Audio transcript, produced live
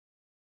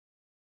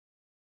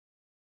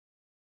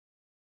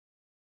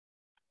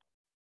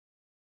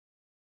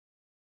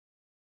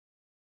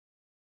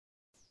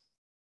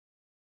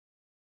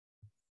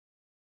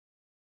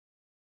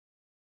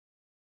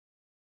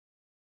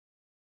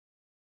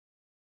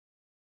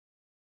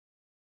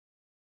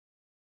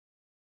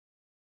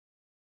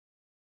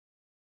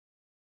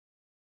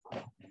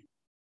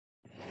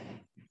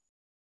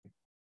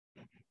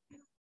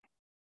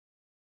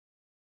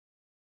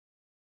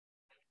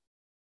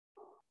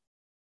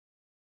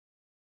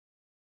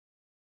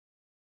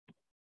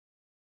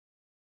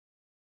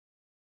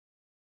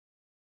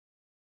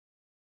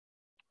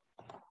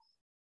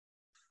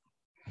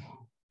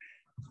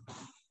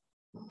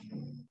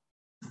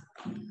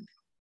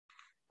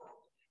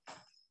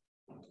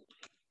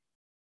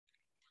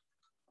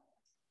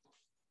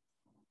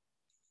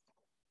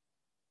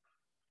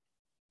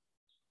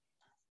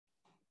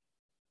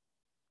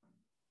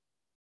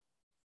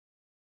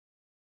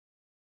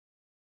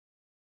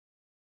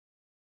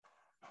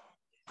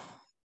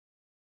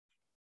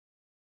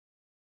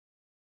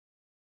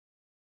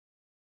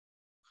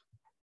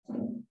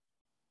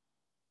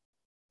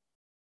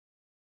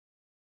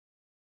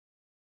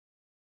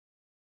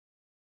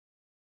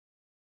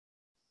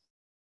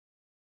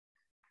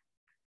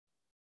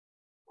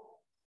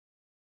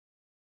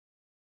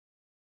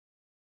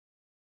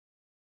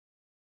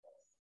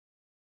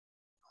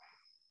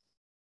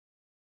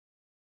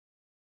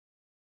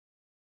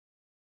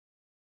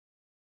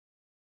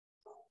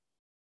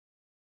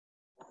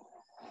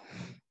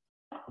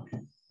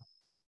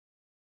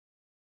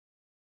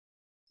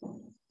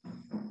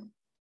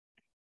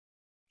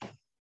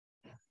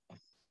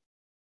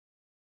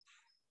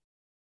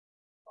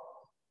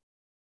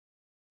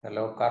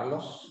Hello,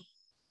 Carlos.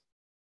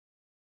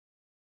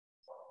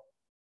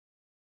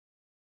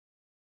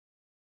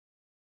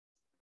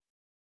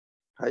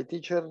 Hi,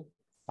 teacher.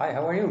 Hi,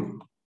 how are you?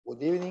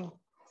 Good evening.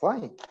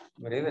 Fine.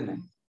 Good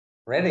evening.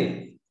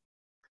 Ready?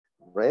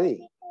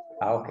 Ready.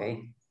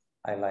 Okay,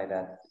 I like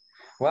that.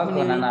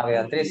 Welcome, Ana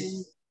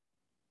Beatriz.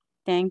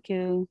 Thank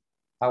you.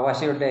 How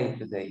was your day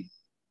today?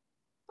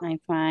 I'm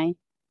fine.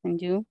 And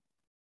you?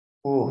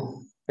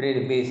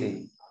 Pretty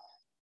busy.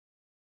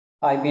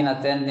 I've been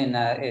attending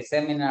a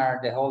seminar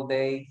the whole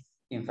day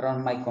in front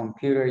of my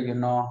computer, you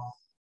know.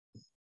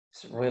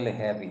 It's really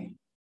heavy,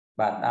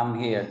 but I'm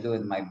here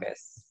doing my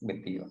best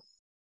with you.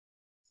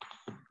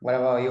 What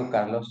about you,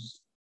 Carlos?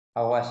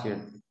 How was your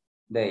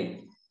day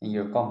in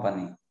your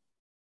company?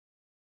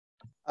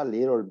 A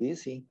little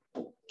busy.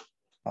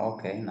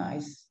 Okay,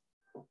 nice.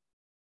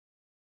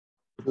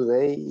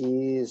 Today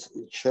is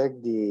check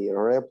the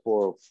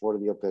report for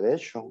the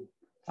operation.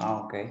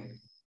 Okay.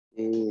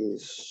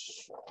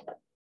 Is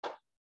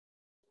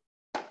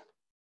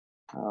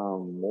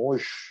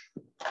much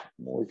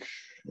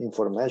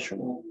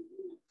information.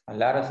 A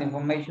lot of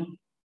information?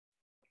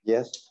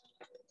 Yes.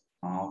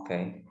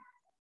 Okay.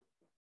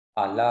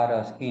 A lot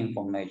of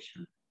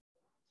information.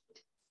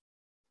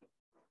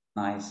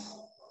 Nice.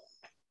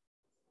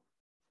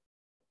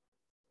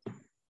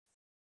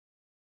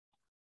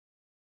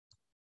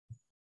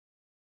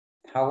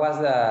 How was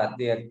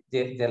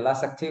the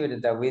last activity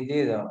that we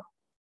did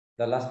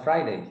the last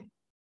Friday?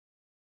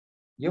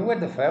 You were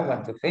the first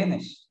one to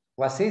finish.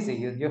 Was easy.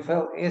 You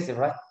felt easy,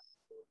 right?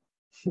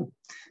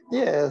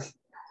 Yes.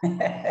 I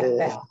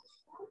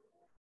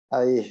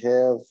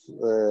have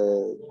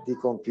the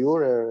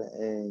computer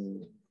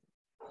and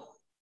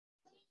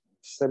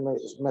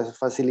me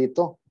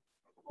facilitó.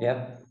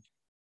 Yep.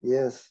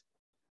 Yes.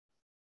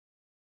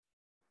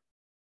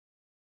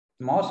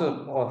 Most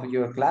of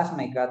your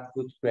classmates got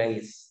good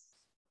grades.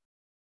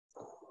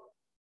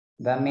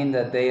 That means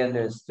that they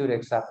understood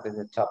exactly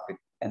the topic,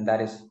 and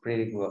that is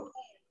pretty good.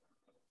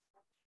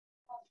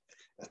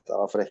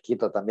 Estaba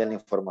fresquita también la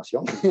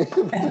información.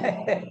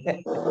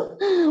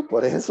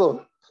 Por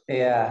eso.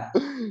 Yeah.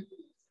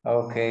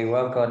 Okay,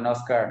 welcome,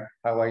 Oscar.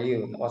 How are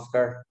you,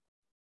 Oscar?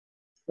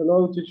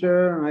 Hello,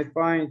 teacher. I'm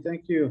fine,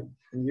 thank you.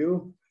 And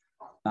you?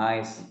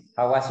 Nice.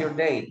 How was your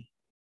day?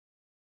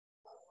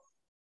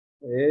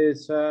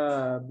 It's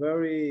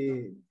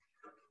very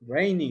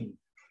raining.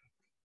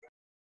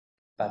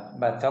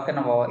 But talking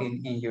about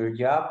in your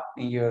job,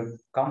 in your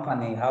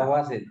company, how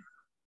was it?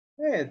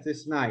 Yeah,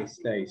 it's nice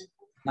days.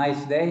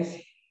 Nice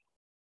days?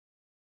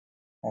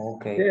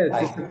 Okay. Yes,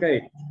 it's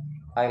okay.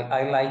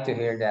 I like to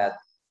hear that.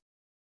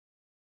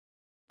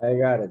 I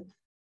got it.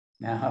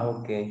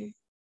 Okay.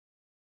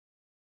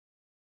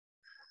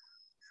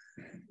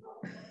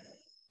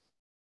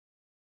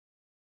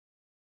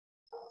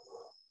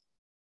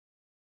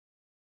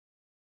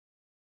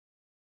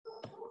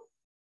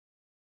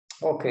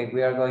 Okay,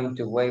 we are going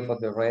to wait for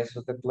the rest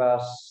of the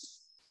class.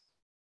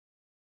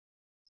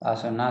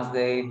 As soon as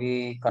they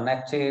be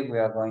connected, we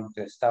are going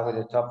to start with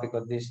the topic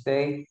of this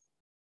day.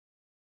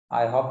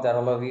 I hope that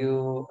all of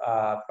you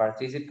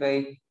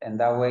participate, and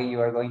that way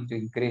you are going to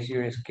increase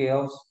your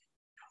skills.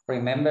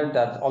 Remember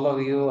that all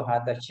of you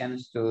had the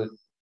chance to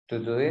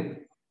do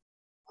it.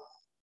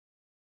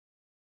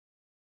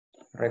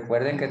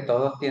 Recuerden que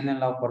todos tienen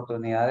la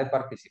oportunidad de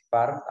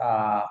participar.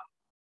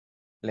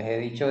 Les he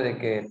dicho de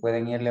que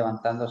pueden ir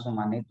levantando su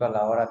manito a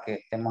la hora que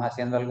estemos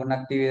haciendo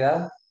alguna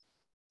actividad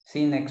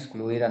sin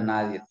excluir a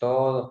nadie.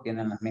 Todos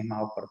tienen las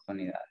mismas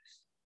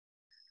oportunidades.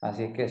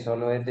 Así es que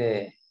solo es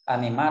de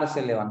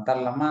animarse, levantar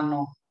la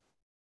mano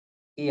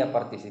y a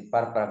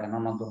participar para que no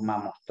nos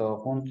durmamos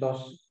todos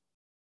juntos.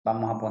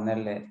 Vamos a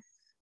ponerle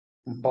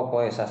un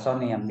poco de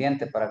sazón y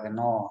ambiente para que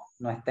no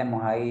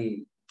estemos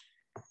ahí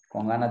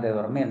con ganas de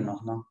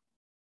dormirnos, ¿no?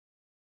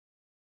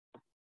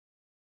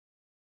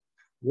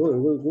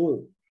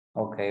 Good.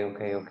 Okay.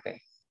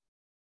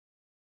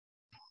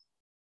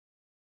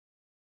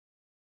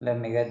 Let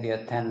me get the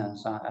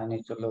attendance. I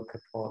need to look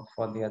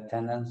for the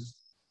attendance.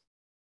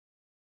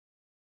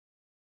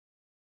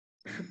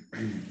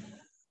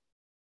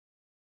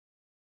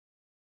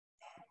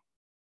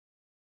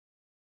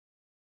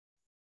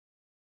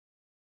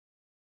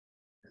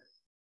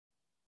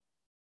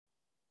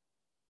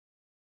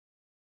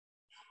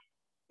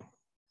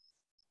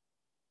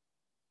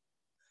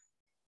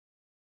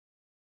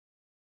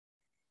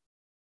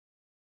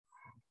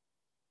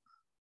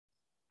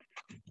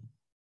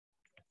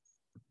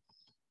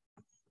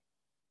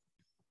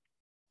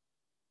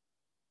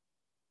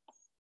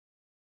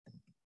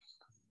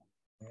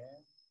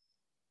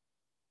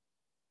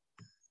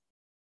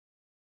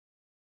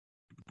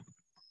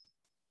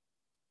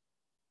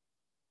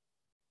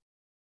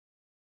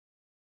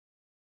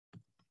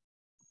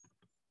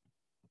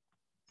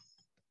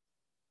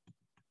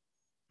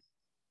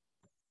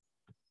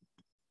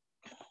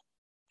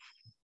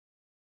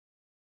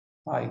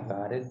 I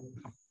got it.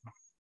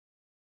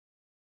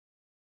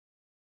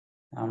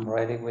 I'm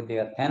ready with the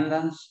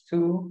attendance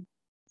too,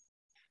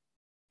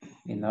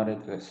 in order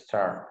to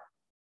start.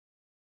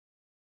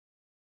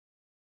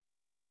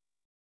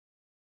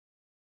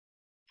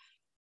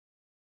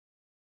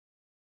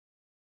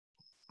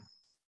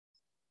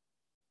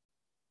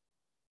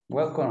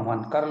 Welcome,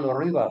 Juan Carlos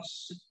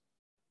Rivas.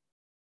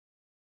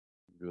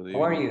 Good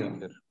How are evening,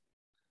 you? teacher.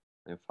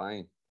 I'm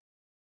fine.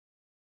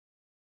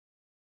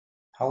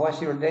 How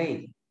was your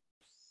day?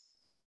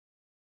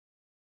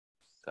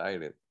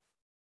 Tired.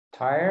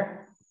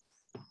 Tired?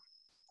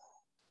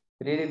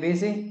 Pretty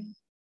busy?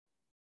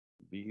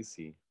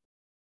 Busy.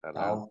 A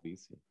lot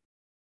busy.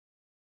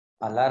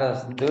 A lot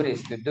of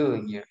duties to do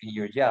in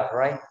your job,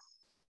 right?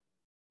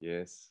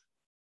 Yes.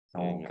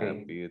 And a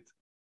Okay. bit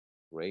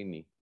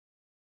rainy.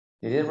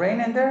 Did it rain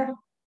in there?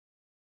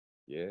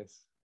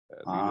 Yes. A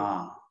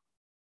little.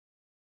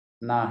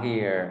 Not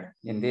here.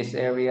 In this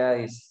area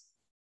is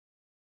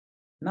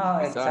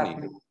not It's sunny.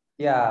 exactly.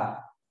 Yeah.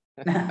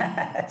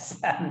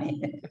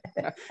 Sunny.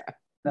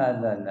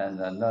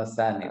 No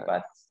sunny,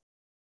 but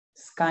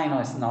it's kind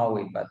of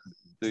snowy, but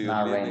Do it's you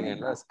not live in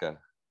raining. Alaska?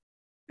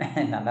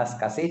 En las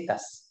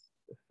casitas.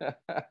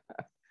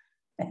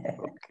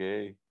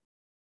 Okay.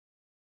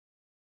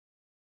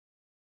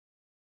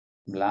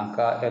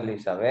 Blanca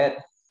Elizabeth.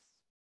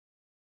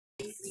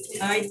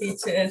 Hi,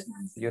 teacher.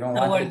 You don't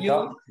How want are to you?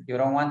 talk. You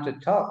don't want to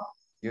talk.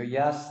 You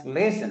just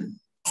listen.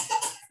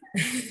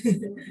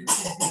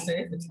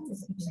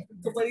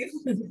 ¿Cómo dijo?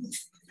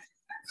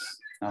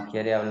 No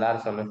quiere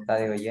hablar, solo está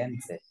de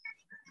oyente.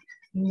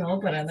 No,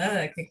 para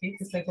nada, que aquí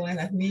que estoy con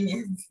las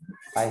niñas.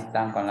 Ahí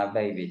están con las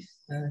babies.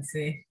 Ah,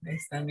 sí, ahí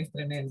están mis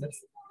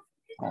tremendos.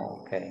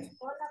 Okay.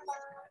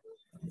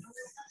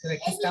 Pero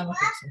aquí estamos,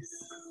 teacher.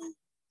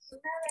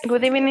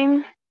 Good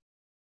evening.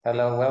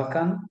 Hello,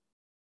 welcome.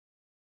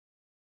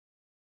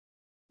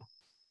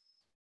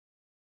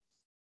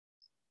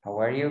 How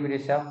are you,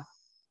 Grisel?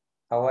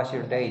 How was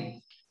your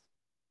day?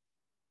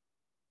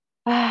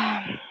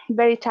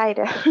 Very tired,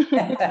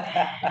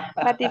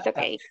 but it's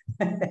okay.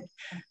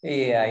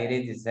 Yeah, it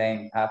is the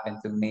same.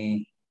 Happened to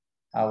me.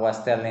 I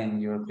was telling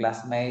your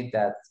classmate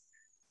that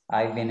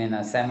I've been in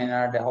a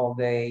seminar the whole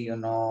day, you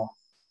know,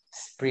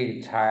 it's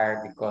pretty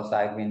tired because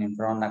I've been in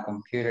front of a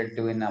computer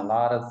doing a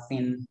lot of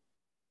things.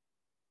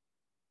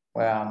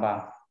 Well,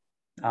 but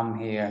I'm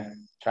here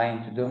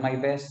trying to do my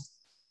best.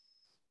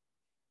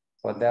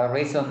 For that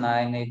reason,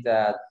 I need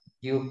that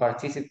you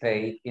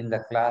participate in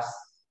the class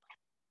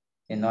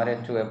in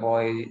order to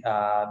avoid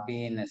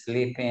being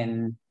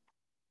sleeping.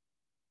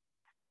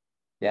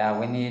 Yeah,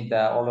 we need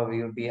all of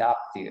you be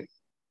active.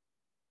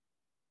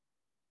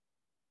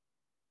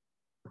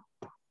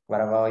 What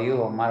about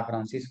you, Omar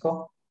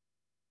Francisco?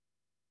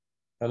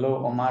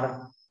 Hello,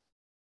 Omar.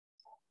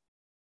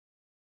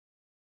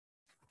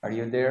 Are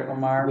you there,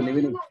 Omar? Good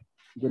evening.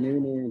 Good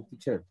evening,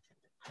 teacher.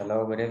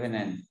 Hello, good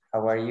evening.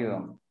 How are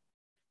you?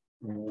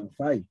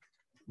 Fine.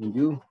 And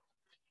you?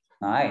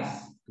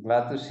 Nice.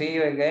 Glad to see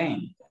you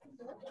again.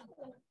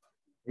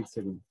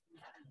 Excellent.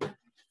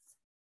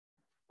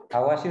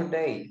 How was your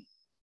day?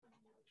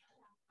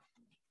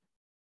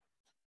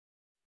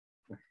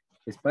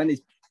 Spanish,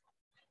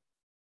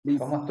 please.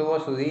 ¿Cómo estuvo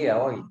su día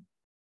hoy?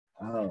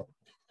 Oh,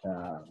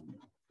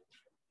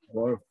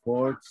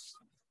 workforce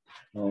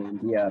un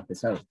día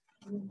pesado.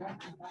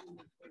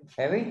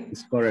 Heavy?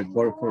 It's correct,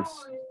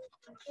 workforce.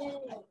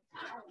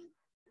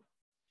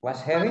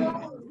 Was heavy?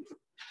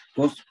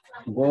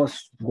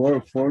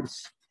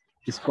 Workforce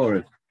is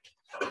correct.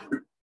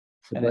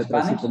 Se ¿En puede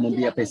traducir Spanish? como un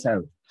día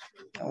pesado.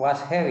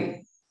 Was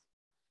heavy.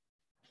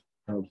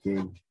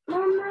 Okay.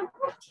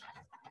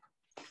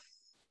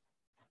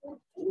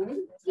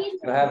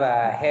 You have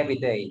a heavy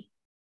day.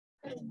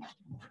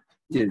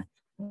 Yes.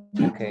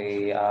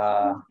 Okay,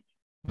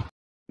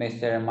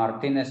 Mr.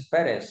 Martinez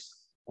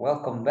Perez,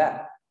 welcome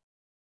back.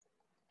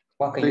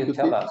 What can you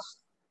tell us?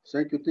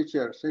 Thank you,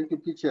 teacher. Thank you,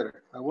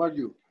 teacher. How are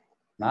you?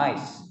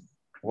 Nice.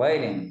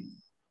 Waiting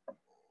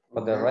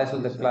for the Okay, rest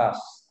of the teacher. class.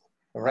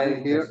 Ready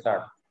I'm to here.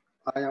 start.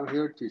 I am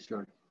here,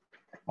 teacher.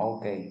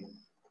 Okay.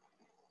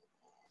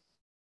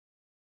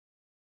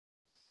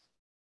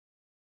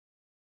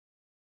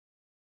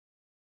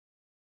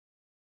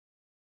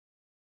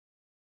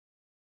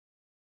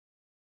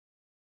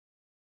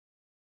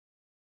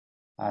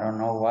 I don't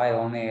know why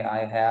only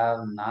I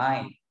have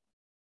 9.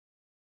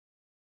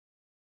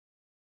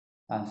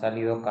 Han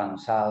salido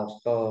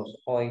cansados todos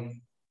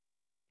hoy.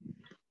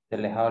 Se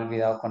les ha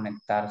olvidado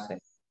conectarse.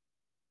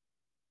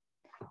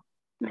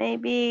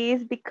 Maybe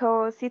it's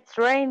because it's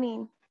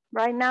raining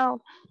right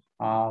now.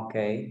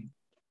 Okay.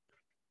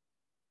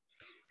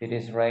 It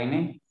is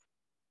raining.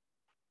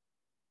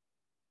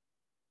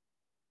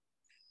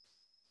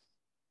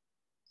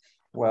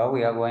 Well,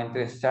 we are going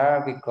to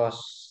start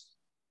because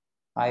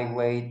I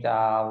wait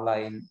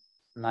like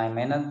 9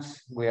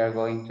 minutes. We are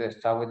going to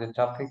start with the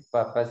topic,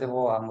 but first of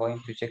all, I'm going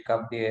to check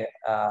up the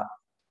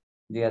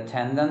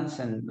attendance,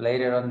 and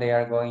later on they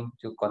are going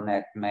to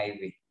connect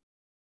maybe.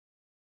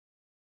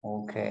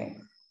 Okay.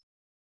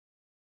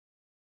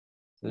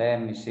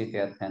 Let me see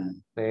the attendance.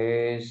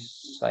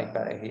 Please, I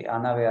got it here.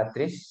 Ana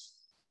Beatriz.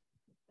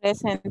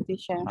 Present,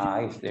 teacher.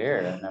 It's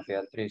there. Ana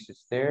Beatriz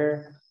is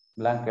there.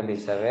 Blanca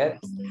Elizabeth.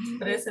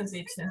 Present,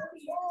 teacher.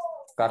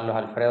 Carlos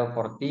Alfredo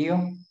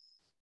Portillo.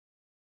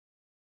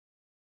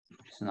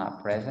 It's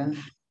not present.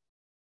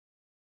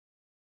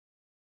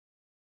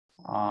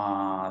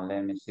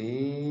 Let me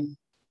see.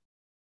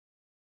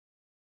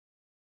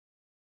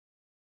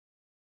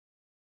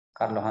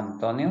 Carlos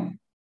Antonio.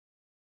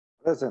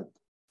 Present.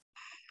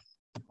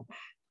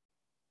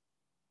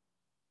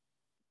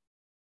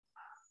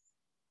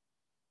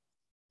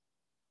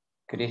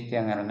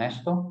 Cristian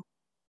Ernesto.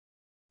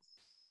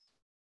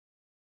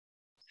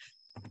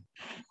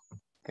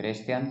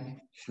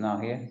 Christian is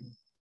not here.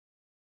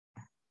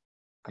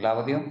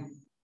 Claudio.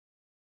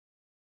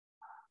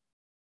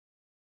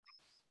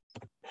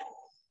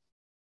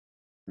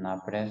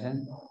 Not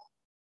present.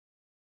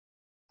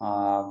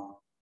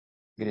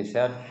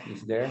 Grisel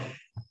is there.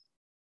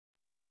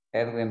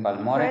 Edwin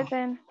Balmore.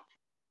 Present.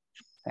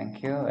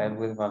 Thank you.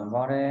 Edwin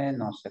Balmore.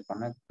 No se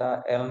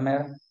conecta.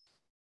 Elmer.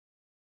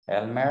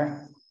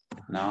 Elmer.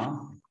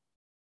 No.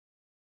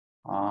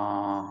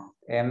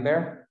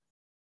 Amber.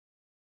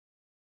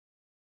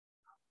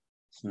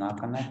 It's not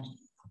connected.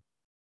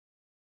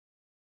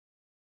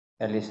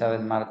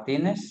 Elizabeth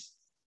Martinez.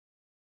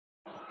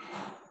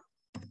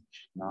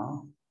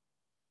 No.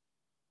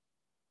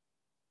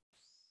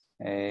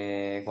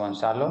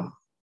 Gonzalo.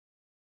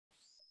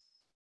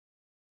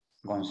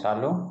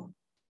 Gonzalo.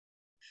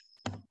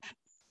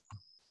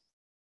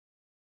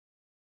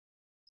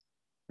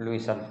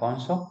 Luis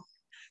Alfonso.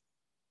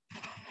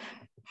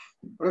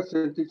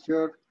 Present,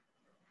 teacher.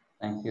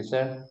 Thank you,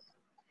 sir.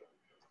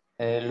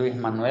 Luis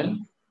Manuel.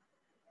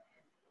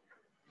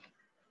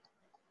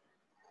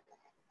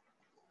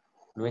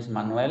 Luis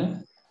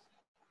Manuel.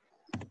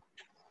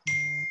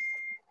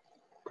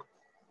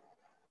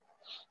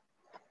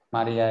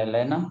 María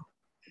Elena.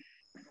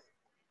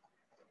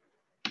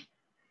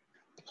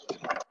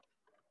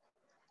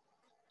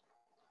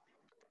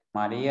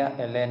 María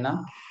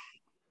Elena.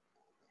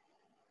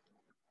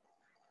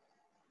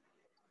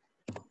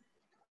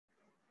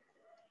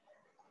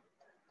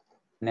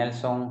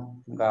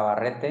 Nelson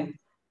Gabarrete.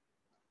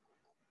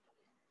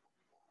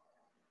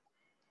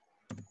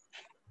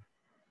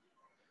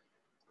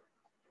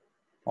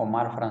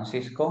 Omar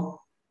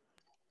Francisco.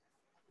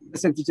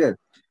 Present, teacher.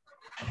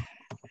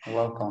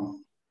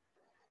 Welcome.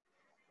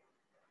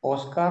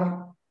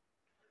 Oscar.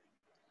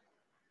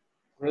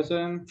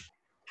 Present.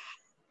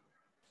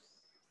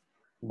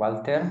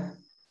 Walter.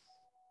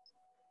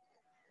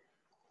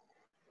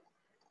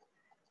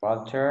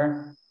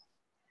 Walter.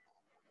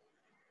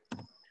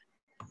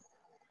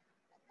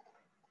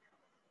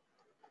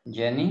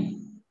 Jenny.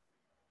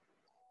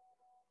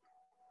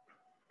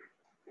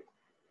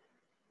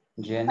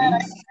 Jenny.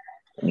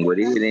 Good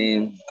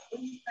evening.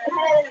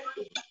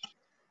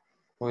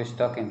 Who is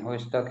talking? Who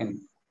is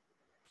talking?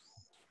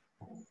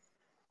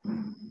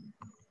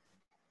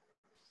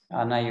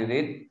 Ana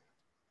Judith.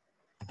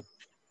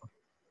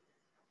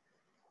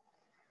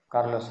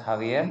 Carlos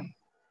Javier.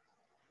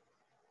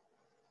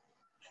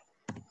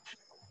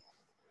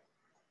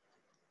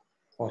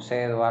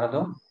 José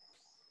Eduardo.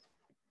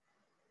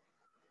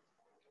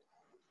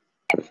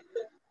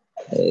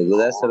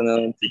 Good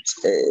afternoon.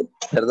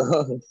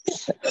 Perdón.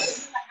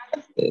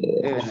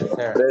 Evening,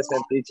 sir.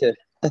 Present, teacher.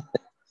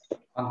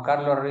 Juan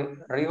Carlos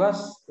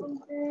Rivas.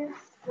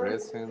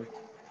 Present.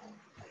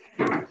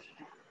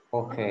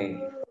 Okay.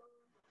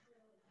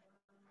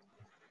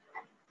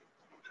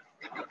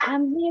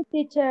 I'm here,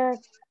 teacher.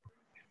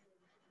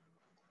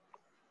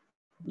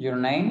 Your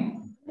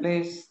name,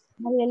 please?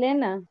 María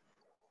Elena.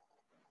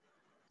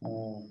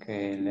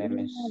 Okay, let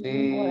me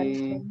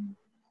see.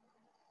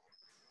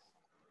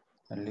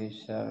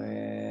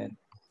 Elizabeth.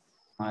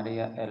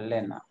 María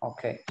Elena.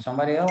 Okay.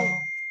 Somebody else?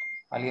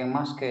 ¿Alguien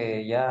más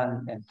que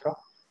ya entró?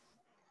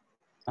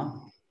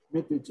 ¿No?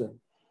 Me, teacher.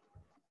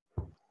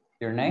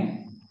 Your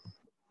name?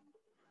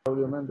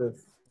 Claudio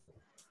Méndez.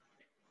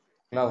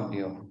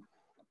 Claudio.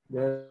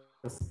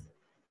 Yes.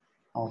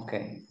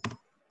 Okay.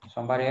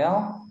 Somebody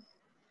else?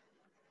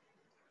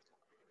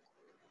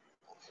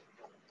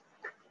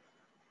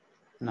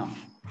 No.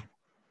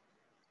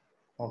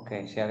 Ok,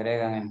 se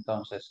agregan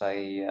entonces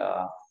ahí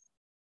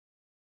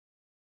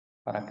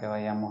para que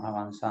vayamos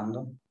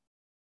avanzando.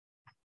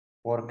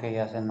 Porque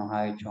ya se nos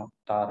ha hecho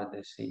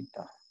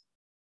tardecita.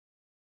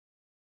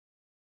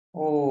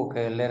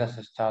 Okay, let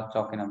us start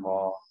talking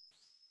about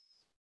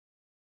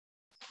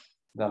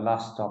the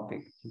last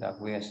topic that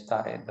we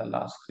started, the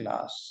last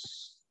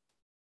class.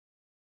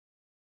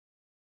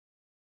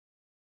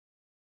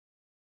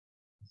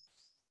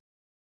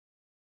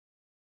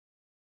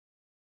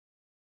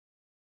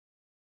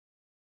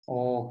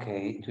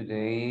 Okay,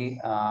 today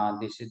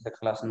this is the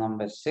class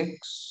number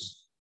 6.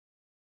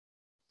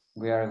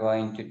 We are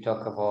going to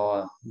talk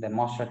about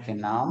demonstrative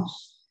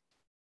nouns.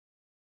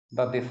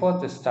 But before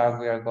to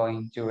start, we are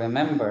going to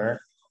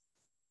remember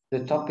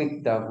the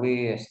topic that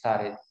we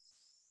started.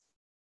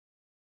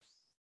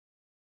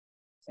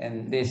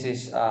 And this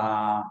is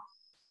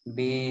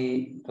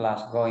be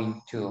plus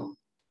going to.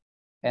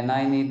 And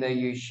I need that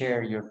you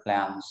share your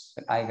plans.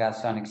 I got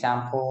some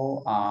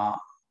example.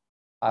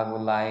 I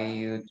would like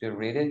you to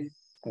read it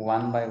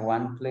one by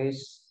one,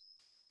 please.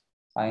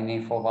 I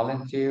need for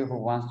volunteer who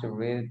wants to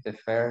read the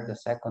first, the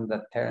second,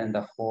 the third, and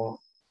the fourth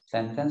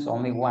sentence.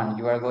 Only one.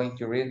 You are going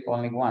to read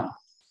only one.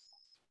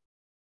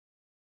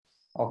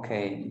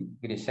 Okay,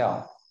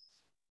 Grisel.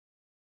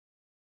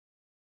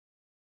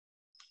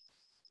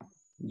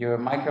 Your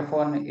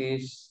microphone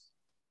is...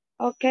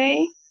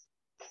 Okay.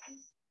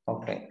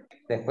 Okay.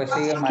 Después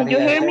sigue Can María. you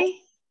hear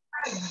me?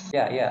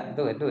 Yeah.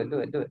 Do it.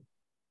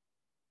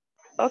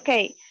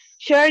 Okay.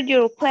 Share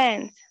your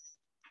plans.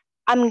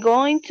 I'm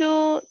going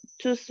to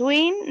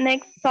swim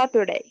next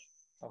Saturday.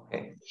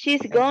 Okay.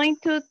 She's going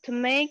to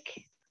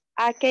make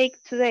a cake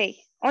today.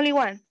 Only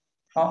one.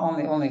 Oh,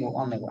 only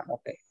one.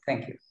 Okay,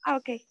 thank you.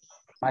 Okay.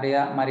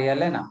 Maria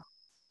Elena,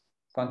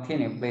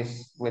 continue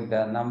please with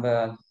the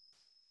number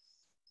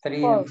 3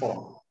 4. and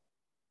 4.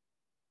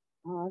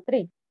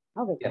 3.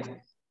 Okay. Yes.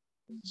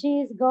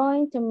 She's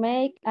going to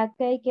make a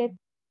cake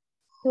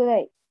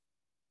today.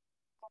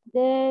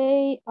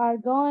 They are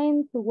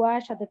going to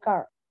wash the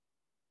car.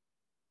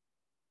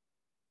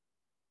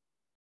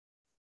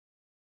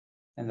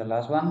 And the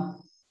last one?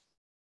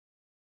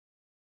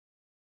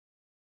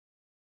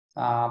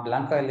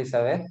 Blanca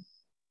Elizabeth.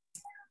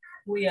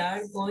 We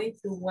are going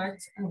to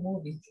watch a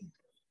movie.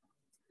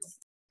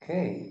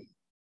 Okay.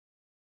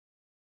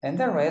 And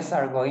the rest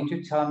are going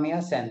to tell me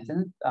a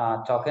sentence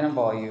talking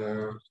about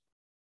your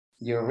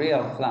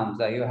real plans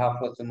that you have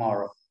for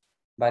tomorrow.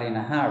 But in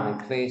a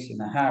hurry, please, in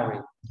a hurry.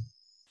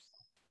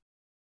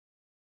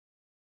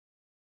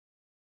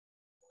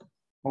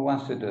 Who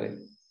wants to do it?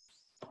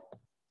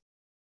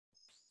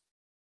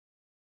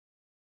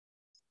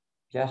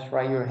 Just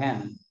raise your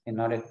hand in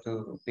order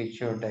to be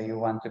sure that you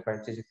want to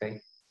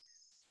participate.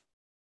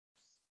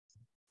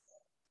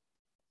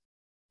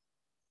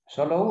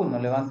 Solo uno,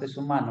 levante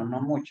su mano,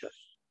 no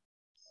muchos.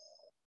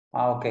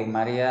 Ok,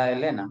 María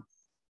Elena.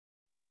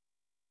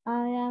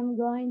 I am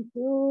going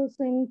to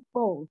swim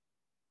pool.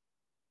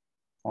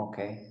 Ok.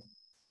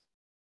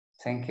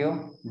 Thank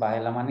you.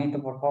 Baje la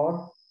manito, por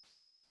favor.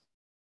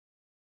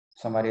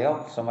 Somebody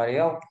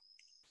else.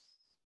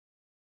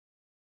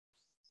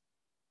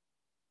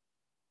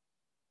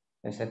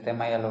 Ese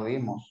tema ya lo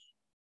vimos.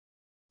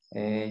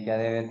 Ya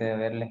debe de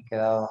haberles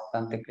quedado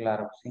bastante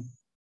claro, ¿sí?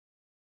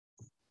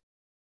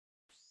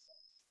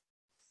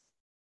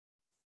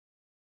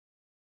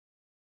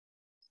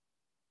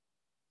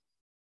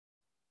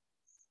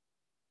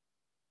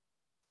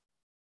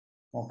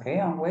 Okay,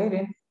 I'm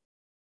waiting.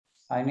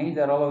 I need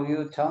that all of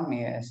you tell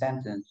me a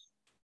sentence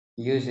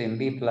using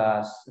be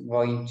plus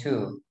going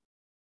to.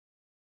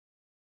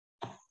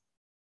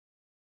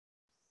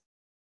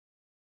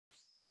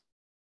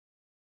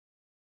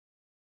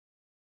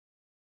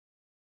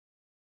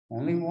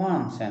 Only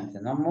one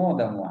sentence, not more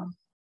than one.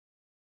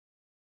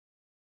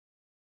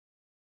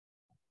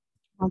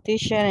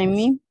 Teacher and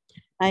me,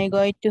 I'm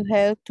going to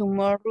help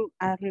tomorrow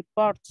at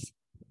reports.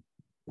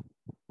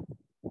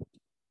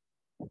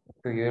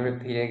 Could you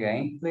repeat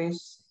again,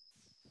 please?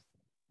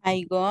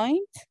 I'm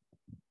going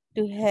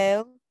to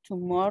help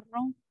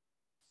tomorrow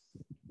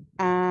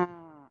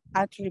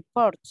at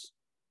reports.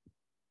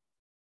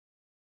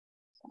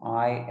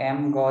 I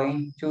am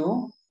going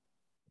to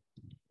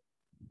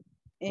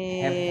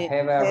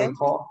have a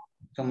report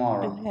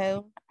tomorrow. To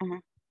help.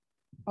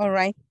 All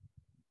right.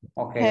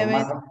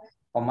 Okay,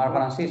 Omar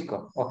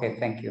Francisco. Okay,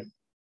 thank you.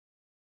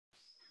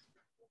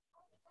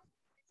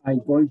 I'm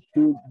going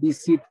to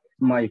visit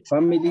my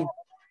family.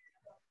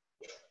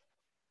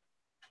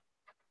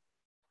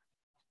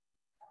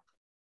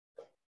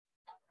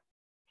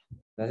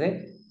 That's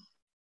it?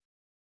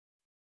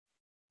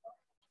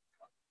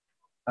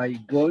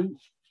 I'm going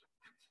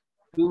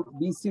to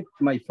visit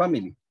my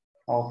family.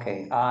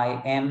 Okay,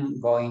 I am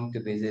going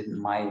to visit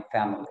my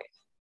family.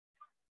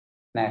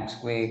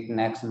 Next week,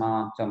 next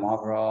month,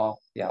 tomorrow.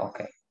 Yeah,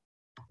 okay.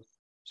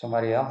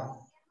 Somebody else?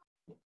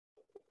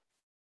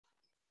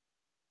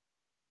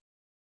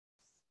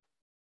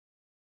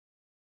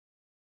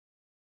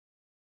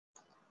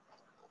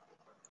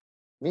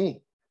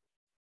 Me.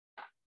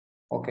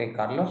 Okay,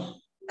 Carlos.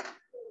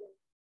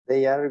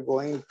 They are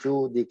going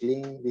to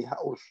clean the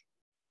house.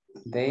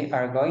 They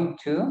are going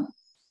to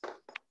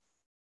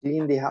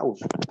Clean the house.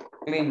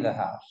 clean the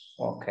house.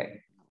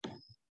 Okay,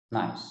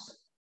 nice.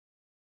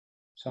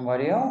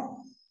 Somebody else?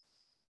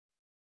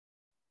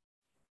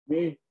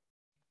 Me.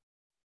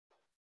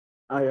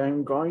 I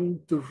am going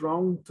to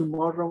run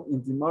tomorrow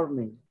in the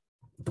morning.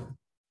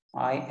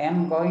 I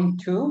am going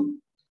to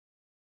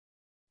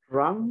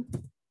Run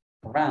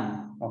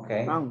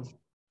okay.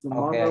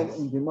 tomorrow Okay.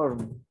 in the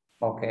morning.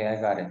 Okay,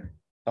 I got it.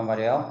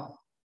 Somebody else?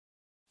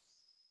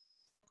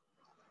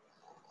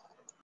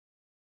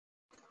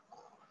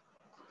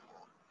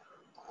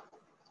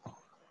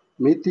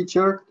 Me,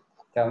 teacher,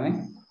 Tell me.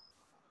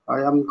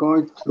 I am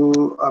going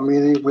to a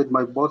meeting with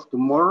my boss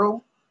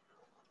tomorrow.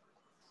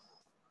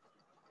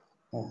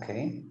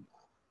 Okay.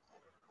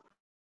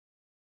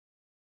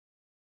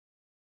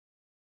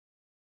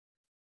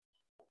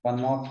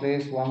 One more,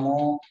 please. One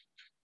more.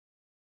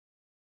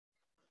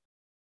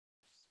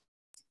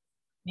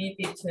 Me,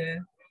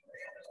 teacher.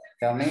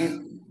 Tell me,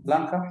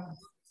 Blanca.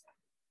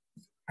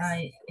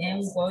 I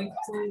am going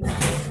to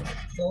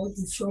go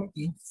to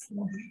shopping.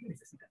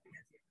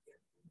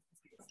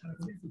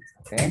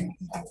 Okay.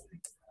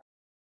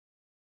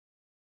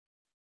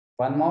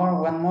 One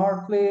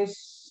more,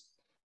 please.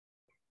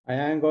 I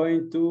am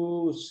going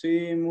to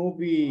see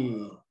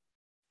movie.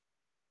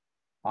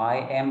 I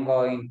am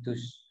going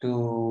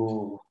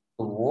to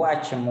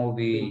watch a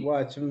movie. To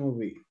watch a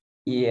movie.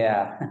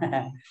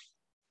 Yeah.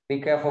 Be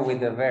careful with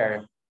the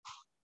verb.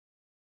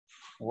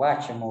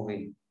 Watch a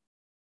movie.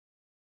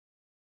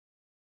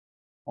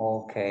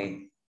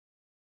 Okay.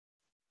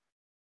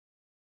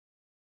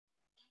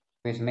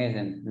 Who's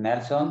missing?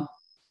 Nelson?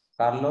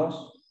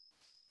 Carlos?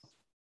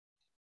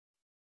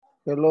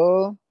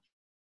 Hello.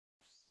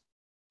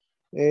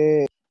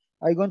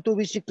 I'm going to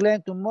visit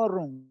client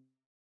tomorrow.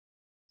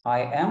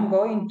 I am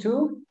going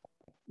to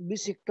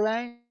Visit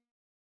client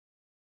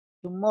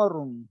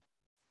tomorrow.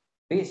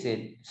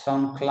 visit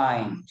some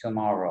client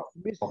tomorrow.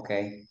 Visit.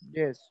 Okay.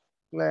 Yes,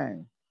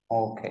 client.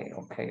 Okay.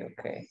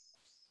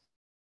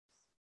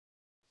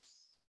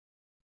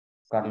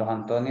 Carlos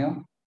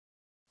Antonio.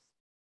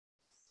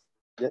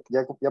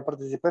 Ya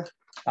participé.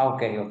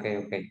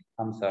 Okay.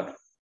 I'm sorry.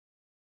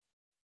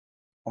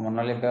 Como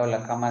no les veo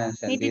la cámara Me,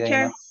 encendida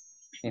teacher.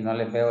 y no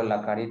les veo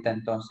la carita,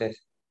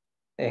 entonces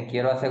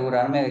quiero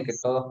asegurarme de que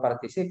todos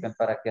participen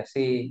para que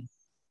así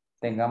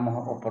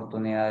tengamos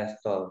oportunidades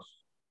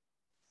todos.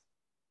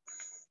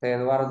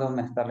 Eduardo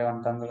me está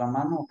levantando la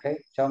mano. Ok,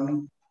 tell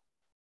me.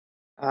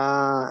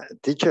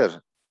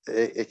 Teacher,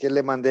 es que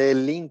le mandé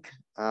el link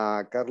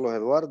a Carlos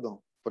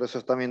Eduardo. Por eso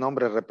está mi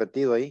nombre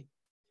repetido ahí.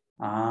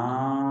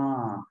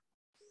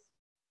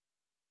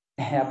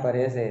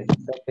 Aparece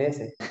 2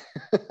 veces.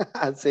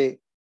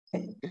 Sí.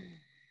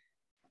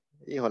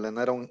 Híjole,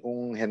 no era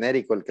un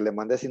genérico el que le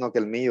mandé, sino que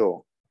el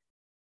mío.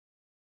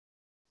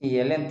 Y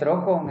él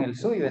entró con el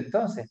suyo,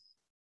 entonces.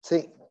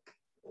 Sí.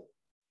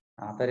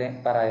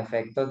 Pero para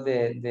efectos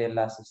de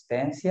la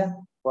asistencia.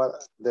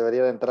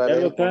 Debería de entrar Ya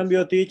él. lo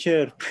cambio,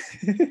 teacher.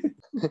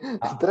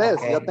 3,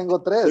 okay. ya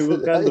tengo 3. Estoy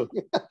buscando.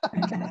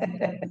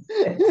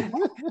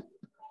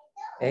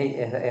 Ey,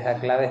 esa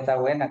clave está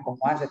buena. ¿Cómo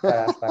hace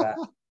para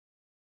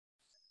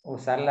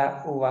usar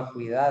la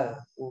ubicuidad?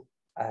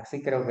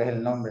 Así creo que es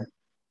el nombre.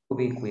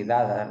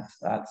 Ubicuidad,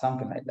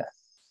 something like that.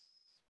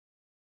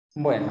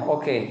 Bueno,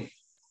 ok.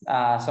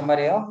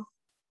 Somebody else?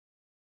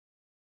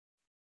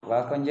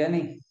 Welcome,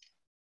 Jenny.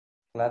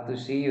 Glad to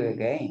see you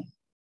again.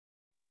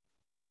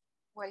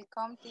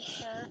 Welcome,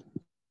 teacher.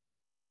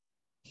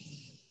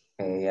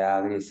 Okay,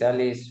 Grisel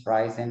is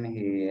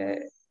raising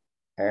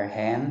her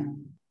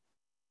hand.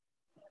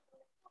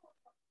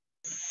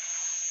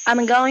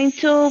 I'm going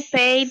to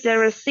pay the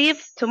receipt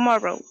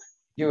tomorrow.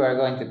 You are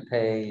going to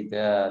pay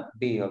the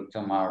bill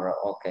tomorrow.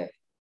 Okay.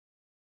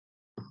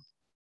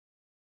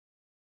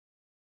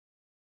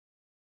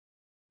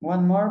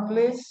 One more,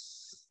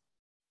 please.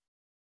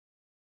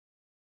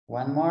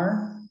 One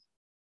more.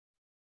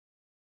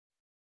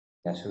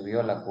 Ya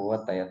subió la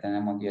cuota, ya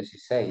tenemos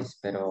 16,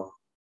 pero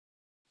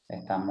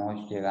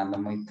estamos llegando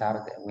muy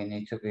tarde. We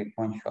need to be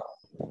punctual.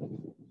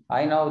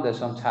 I know that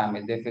sometimes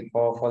it's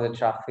difficult for the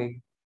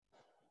traffic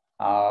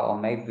or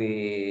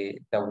maybe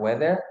the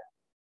weather.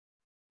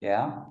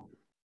 Yeah.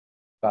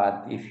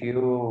 But if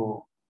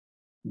you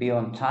be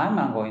on time,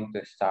 I'm going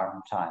to start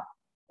on time.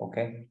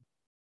 Okay.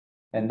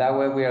 And that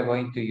way we are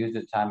going to use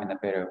the time in a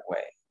better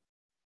way.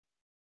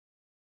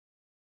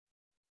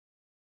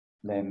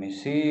 Let me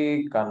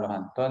see. Carlos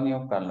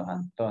Antonio.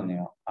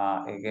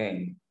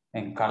 Again.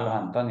 And Carlos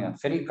Antonio.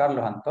 3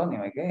 Carlos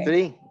Antonio again.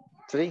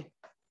 3.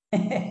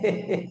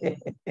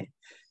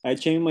 I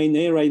changed my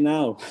name right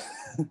now.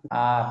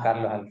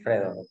 Carlos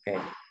Alfredo. Okay.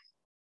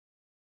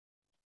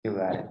 You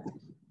got it.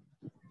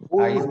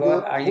 Who is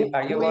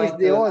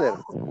the other?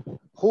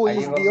 Who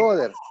is the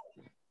other?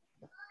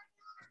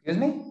 Excuse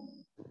me?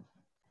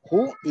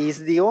 Who is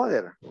the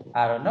other?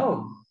 I don't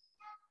know.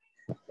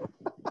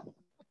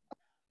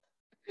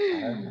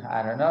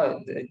 I don't know.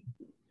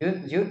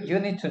 You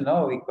need to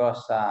know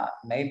because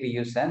maybe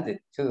you sent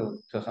it to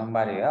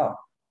somebody else.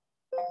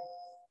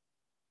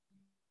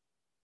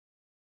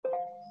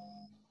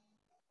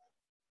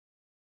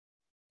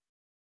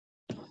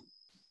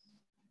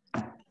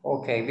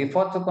 Okay,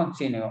 before to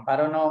continue, I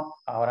don't know,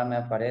 ahora me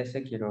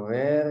aparece, quiero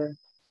ver.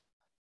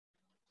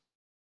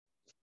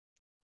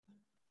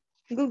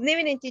 Good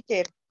evening,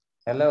 teacher.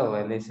 Hello,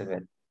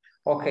 Elizabeth.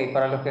 Ok,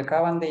 para los que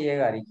acaban de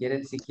llegar y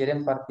si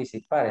quieren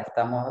participar,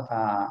 estamos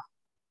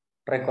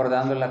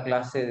recordando la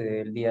clase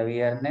del día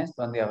viernes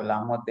donde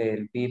hablamos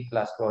del be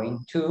plus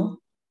going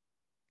to.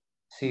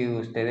 Si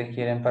ustedes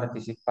quieren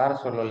participar,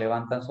 solo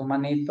levantan su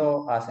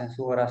manito, hacen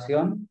su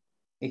oración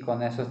y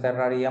con eso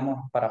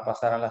cerraríamos para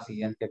pasar a la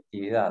siguiente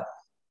actividad.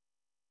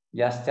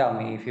 Just tell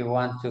me if you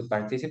want to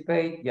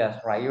participate,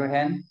 just raise your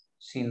hand.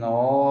 Si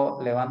no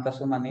levanta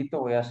su manito,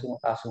 voy a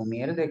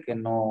asumir de que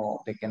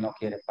no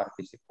quiere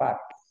participar.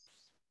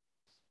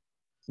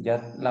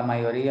 Ya la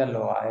mayoría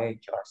lo ha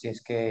hecho, así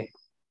es que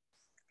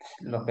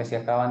los que se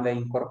acaban de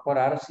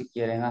incorporar, si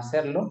quieren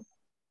hacerlo,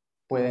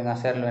 pueden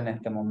hacerlo en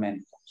este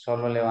momento.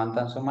 Solo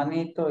levantan su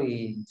manito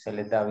y se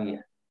les da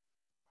vía.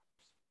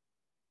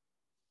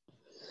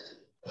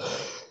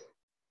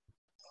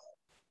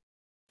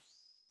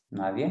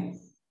 ¿Nadie?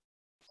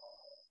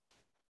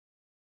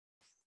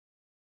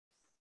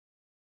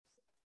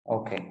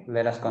 Ok,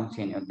 let us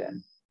continue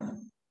then.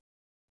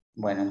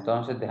 Bueno,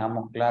 entonces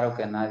dejamos claro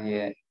que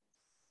nadie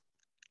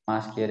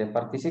más quiere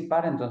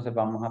participar, entonces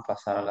vamos a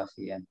pasar a la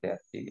siguiente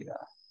actividad.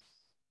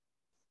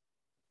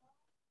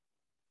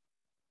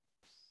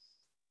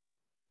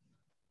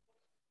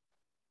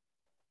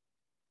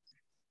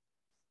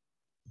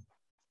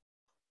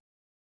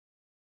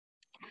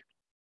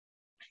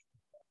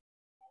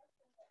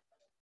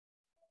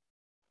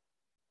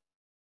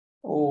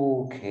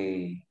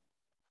 Okay.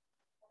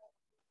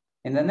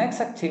 In the next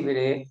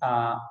activity,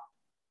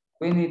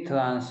 we need to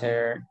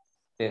answer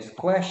this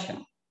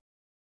question.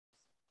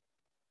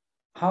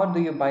 How do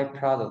you buy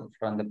product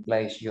from the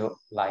place you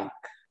like?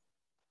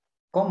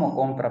 ¿Cómo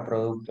compra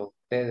producto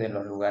usted de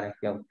los lugares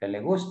que a usted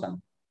le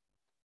gustan?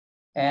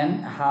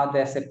 And how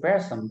does a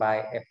person buy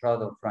a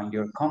product from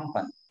your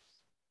company?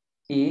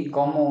 Y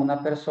cómo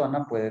una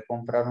persona puede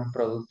comprar un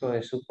producto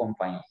de su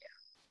compañía.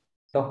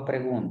 Dos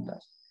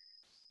preguntas.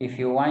 If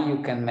you want,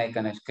 you can make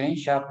a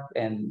screenshot,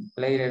 and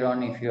later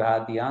on, if you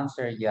have the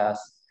answer,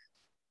 just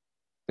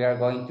we are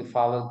going to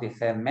follow the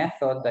same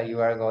method that you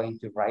are going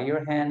to raise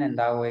your hand, and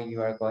that way you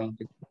are going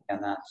to get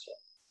an answer.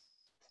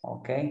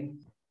 Okay.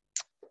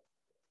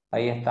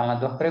 Ahí están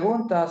las dos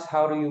preguntas.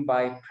 How do you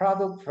buy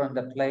product from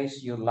the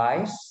place you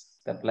like,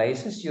 the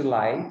places you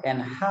like,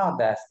 and how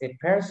does a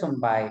person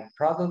buy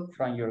product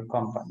from your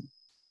company?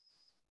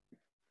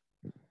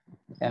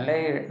 And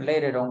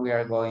later on, we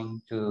are going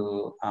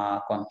to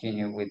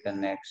continue with the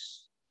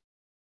next.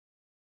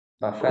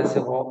 But first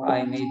of all,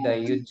 I need that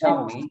you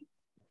tell me.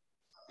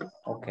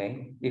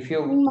 Okay, if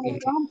you. In my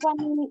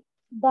company,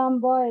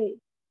 don't buy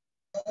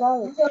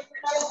products.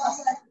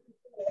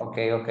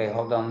 Okay,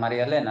 hold on,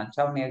 Maria Elena,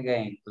 tell me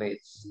again,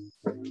 please.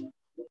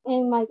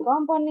 In my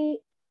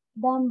company,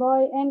 don't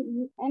buy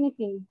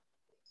anything.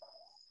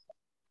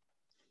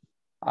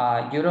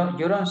 You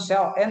don't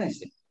sell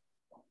anything.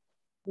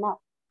 No.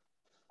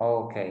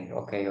 Okay.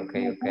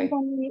 My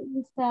company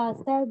is a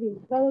service,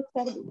 product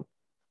service.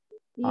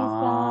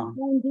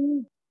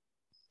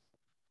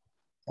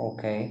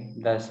 Okay,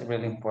 that's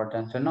really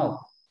important to know.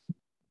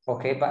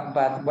 Okay, but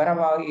what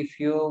about if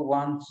you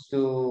want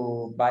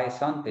to buy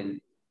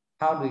something?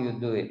 How do you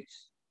do it?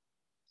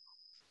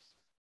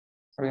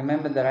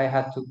 Remember that I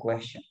had two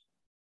questions.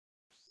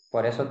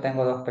 Por eso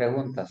tengo dos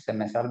preguntas. Se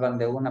me salvan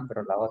de una,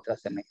 pero la otra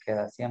se me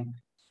queda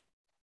siempre.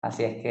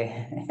 Así es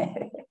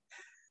que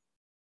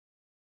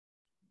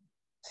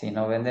si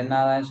no vende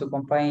nada en su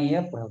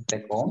compañía, pues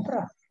usted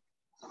compra.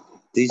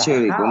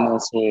 Teacher, ¿y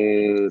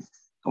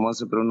cómo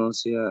se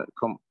pronuncia,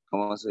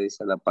 cómo se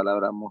dice la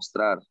palabra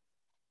mostrar?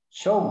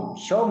 Show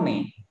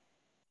me.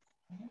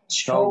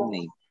 Show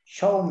me.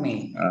 Show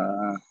me.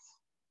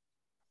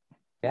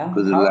 Yeah.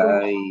 Could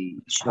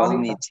you show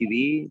me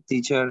TV,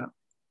 teacher?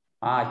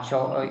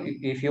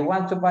 If you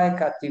want to buy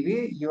a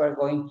TV, you are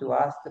going to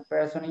ask the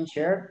person in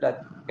charge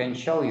that can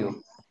show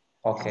you.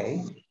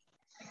 Okay.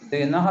 Do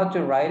you know how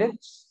to write it?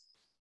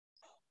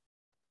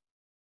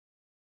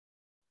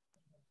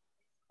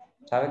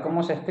 ¿Sabe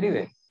cómo se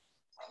escribe?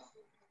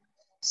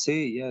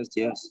 Sí, yes.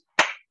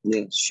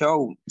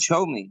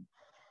 Show me.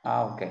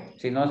 Ok.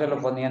 Si no, se lo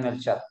ponía en el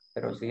chat,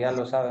 pero si ya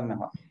lo sabe,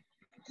 mejor.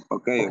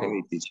 Okay,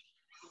 teacher.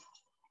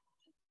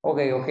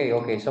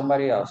 Okay. Son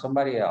variados.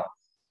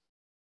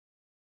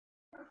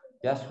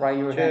 Just write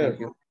your hand if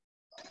you...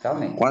 Tell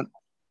me.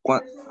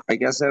 Hay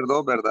que hacer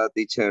dos, ¿verdad,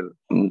 teacher?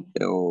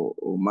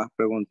 O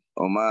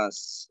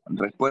más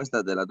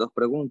respuestas de las dos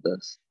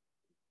preguntas.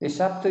 It's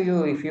up to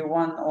you. If you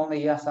want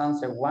only just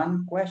answer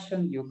one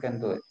question, you can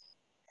do it.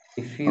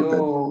 If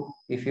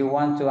you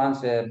want to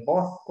answer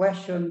both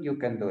questions, you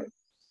can do it.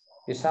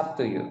 It's up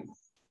to you.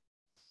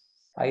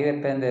 Ahí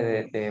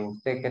depende de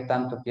usted qué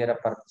tanto quiera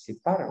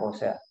participar. O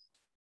sea,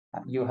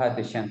 you have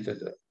the chance to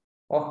do it.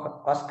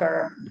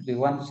 Oscar, do you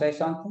want to say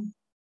something?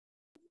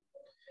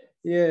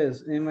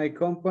 Yes, in my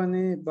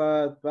company,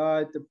 but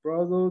the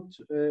product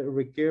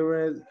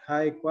required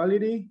high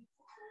quality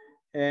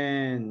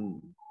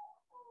and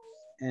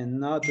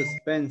not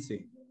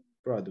expensive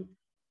product.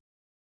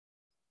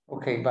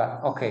 Okay,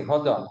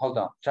 hold on.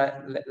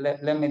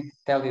 Let me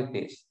tell you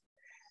this.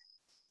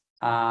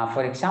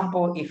 For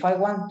example, if I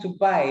want to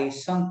buy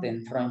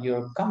something from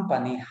your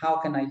company, how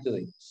can I do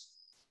it?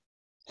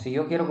 Si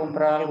yo quiero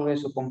comprar algo de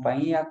su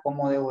compañía,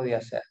 ¿cómo debo de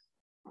hacer?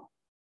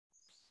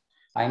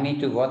 I need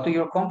to go to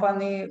your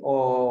company,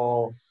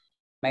 or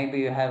maybe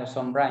you have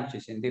some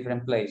branches in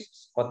different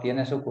places, o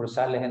tiene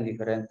sucursales en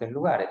diferentes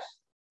lugares.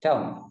 Tell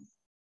me.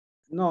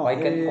 No,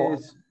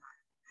 it's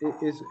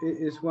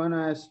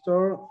one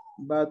store,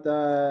 but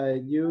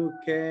you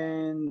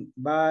can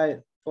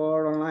buy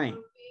for online.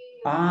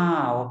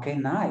 Okay,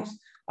 nice.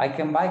 I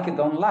can buy it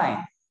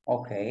online.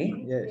 Okay.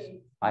 Yes.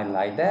 I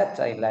like that.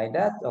 I like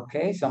that.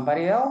 Okay,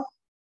 somebody else?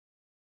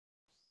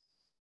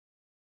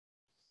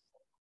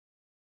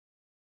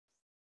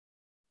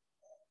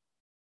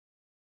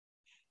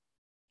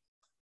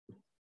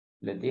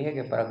 Les dije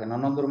que para que no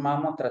nos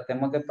durmamos,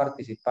 tratemos de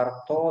participar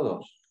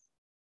todos,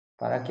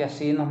 para que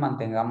así nos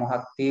mantengamos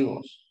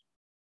activos.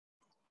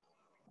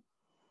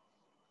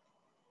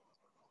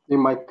 In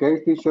my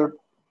case, teacher,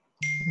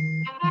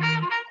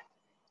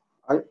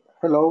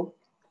 hello.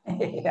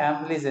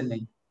 I'm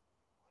listening.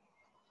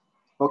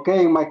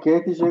 Okay, in my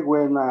case, teacher,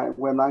 when I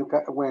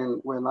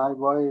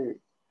buy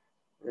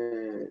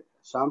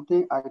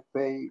something, I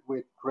pay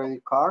with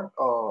credit card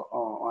or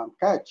on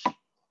cash.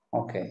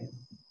 Okay.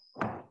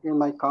 In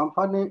my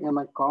company,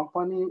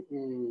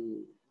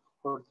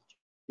 for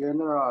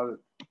general,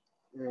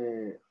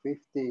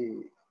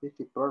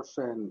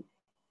 50%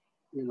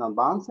 in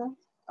advance,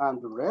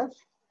 and the rest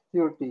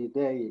 30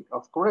 days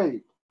of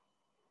credit,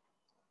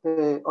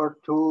 or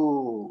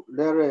 2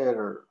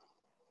 letter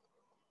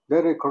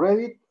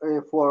credit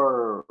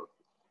for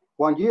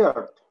 1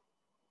 year.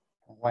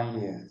 1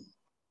 year.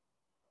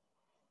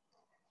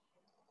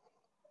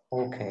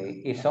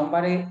 Okay, if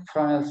somebody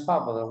from El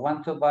Salvador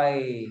want to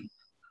buy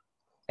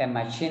a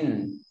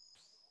machine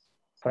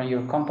from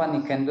your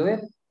company, can do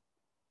it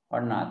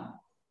or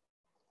not?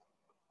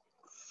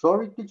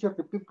 Sorry, teacher,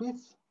 repeat,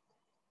 please.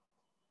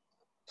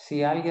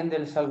 Si alguien de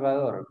El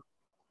Salvador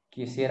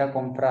quisiera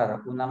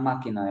comprar una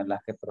máquina de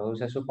las que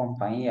produce su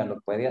compañía,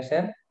 ¿lo puede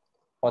hacer?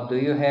 Or do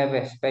you have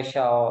a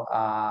special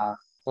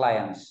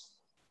clients?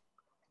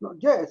 No,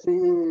 yes,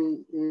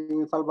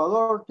 in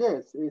Salvador,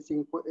 yes, it's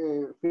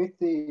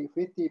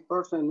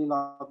 50% in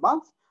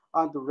advance,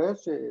 and the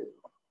rest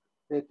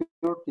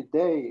 30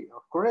 days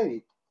of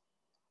credit.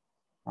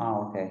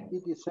 Okay.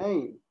 It's the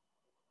same.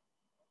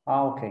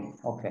 Okay,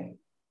 okay.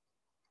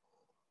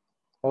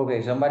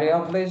 Okay, somebody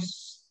else,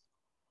 please.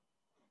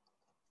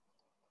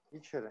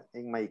 Teacher,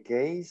 in my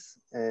case,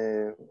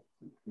 in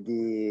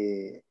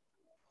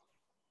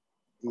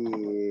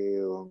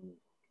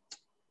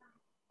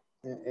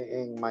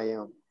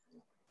my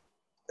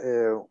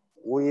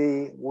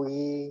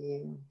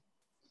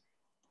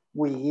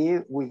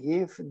we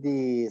give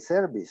the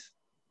service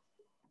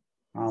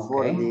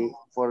for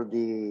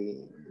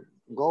the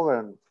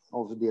government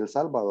of the El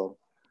Salvador,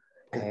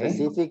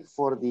 specific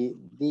for the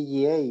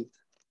DGA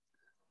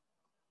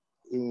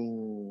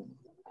in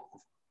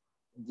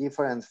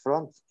different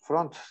fronteras.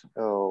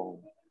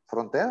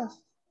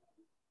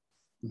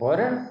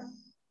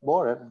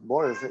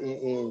 Borders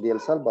in the El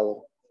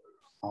Salvador.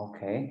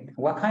 Okay.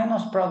 What kind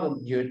of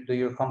product do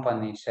your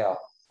company sell?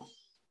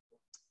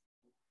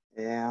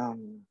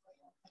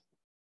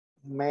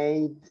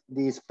 Made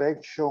the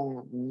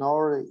inspection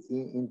not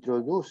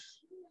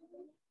introduce.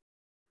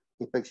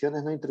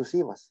 Inspecciones no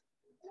intrusivas.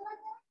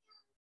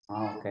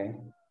 Okay.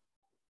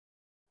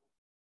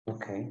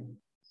 Okay.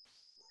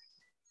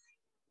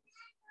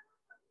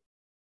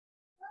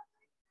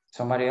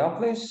 Somebody else,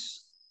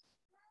 please.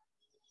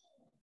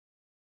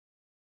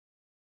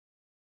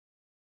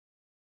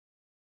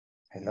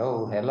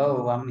 Hello,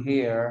 hello, I'm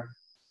here.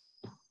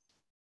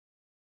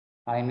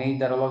 I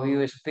need that all of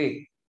you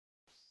speak.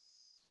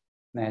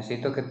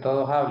 Necesito que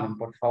todos hablen,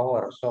 por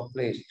favor. So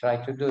please try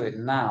to do it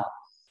now.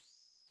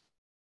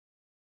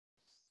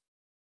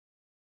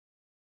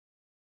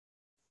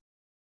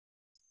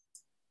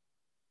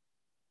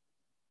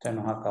 Se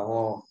nos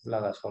acabó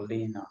la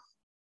gasolina.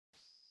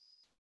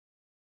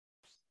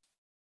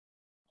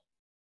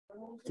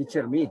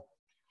 Teacher, me.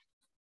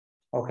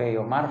 Okay,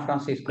 Omar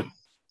Francisco.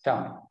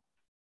 Tell me.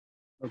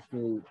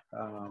 Okay.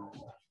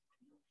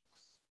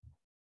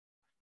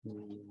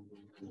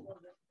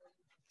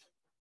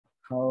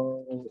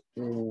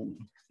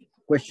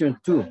 Question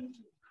 2.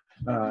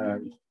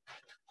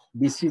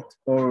 Visit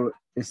or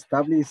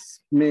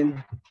establishment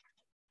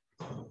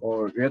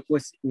or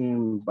request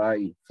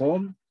by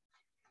phone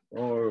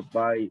or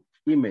by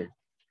email?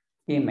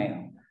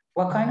 Email.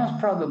 What kind of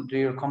product do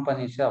your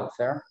company sell,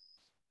 sir?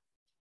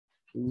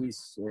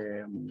 Is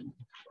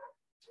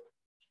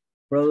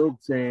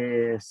product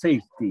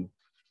safety.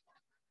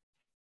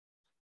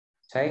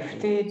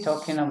 Safety,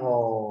 talking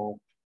about,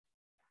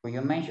 will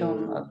you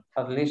mention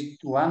at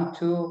least 1,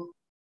 2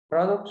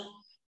 products?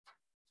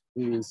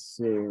 Is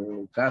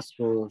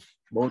cascos,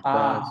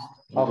 botas,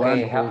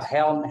 okay,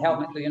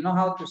 helmet. Do you know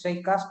how to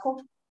say casco?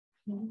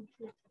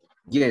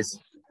 Yes,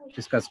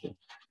 it's casco.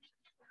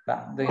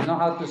 Do you know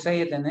how to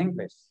say it in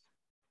English?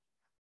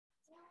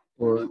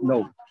 Or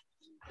no.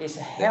 It's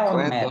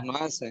helmet.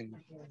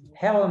 Helmet.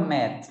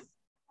 Helmet.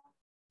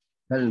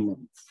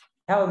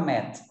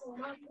 Helmet.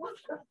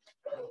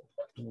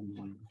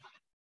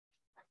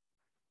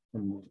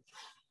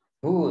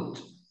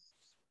 Boot.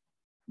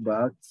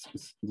 But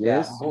yes.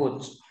 Yeah,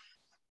 boot.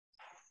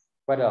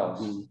 What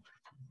else?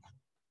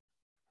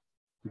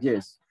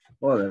 Yes,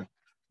 other.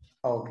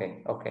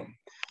 Okay, okay.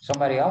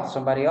 Somebody else,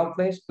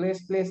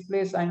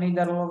 please. I need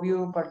that all of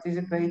you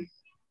participate.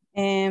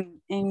 In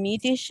me,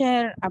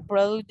 teacher, a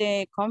product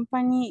the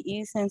company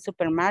is in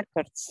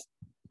supermarkets.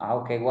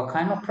 Okay, what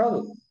kind of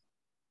product?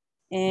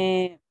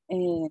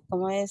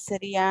 ¿cómo es?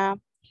 Sería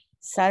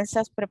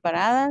salsas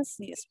preparadas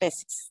y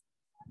especies.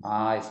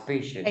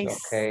 Species,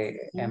 okay,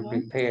 and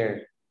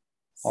prepared.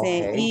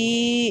 Sí, Okay.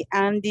 y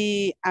and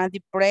the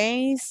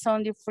praise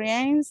on the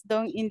friends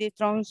don't in the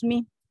trunks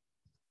me.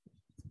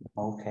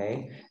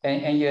 Okay,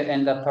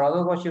 and the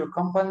product of your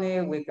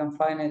company, we can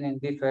find it in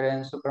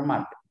different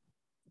supermarkets.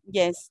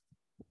 Yes.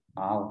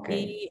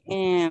 Okay.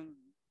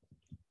 Y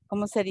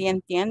 ¿cómo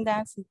serían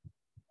tiendas?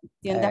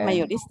 Tiendas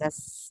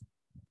mayoristas.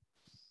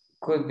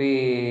 Could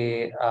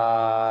be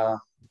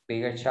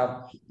bigger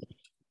shop.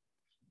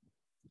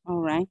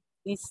 All right.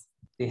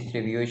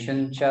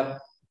 Distribution shop.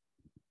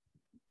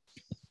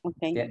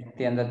 Okay.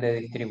 Tiendas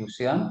de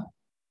distribución.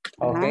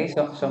 Okay,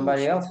 so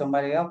somebody else,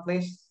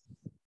 please.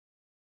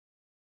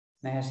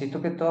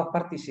 Necesito que todos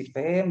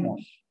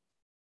participemos,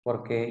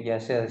 porque ya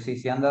sea, si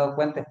se han dado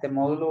cuenta, este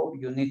módulo,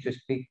 you need to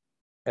speak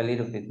a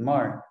little bit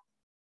more.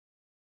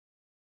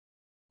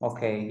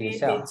 Okay,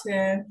 Grisel.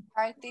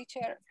 Hi,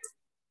 teacher.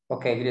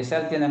 Okay,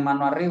 Grisel tiene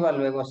mano arriba,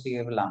 luego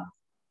sigue Blanco.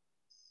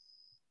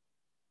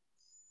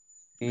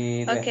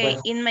 Y Okay,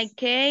 después, in my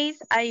case,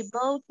 I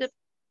bought the.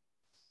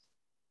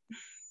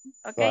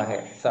 go Okay,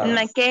 ahead, sorry. in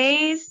my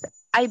case,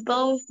 I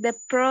bought the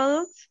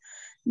products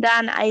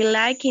that I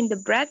like in the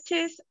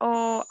branches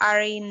or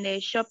are in the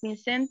shopping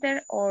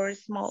center or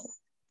small.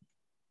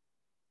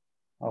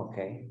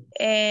 Okay.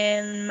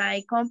 And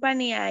my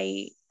company,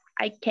 I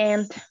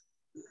can't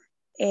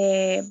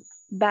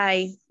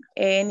buy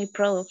any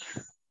product.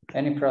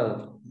 Any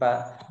product,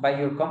 but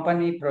your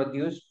company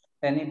produce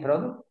any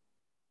product?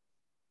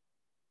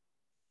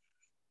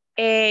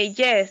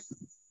 Yes,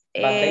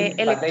 But they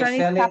electronic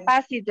sell it?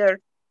 capacitor,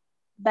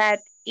 but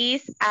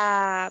is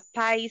a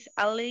piece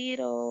a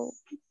little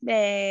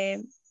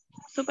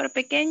super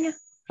pequeño.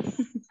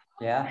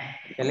 Yeah,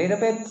 a little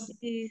bit.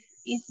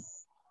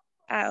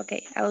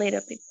 Okay, a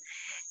little bit.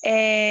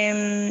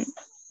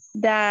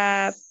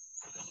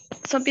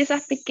 Son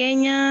piezas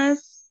pequeñas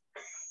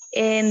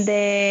en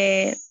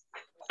the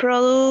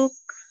product,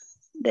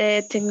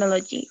 the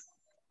technology.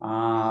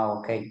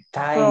 Okay,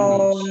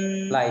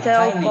 tiny, like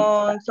cell tiny.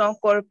 phones, on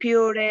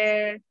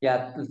computer.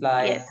 Yeah,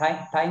 like Yes.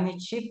 tiny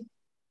chip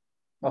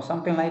or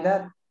something like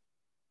that.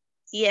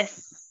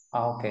 Yes.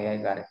 Okay, I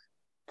got it.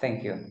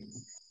 Thank you.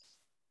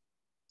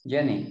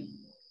 Jenny.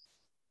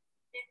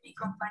 Mi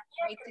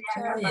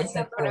compañía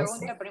esta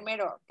pregunta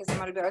primero, que se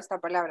me olvidó esta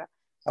palabra.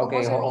 ¿Cómo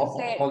Okay, se dice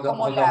hold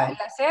como on. la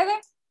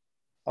sede?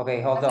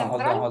 Okay, hold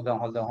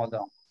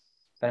on.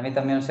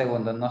 Permítame un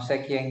segundo. No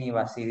sé quién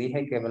iba. Si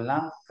dije que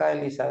Blanca,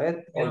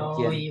 Elizabeth o No,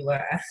 Jenny.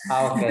 iba.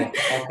 Okay.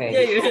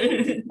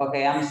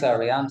 Okay, I'm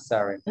sorry.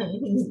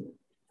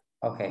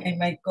 Okay. En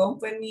my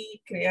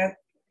company, crear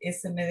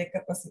SMD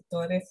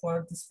capacitores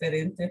for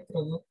diferentes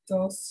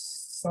productos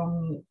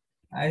son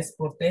a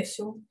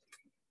exportation.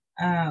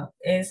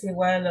 Es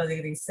igual a lo de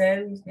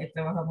Grisel,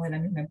 trabajamos en la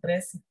misma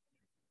empresa.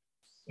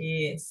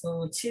 Y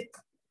su chip.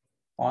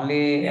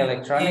 Only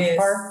electronic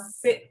part?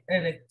 Sí,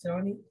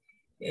 electronic.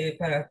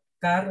 Para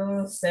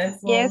carros, cell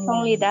phone. Yes,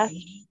 only that.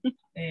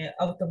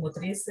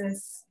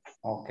 Automotrices.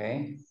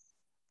 Okay,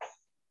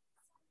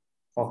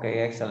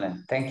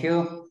 excellent. Thank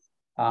you.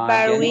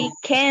 But Jenny? we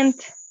can't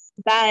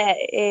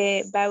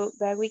buy,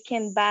 but we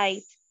can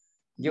buy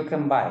You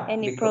can buy.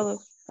 any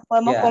product. No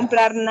podemos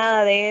comprar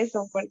nada de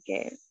eso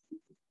porque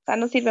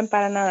no sirven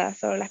para nada,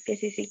 solo las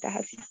piececitas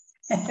así.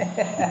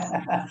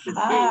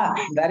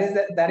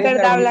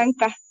 ¿Verdad,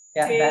 Blanca?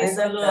 Yeah, Sí,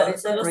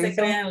 solo se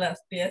crean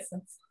las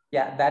piezas.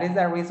 Yeah, that is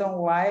the reason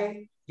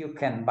why you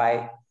can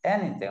buy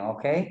anything,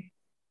 okay?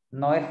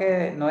 No es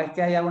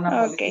que haya una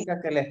política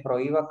que les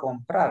prohíba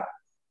comprar.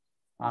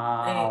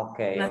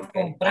 Okay.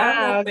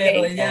 Compramos,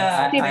 pero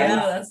ya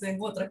creadas en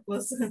otras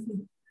cosas.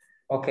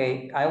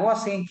 Okay, I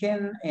was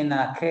thinking in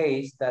a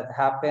case that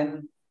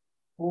happened,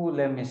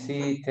 let me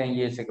see, 10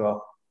 years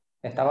ago.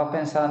 Estaba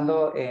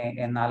pensando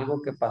en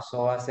algo que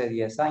pasó hace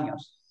 10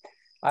 años.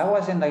 I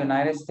was in the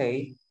United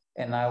States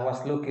and I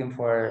was looking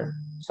for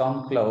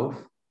some clothes.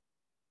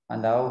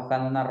 Andaba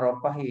buscando unas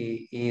ropas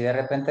y de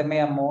repente me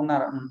llamó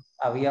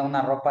había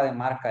una ropa de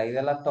marca ahí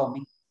de la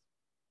Tommy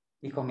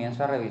y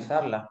comienzo a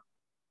revisarla.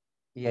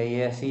 Y ahí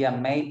decía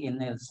Made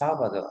in El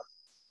Salvador.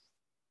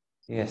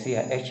 Y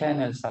decía hecha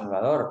en El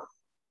Salvador.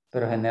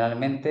 Pero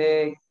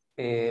generalmente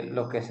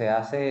lo que se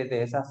hace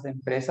de esas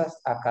empresas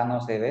acá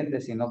no se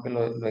vende, sino que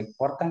lo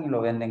exportan y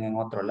lo venden en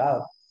otro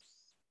lado.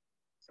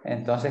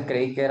 Entonces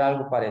creí que era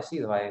algo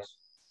parecido a eso.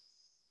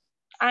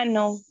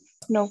 No.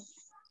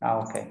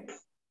 Okay.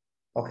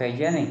 Okay,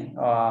 Jenny.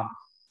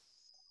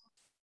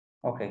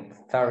 Okay,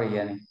 sorry,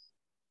 Jenny.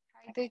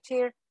 Hi,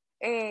 teacher.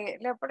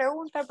 La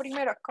pregunta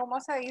primero,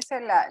 ¿cómo se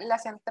dice la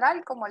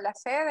central como la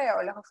sede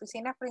o las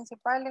oficinas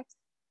principales?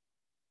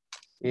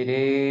 It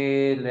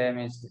is,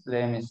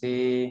 let me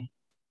see.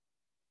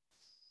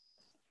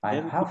 I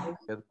have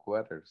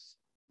headquarters.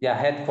 Yeah,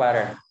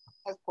 headquarters.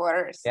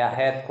 Headquarters. Yeah,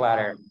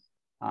 headquarters.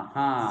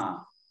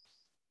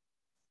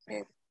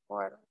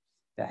 Headquarters.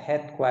 The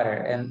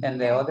headquarters.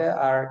 And the other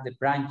are the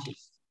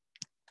branches.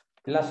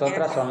 Las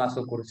otras son las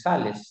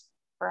sucursales.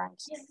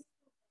 Branches.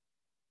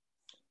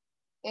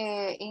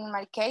 In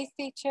my case,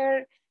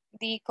 teacher,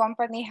 the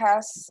company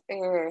has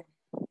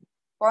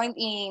point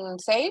in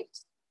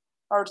sales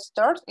or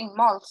stores in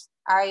malls.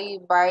 I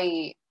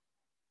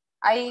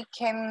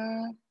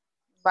can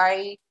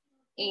buy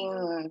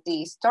in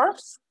the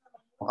stores,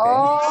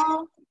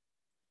 Okay.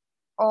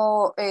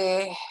 or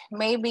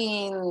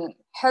maybe in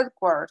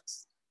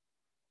headquarters,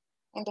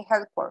 in the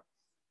headquarters.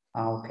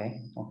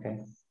 Okay,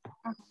 okay.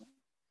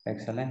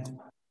 Excellent.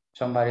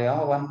 Somebody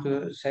else want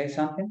to say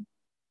something?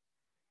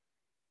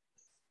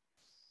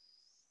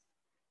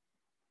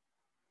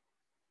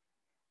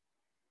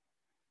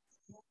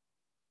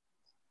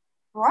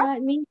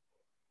 What? Me,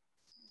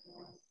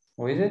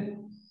 Who is it?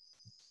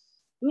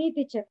 me,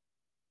 teacher.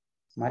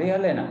 Maria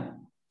Elena.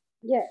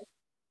 Yes.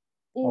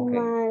 In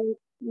Okay.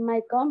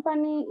 my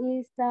company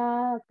is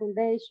a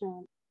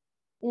foundation,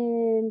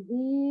 and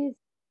these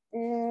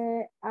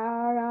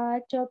are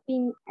a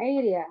shopping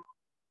area,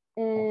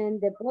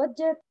 and the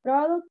budget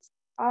products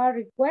are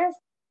request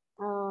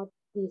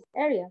this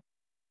area.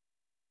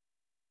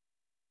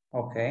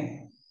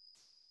 Okay.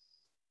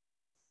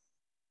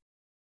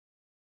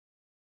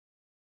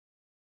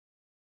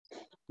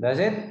 That's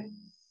it?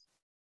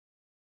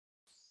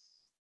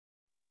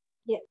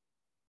 Yes.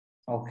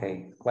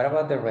 Okay. What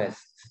about the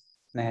rest?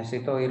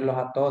 Necesito oírlos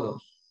a todos.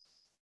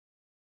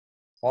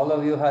 All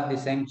of you had the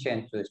same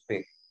chance to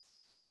speak.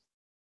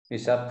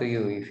 It's up to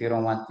you if you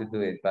don't want to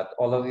do it, but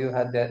all of you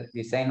had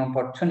the same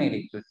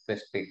opportunity to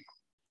speak.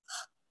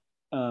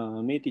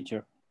 Me,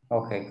 teacher.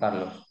 Okay,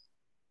 Carlos.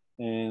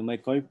 My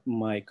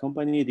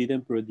company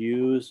didn't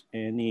produce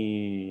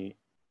any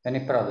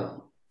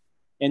product.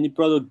 Any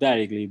product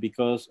directly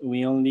because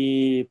we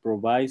only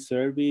provide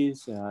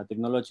service,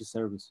 technology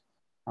service.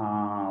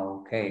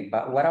 Okay,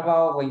 but what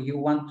about when you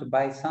want to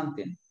buy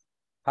something?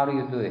 How do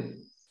you do it?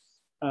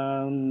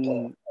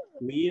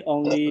 We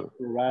only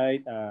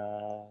provide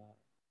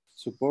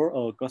support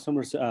or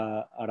customers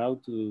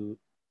about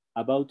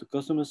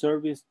customer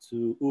service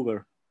to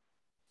Uber.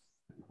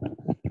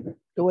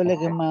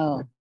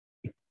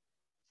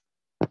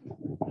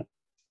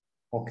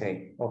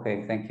 Okay,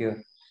 okay, thank you.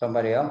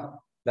 Somebody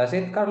else? That's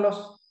it,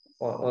 Carlos?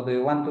 Or do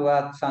you want to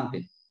add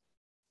something?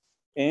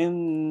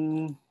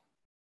 And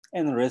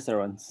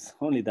restaurants,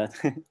 only that.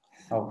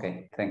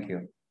 Okay, thank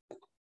you.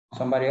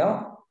 Somebody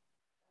else?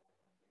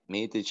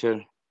 Me,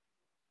 teacher.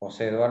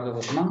 Jose Eduardo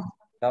Guzmán,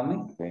 tell me.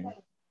 Okay.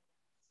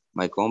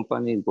 My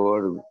company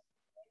work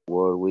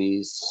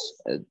with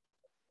a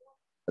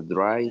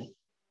dry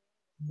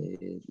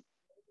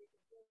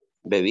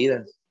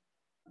bebidas.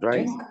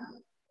 Dry. Drink.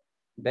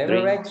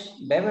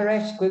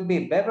 Beverage could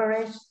be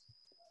beverage.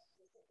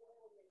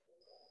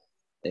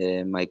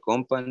 My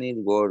company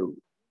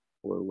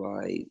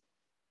worldwide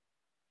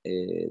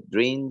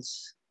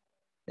drinks.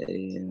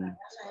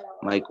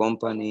 My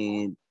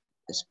company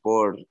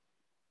sport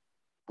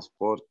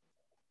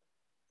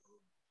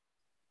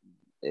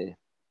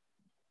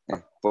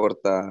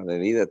exporta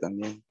bebida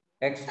también.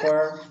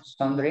 Export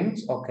some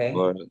drinks, okay.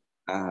 What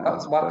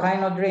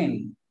kind of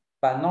drink?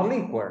 But no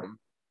liquor.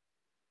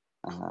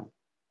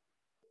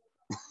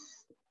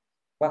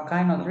 What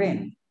kind of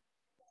drink?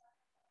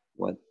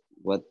 What?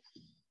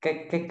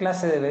 ¿Qué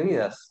clase de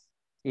bebidas?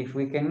 If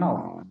we can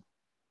know.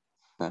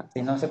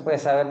 Si no se puede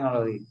saber, no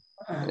lo digo.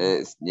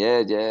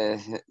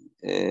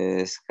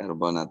 Es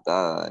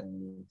carbonatada.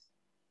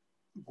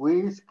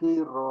 Whisky,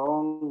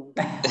 ron.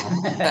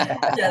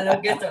 Ya lo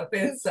que está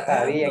pensando.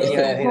 Sabía que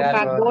iba a decir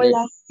algo.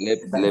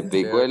 Le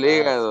picó el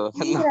hígado.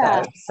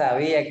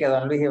 Sabía que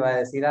don Luis iba a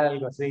decir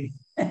algo así.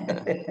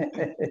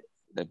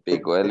 Le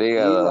picó el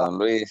hígado a don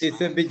Luis.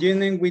 It's a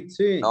beginning with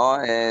C.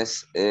 No,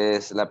 es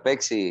la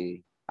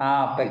Pepsi.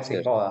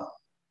 Pepsi Cola.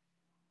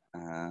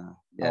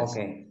 Yes.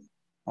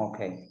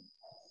 Okay.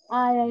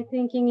 I am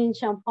thinking in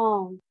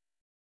champagne.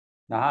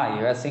 You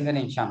are thinking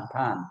in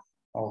champagne.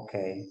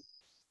 Okay.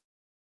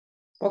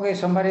 Okay,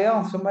 somebody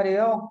else.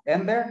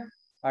 Ender,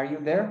 are you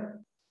there?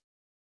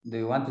 Do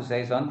you want to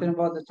say something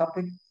about the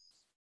topic?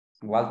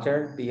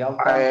 Walter,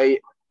 Bialta?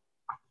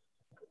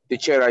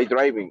 Teacher, I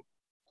driving.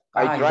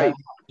 I drive.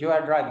 You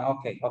are driving.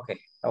 Okay.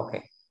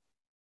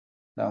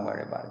 Don't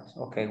worry about it.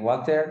 Okay,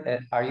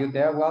 Walter, are you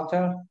there,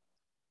 Walter?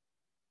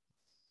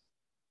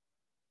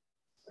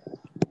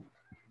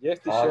 Yes,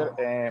 teacher.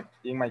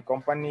 In my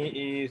company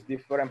is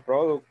different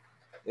product.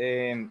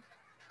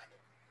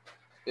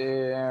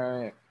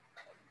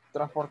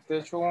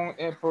 Transportation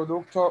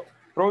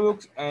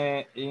products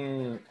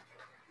in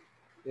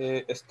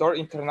store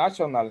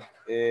international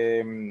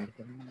in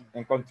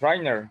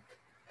container.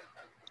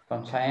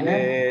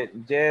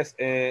 Yes,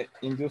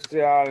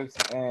 industrial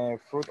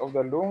fruit of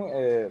the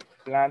loom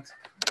plant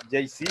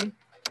JC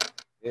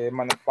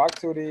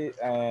manufacturing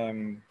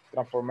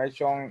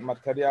transformation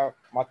materia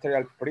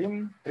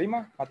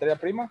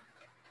prima.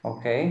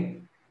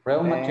 Okay,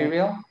 raw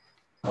material.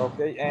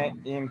 Okay,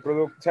 and in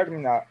product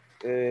terminal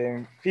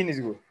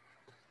finished good.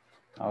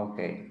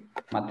 Okay,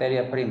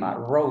 materia prima,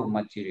 raw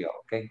material.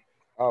 Okay.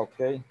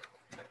 Okay.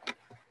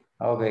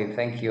 Okay,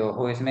 thank you.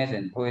 Who is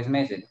missing?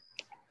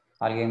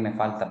 Alguien me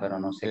falta, pero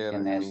no sé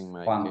quién es.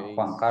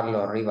 Juan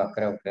Carlos Rivas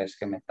creo que es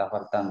que me está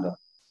faltando.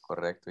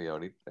 Correcto, y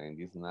ahorita, in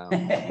this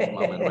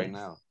moment right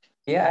now.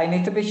 Yeah, I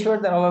need to be sure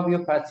that all of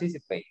you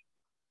participate.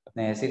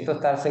 Necesito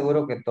estar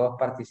seguro que todos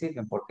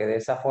participen, porque de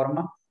esa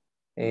forma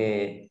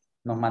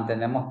nos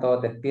mantenemos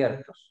todos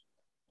despiertos.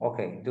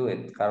 Okay, do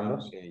it,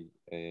 Carlos. Okay,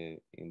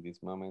 in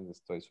this moment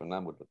estoy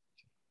sonámbulo.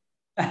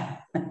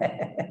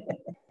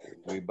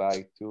 We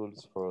buy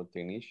tools for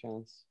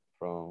technicians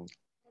from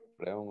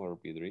Leon or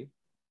P3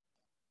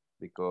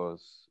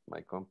 because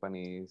my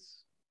company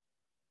is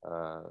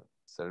a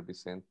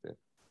service center.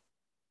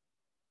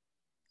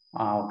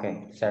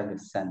 Okay,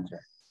 service center.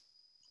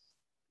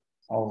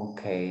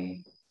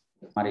 Okay.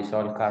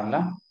 Marisol,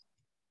 Carla.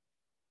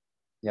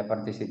 ¿Ya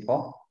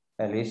participó?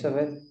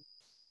 Elizabeth.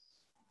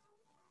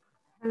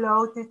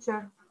 Hello,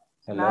 teacher.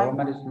 Hello,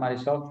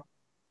 Marisol.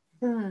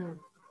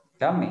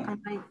 Tell me.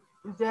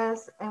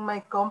 Yes, en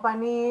my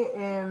company,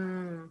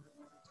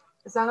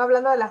 están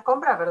hablando de las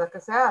compras, ¿verdad? Que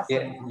se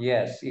hacen.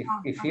 Yes,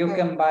 if you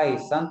can buy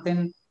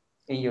something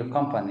in your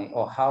company,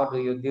 or how do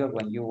you deal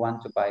when you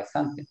want to buy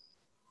something?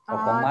 O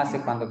cómo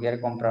hace cuando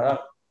quiere comprar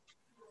algo.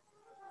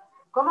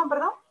 ¿Cómo,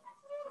 perdón?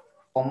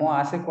 ¿Cómo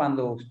hace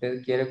cuando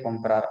usted quiere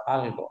comprar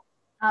algo?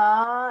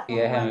 Si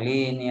es en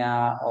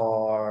línea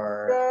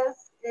o...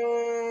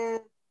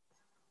 Yes,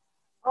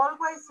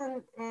 always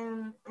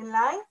in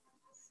line.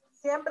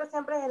 Siempre es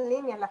en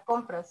línea las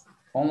compras.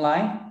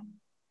 ¿Online?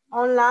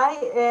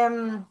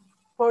 Online,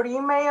 por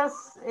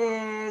emails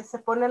se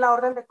pone la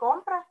orden de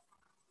compra.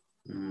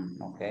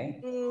 Okay.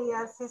 Y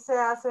así se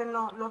hacen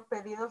los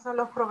pedidos a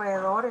los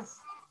proveedores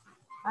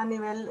a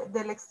nivel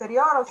del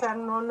exterior, o sea,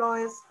 no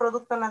es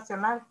producto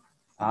nacional.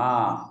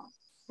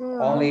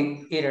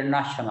 Only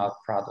international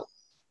product.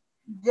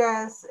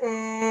 Yes,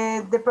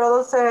 the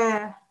products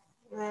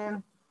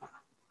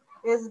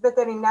is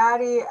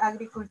veterinary,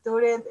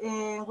 agriculture,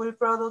 and will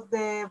produce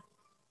the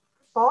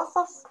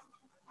pozos.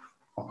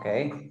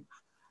 Okay.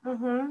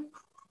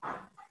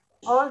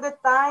 All the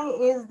time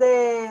is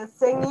the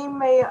same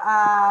email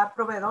a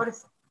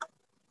proveedores.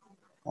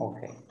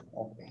 Okay.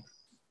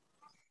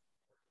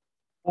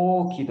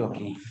 Okie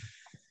dokie.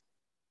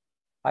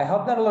 I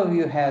hope that all of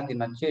you have the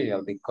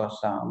material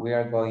because we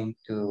are going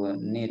to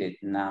need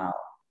it now.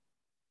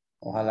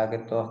 Ojalá que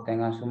todos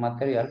tengan su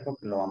material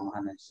porque lo vamos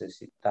a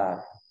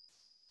necesitar.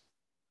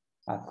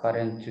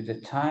 According to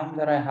the time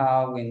that I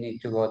have, we need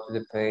to go to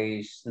the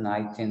page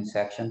 19,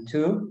 section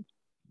 2.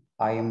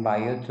 I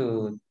invite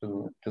you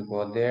to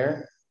go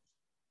there.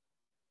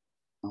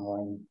 I'm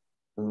going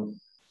to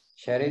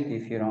share it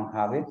if you don't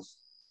have it.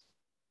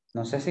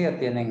 No sé si ya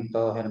tienen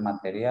todos el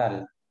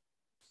material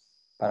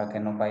para que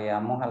nos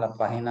vayamos a la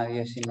página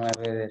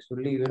 19 de su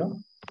libro.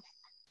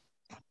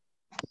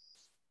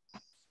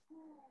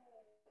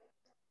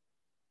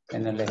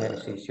 En el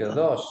ejercicio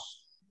 2.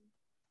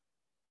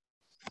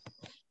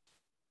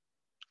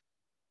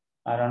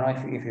 I don't know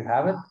if you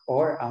have it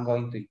or I'm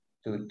going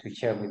to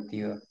share with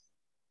you.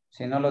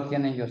 Si no lo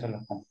tienen, yo se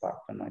los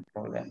comparto, no hay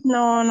problema.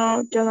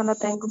 No, yo no lo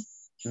tengo.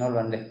 No lo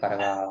han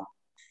descargado.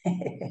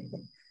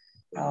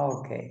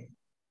 Okay.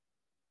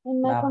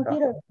 In my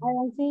computer, I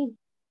don't see.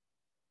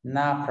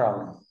 No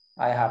problem.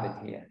 I have it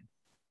here.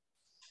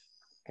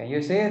 Can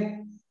you see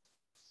it?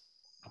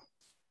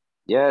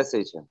 Yes,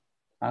 teacher.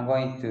 I'm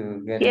going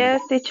to get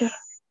Yes, teacher.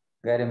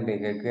 Getting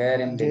bigger.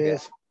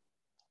 Yes.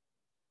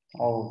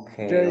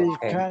 Okay.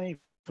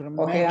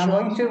 Okay, I'm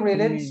going to read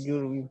it.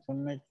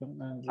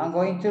 I'm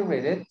going to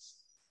read it.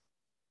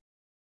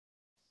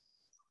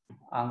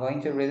 I'm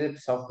going to read it,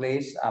 so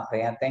please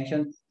pay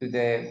attention to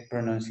the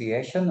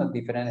pronunciation of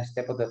different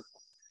steps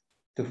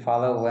to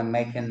follow when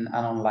making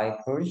an online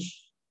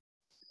course.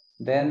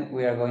 Then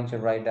we are going to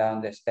write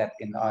down the step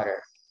in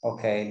order.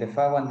 Okay, the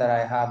first one that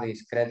I have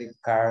is credit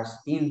cards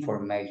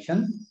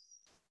information.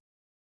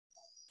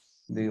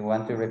 Do you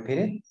want to repeat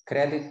it?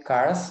 Credit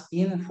cards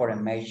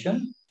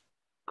information.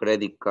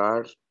 Credit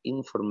card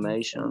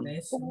information.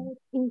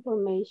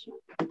 Information.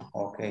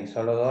 Ok,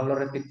 solo dos lo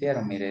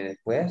repitieron. Mire,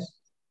 después,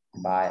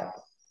 vaya.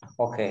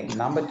 Ok,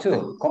 number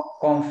 2.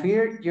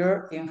 Confirm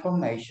your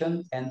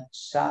information and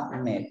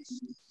submit.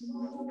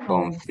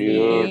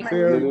 Confirm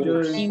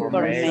your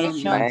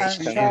information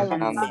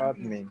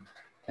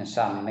and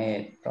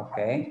submit.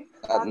 Okay.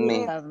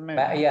 Submit.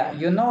 But yeah,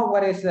 you know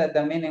what is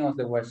the meaning of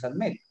the word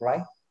submit,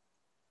 right?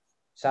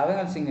 ¿Saben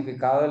el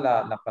significado de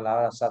la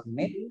palabra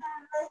submit?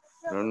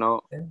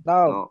 No.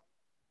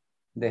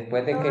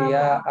 Después de que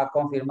ya ha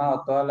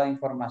confirmado toda la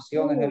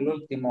información, es el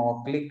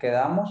último clic que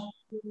damos.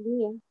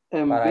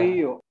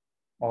 Envío.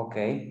 Ok,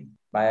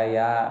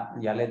 vaya,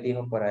 ya les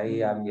dijo por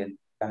ahí alguien.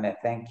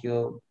 Thank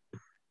you,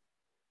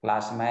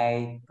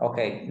 classmate. Ok,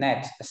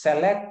 next.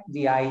 Select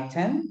the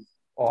item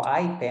or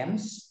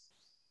items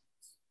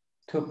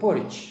to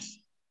purge.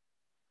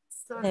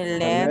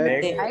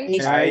 Select the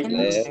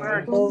items to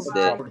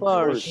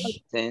purge.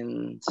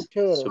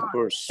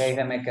 Ok,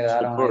 se me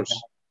quedaron.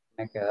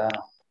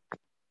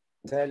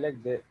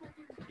 Select the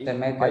Se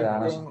me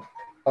quedaron.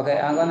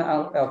 Okay,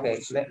 okay,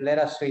 let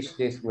us switch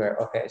this word.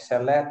 Okay,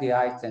 select the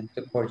item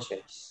to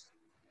purchase.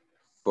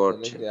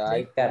 Purchase.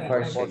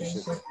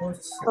 Purchase.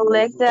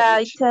 Select the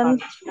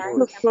items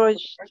to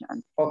purchase.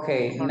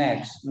 Okay,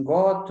 next,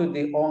 go to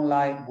the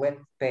online web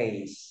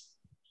page.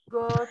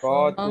 Go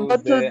to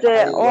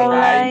the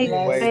online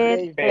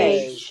web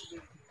page.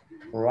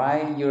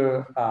 Write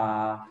your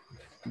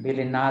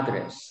billing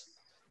address.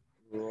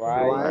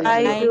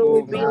 Write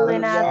your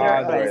billing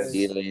address.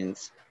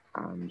 Billings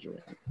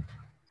address.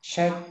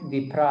 Check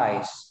the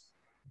price.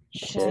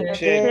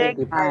 Check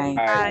the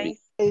price.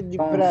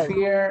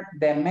 Confirm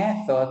the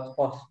method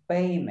of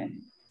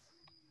payment.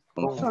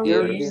 Confirm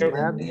the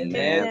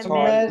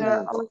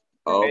method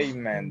of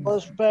payment.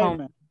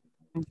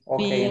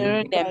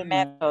 Okay. the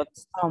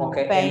methods of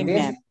Okay,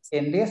 payment.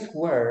 in this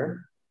word,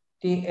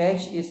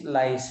 TH is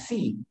like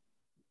C.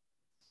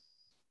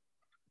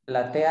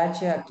 La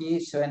TH aquí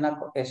suena,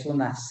 es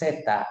una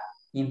Z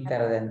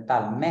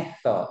interdental.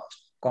 Method.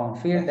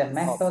 Confirm the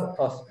method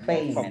of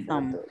payment.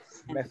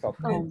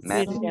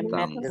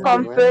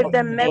 Confirm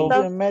the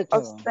method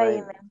of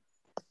payment.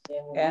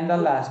 And the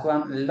last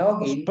one,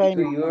 log in to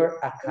your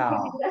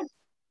account.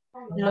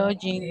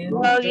 Login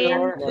Log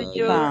in to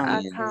your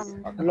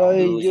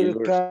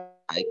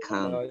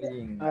account.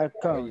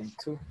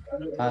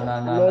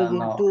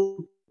 No.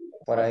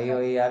 Por ahí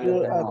oí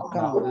algo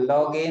que no.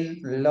 Log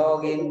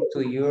in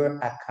to your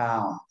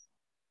account.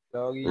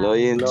 Log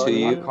into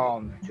your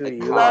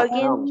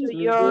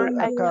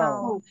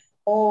account.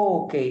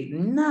 Okay,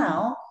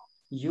 now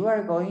you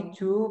are going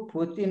to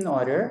put in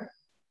order.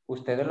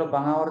 Ustedes los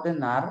van a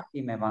ordenar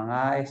y me van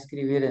a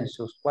escribir en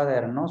sus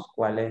cuadernos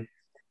cuáles,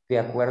 de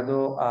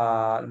acuerdo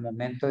al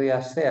momento de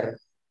hacer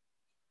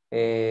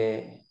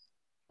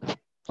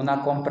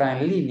una compra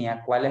en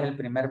línea, cuál es el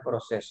primer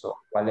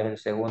proceso, cuál es el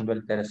segundo,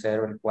 el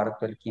tercero, el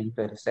cuarto, el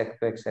quinto, el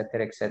sexto,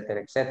 etcétera,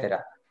 etcétera,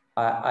 etcétera.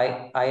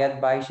 I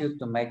advise you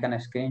to make a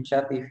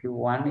screenshot if you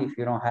want, if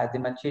you don't have the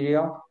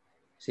material.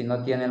 Si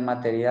no tiene el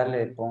material,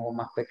 le pongo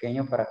más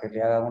pequeño para que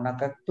le haga una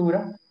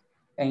captura.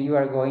 And you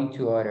are going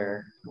to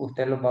order.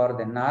 Usted lo va a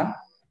ordenar.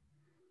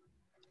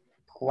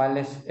 ¿Cuál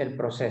es el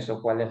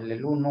proceso? ¿Cuál es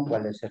el 1?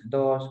 ¿Cuál es el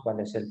 2?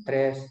 ¿Cuál es el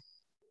 3?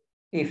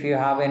 If you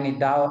have any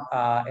doubt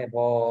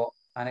about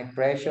an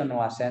expression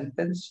or a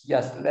sentence,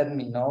 just let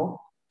me know.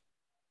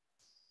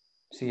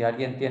 Si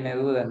alguien tiene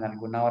duda en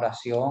alguna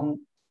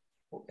oración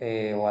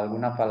o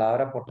alguna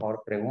palabra, por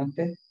favor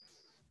pregunte.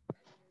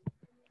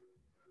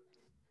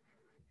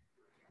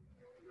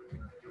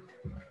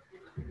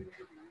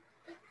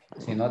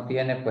 Si no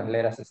tiene, pues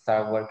let us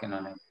start working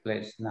on it,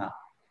 please, now.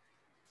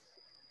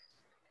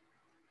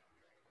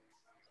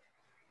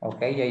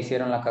 Ok, ¿ya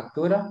hicieron la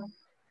captura?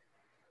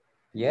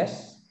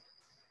 Yes?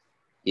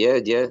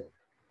 Yeah.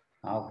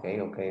 Okay.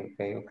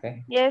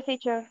 Yes,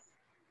 teacher.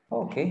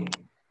 Okay.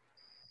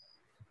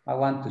 I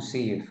want to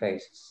see your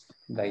faces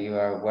that you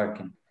are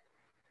working.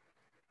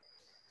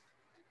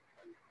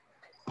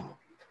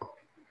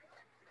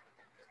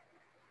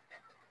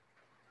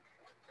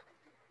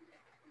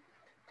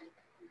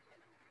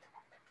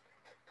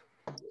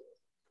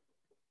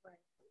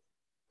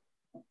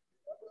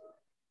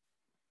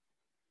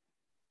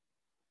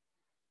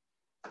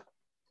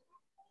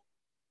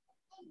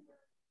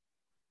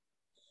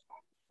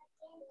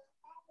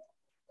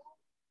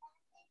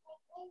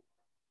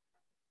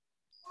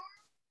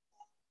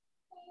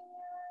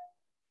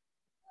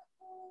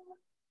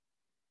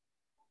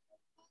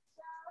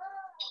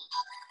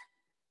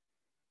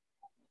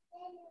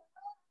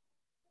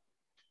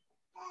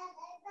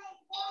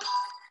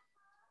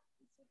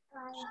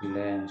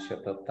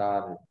 Silencio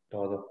total,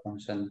 todos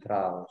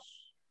concentrados.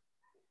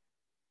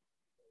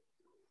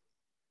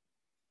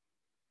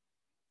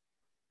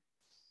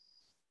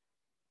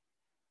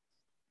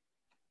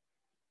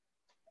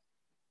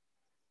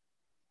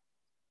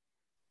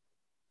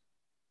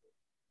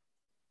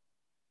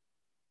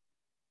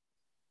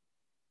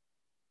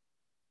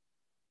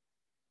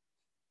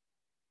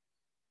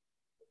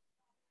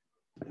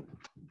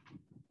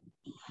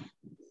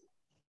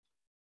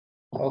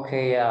 Ok,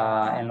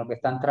 en lo que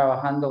están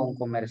trabajando un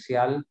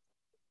comercial,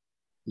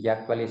 ya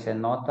actualicé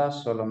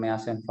notas, solo me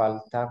hacen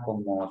falta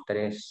como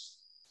 3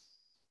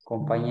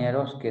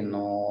 compañeros que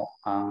no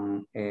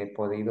han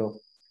podido,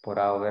 por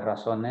A o B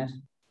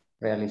razones,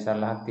 realizar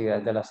las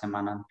actividades de la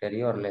semana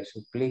anterior. Les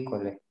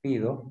suplico, les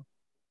pido,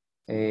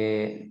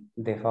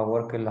 de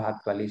favor que los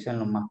actualicen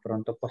lo más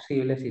pronto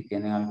posible. Si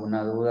tienen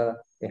alguna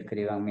duda,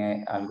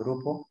 escríbanme al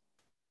grupo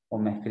o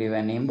me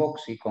escriben en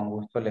inbox y con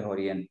gusto les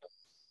oriento.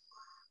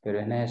 Pero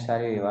es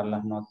necesario llevar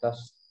las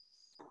notas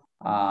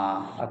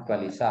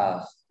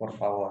actualizadas, por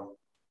favor.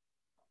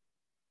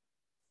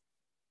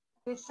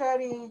 Teacher,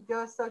 y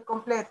yo estoy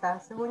completa.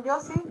 Según yo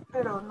sí,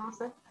 pero no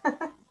sé.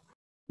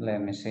 Let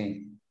me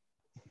see.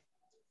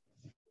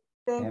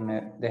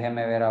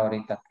 Déjeme ver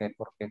ahorita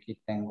porque aquí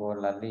tengo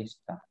la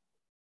lista.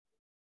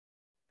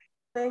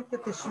 Thank you,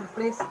 teacher,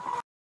 please.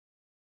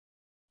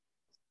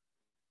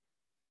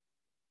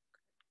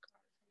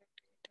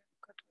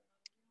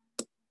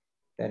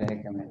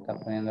 Espere que me está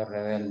poniendo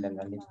rebelde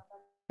la lista.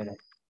 Espere.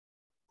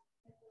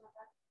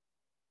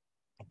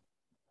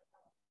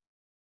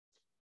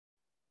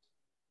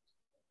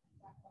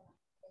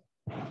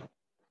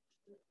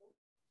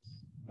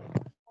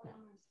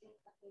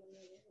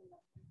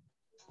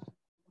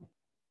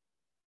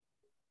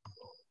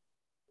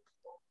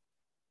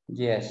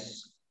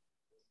 Yes.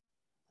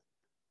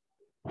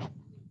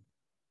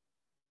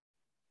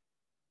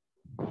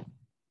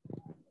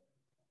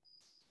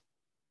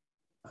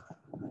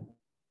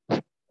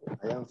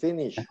 I am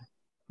finished.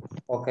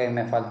 Ok,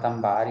 me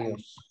faltan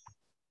varios.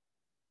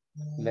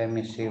 Let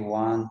me see,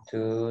 1,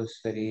 2,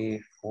 3,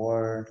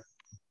 4,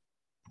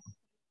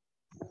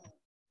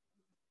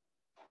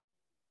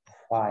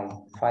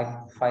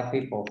 5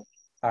 people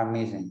are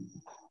missing.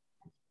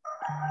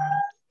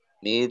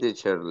 Me,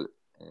 teacher,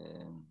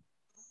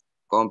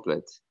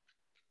 complete.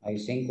 Hay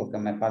 5 que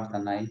me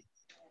faltan ahí.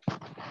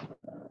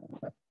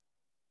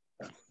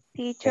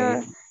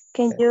 Teacher, Okay.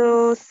 can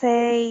you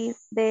say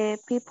the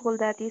people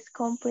that is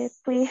complete,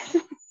 please?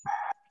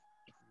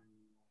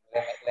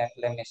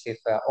 Let me see if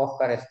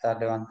Oscar está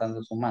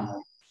levantando su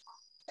mano.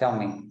 Tell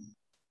me,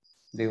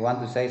 do you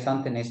want to say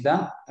something? Is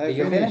done? Did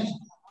you finish?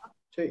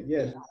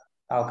 Yes.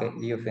 Okay,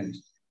 you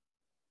finished.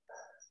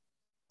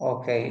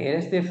 Okay,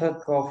 it is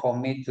difficult for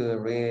me to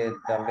read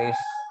the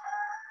list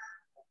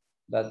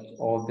that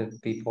all the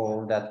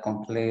people that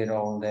complete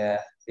all the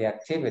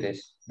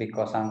activities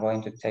because I'm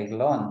going to take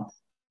long.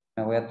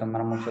 Me voy a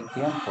tomar mucho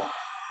tiempo.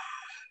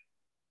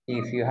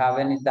 If you have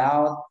any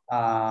doubt,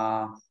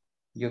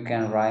 you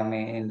can write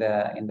me in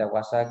the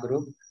WhatsApp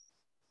group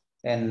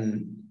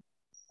and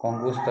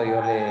con gusto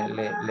yo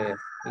le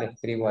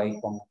escribo ahí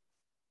con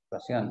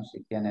situación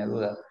si tiene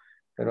dudas.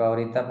 Pero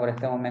ahorita por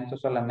este momento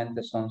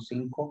solamente son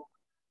 5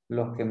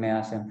 los que me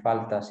hacen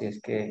falta, así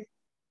es que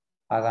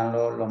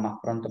háganlo lo más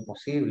pronto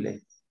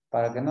posible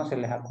para que no se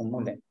les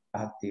acumulen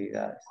las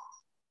actividades.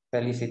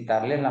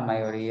 Felicitarles, la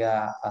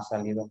mayoría ha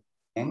salido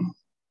bien.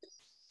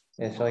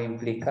 Eso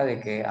implica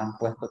de que han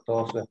puesto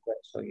todo su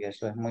esfuerzo y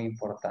eso es muy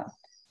importante.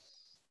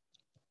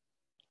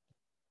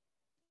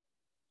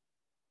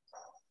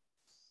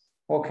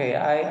 Okay,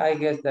 I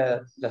guess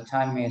the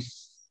time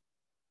is...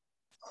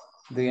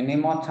 Do you need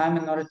more time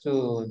in order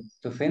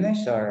to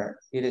finish or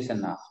it is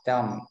enough?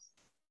 Tell me.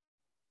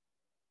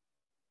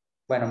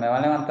 Bueno, me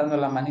van levantando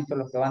la manito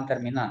los que van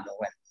terminando.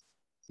 Bueno,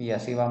 y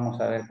así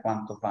vamos a ver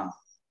cuántos van.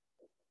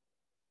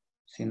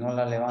 Si no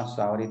la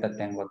levanto, ahorita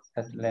tengo,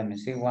 let me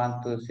see,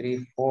 1, 2,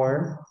 3,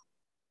 4,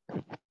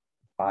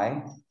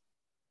 5.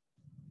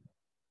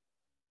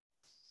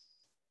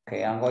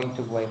 Okay, I'm going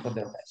to wait for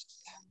the rest.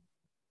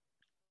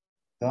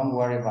 Don't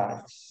worry about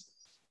it.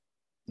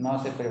 No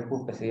se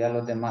preocupe, si ya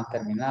los demás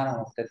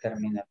terminaron, usted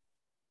termina lo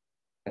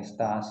que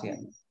está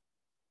haciendo.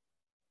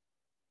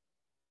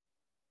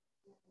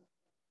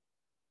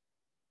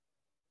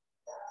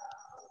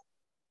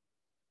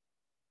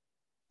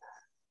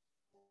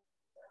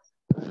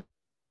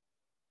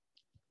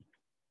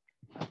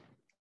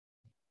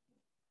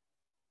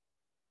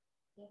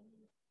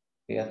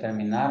 Si ya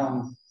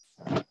terminaron,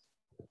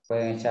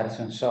 pueden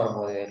echarse un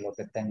sorbo de lo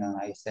que tengan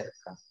ahí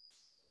cerca.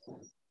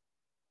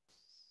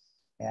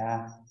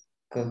 Yeah,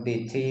 could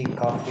be tea,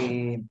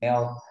 coffee,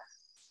 milk,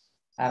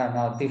 I don't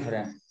know,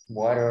 different,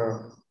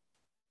 water,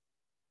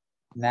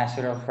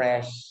 natural,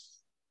 fresh.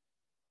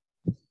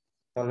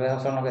 Solo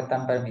esos son los que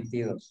están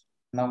permitidos.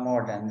 No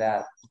more than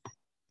that.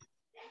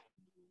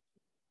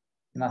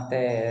 No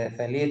esté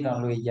feliz,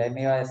 don Luis. Ya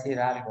me iba a decir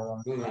algo,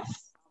 don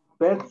Luis.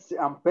 Pepsi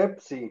and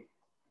Pepsi.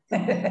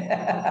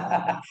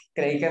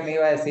 Creí que me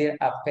iba a decir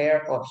a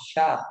pair of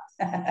shot.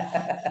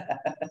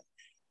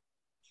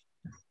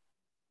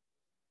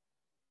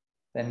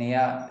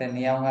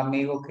 Tenía un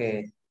amigo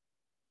que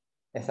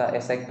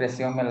esa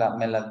expresión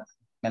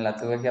me la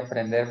tuve que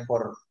aprender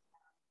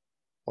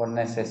por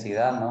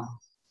necesidad, ¿no?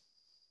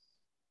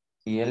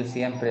 Y él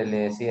siempre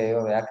le decía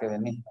yo, vea que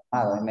venís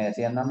tomado. Y me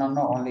decía, no,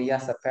 only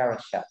just a pair of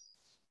shot.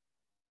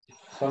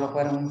 Solo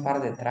fueron un par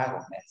de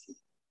tragos, me decía.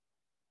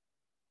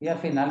 Y al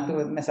final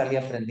me salí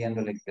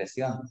aprendiendo la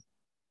expresión.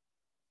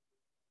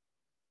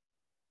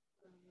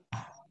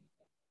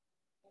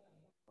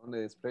 Only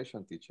the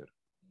expression, teacher.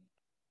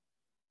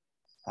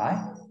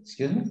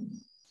 Excuse me?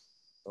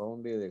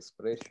 Only the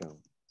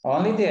expression.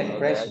 Only the Not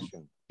expression.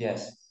 action.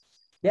 Yes.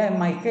 Yeah, in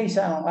my case,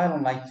 I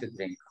don't like to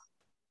drink.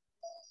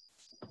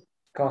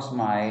 Because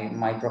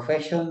my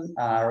profession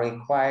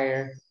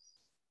require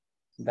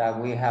that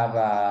we have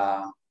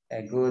a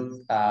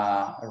good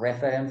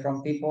reference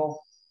from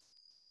people.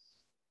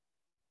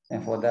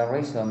 And for that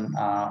reason,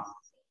 I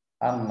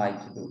don't like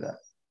to do that.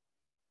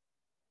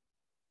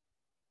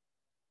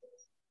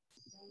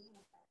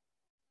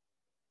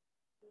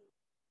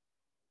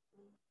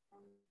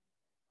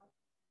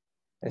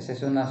 Esa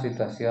es una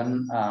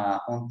situación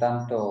un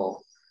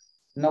tanto,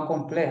 no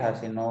compleja,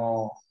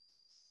 sino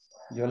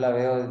yo la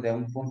veo desde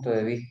un punto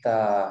de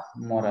vista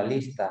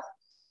moralista.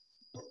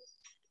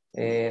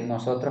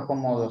 Nosotros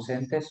como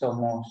docentes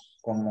somos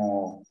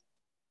como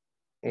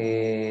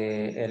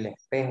el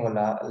espejo,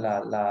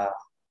 la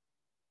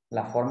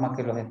forma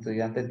que los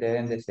estudiantes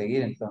deben de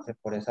seguir. Entonces,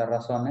 por esas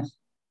razones,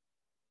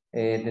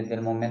 desde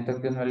el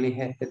momento que uno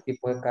elige este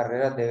tipo de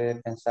carreras, debe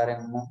de pensar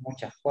en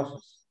muchas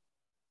cosas.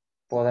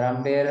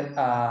 Podrán ver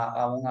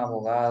a un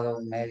abogado,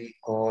 un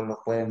médico,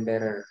 lo pueden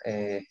ver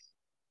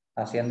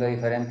haciendo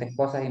diferentes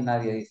cosas y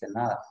nadie dice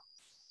nada.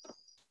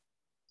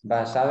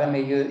 But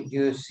suddenly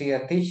you see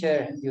a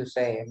teacher, you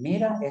say,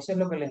 mira, eso es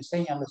lo que le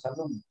enseñan los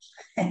alumnos.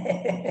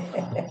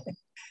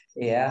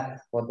 Yeah,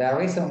 for that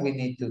reason we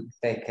need to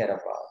take care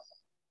about.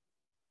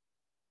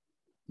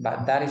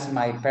 But that is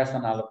my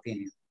personal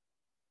opinion.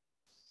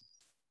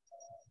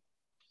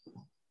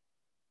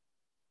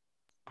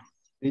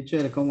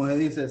 Teacher, ¿cómo se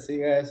dice?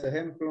 Siga ese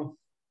ejemplo.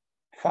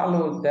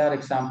 Follow that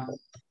example.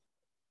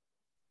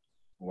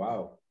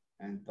 Wow.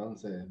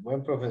 Entonces,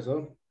 buen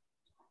profesor.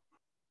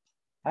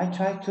 I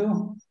try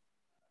to.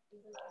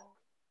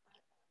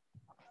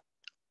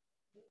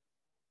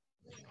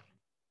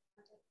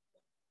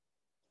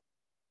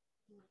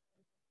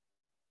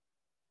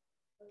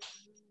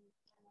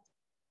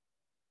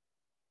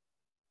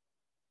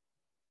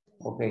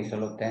 Ok,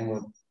 solo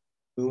tengo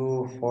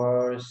 2,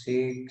 4,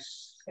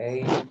 6,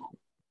 8.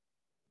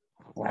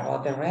 What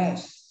about the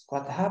rest?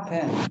 What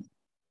happened?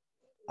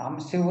 I'm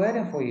still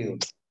waiting for you.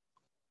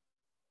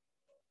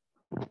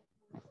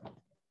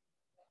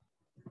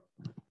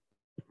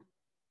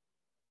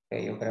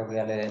 Okay, yo creo que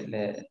ya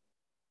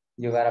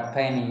you got a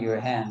pen in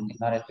your hand in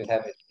order to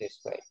have it this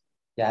way.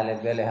 Ya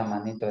les duele esa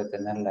manito de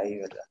tenerla ahí,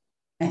 ¿verdad?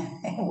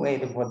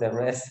 Waiting for the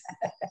rest.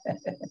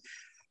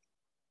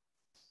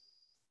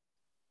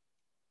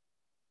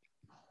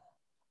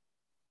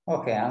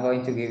 Okay, I'm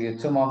going to give you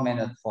 2 more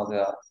minutes for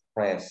the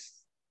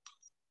rest.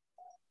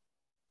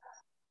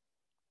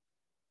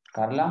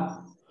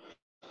 Carla?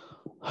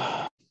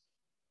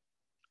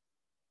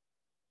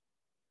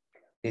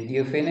 Did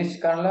you finish,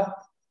 Carla?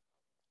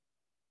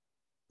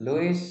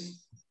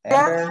 Luis?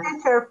 Amber?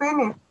 Yes, teacher,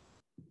 finish.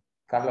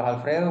 Carlos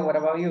Alfredo, what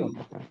about you?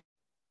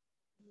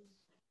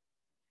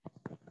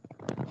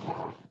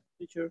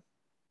 Teacher.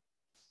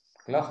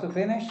 Close to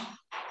finish?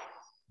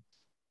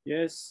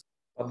 Yes.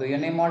 Or do you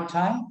need more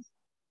time?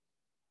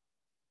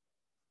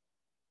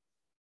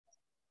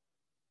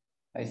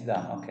 It's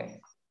done, okay.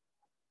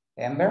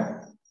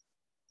 Amber?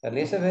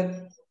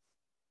 Elizabeth?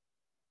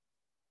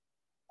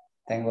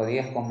 Tengo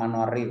 10 con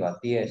mano arriba,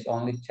 10,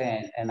 only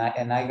 10. And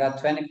I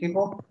got 20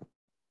 people.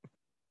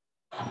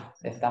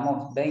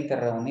 Estamos 20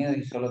 reunidos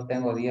y solo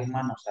tengo 10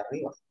 manos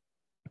arriba.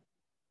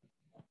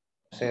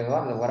 José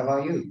Eduardo, what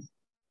about you?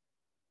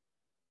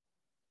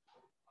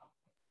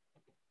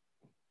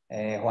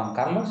 Juan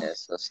Carlos?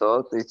 Eso es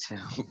todo, teacher.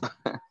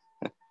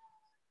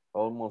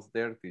 Almost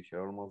there,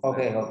 teacher, almost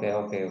Okay, there.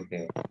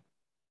 okay.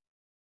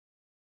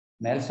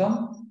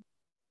 Nelson?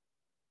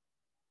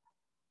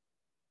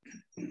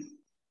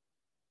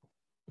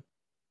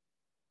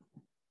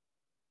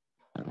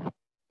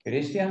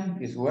 Christian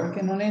is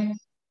working on it?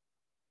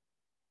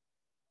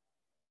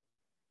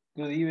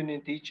 Good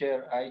evening,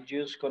 teacher. I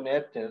just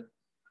connected.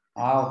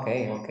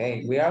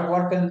 Okay. We are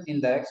working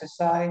in the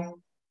exercise.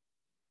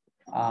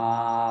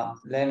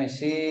 Let me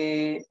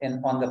see,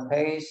 on the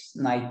page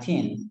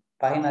 19,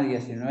 página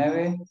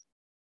 19,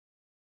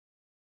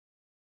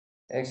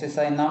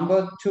 exercise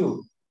number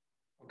 2.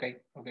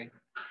 Okay.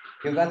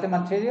 You got the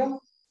material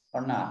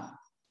or not?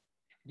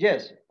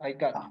 Yes, I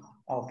got it.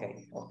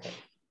 Okay.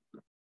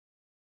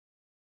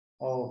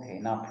 Okay,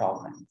 no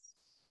problem.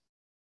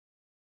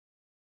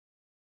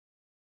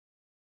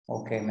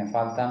 Okay, me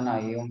faltan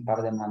ahí un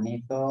par de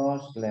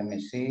manitos. Let me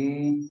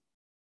see.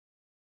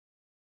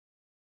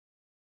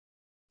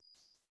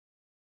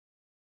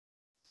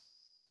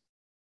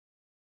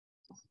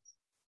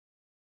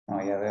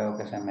 No, ya veo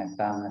que se me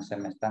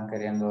están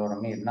queriendo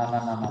dormir. No.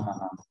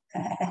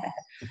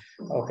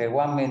 Okay,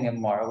 1 minute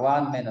more,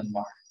 1 minute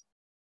more.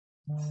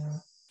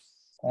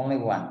 Only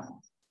one.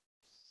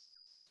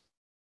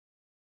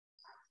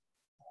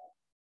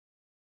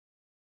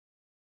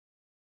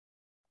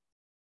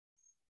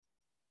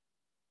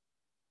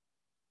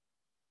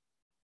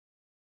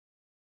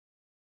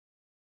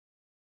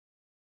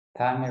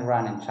 Time is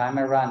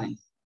running.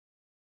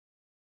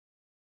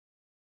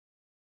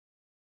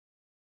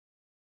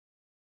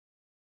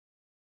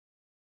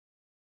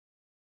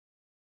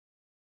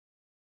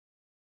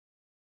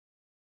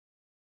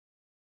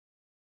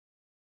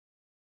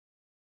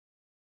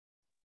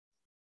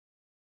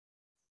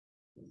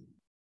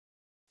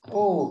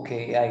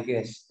 Okay, I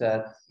guess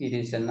that it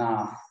is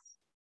enough.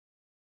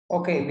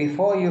 Okay,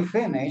 before you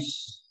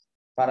finish,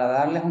 para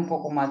darles un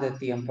poco más de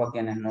tiempo a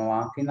quienes no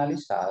han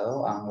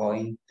finalizado, I'm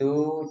going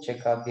to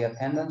check out the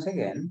attendance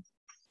again.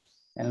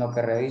 En lo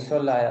que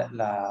reviso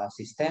la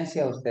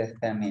asistencia, ustedes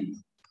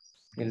terminan.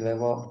 Y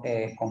luego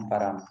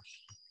comparamos.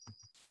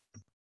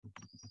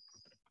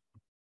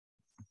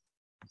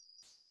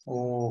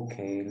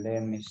 Okay,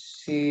 let me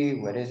see.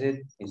 Where is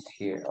it? It's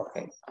here.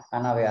 Okay.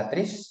 Ana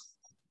Beatriz.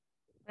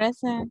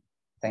 Present.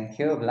 Thank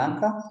you.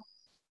 Blanca.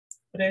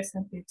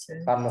 Present,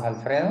 teacher. Carlos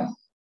Alfredo.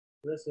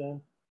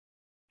 Present.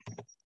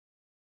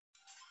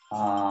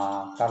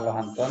 Carlos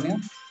Antonio.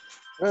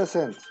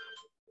 Present.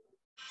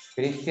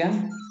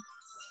 Cristian.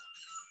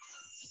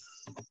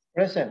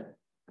 Present.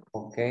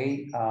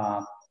 Okay.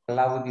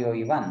 Claudio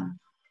Iván.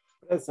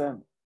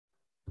 Present.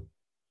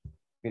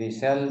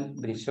 Grisel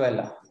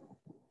Brizuela.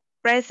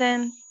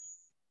 Present.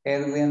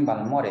 Edwin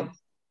Balmore.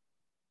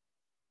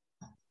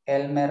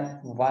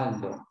 Elmer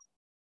Waldo.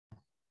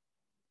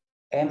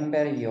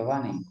 Ember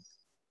Giovanni.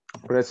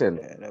 Present.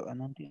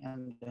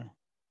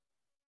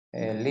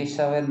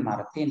 Elizabeth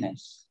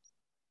Martínez.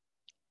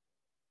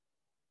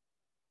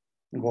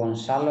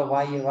 Gonzalo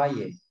Valle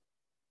Valle.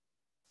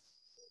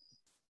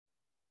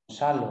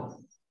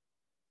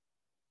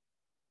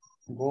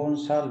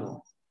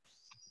 Gonzalo.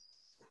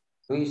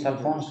 Luis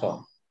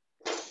Alfonso.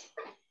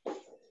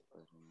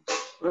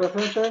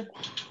 Presente.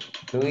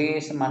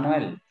 Luis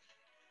Manuel.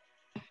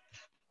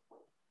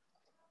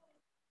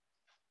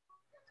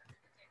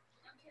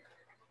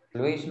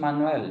 Luis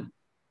Manuel.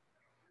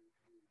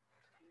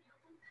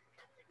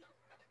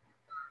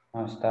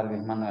 ¿Dónde está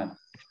Luis Manuel?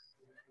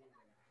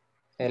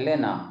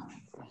 Elena.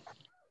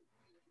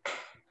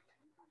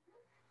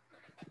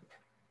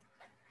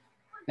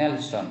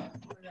 Nelson.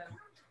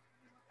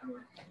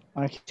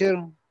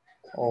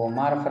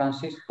 Omar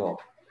Francisco.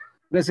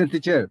 Present,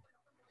 teacher.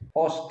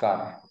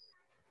 Oscar.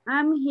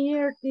 I'm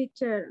here,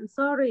 teacher.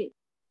 Sorry.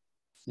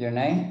 Your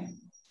name?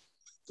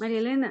 María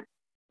Elena.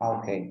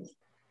 Okay.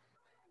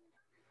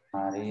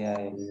 María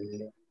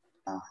Elena.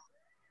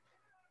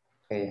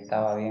 Que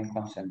estaba bien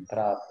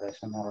concentrada, por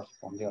eso no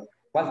respondió.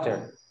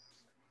 Walter.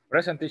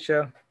 Present,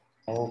 teacher.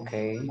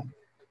 Okay.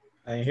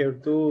 I'm here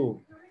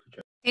too.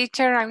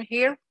 Teacher, I'm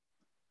here.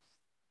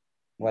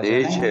 What's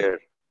your name? Teacher,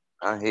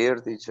 I'm here,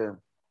 teacher.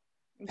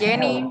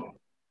 Jenny.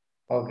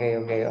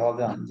 Okay,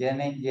 hold on.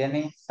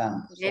 Jenny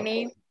Santos.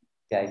 Jenny. Okay.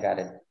 Yeah, I got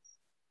it.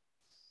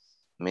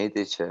 Me,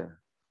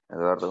 teacher.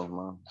 Eduardo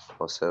Guzmán.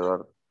 José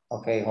Eduardo.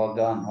 Okay, hold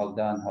on. No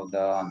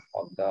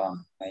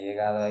he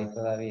llegado ahí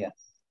todavía.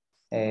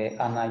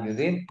 Ana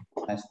Judith,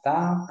 ¿no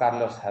está?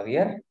 Carlos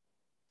Javier.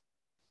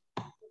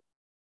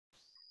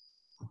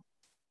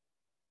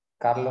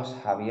 Carlos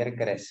Javier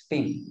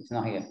Crespín. It's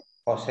not here.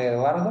 José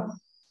Eduardo.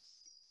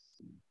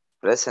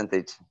 Present,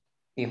 teacher.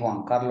 Y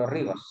Juan Carlos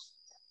Rivas.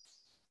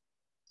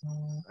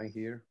 I'm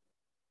here.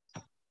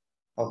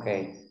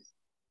 Okay.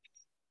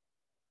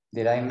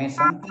 Did I miss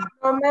something?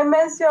 No me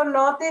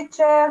mencionó,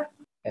 teacher.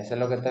 Eso es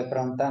lo que estoy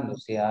preguntando.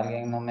 Si a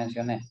alguien no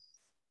mencioné.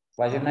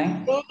 What's your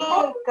name? Sí,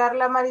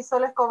 Carla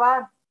Marisol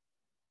Escobar.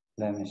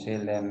 Let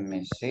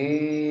me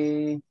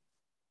see.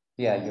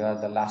 Yeah, you are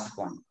the last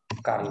one.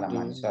 Carla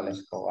Marisol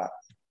Escobar.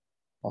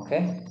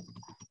 Okay.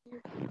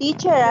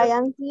 Teacher, I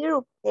am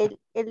here.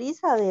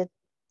 Elizabeth.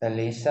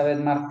 Elizabeth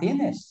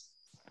Martínez.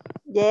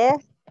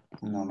 Yes.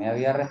 No me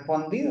había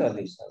respondido,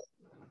 Elizabeth.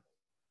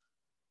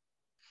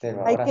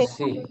 Pero I ahora can-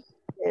 sí.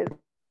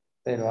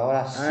 Pero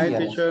ahora Hi, sí.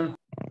 teacher.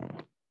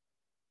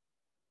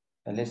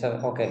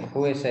 Elizabeth, okay.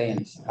 Who is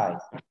saying hi?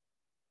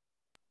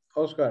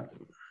 Oscar.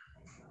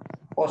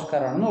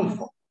 Oscar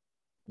Arnulfo.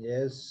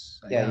 Yes,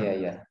 I Yeah,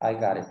 am. yeah. I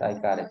got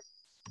it.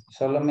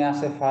 Solo me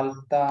hace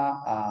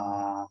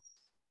falta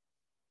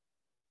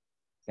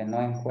que no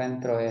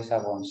encuentro es a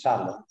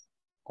Gonzalo.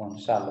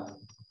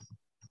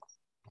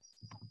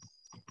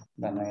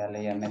 Bueno, ya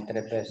le llamé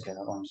 3 veces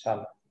a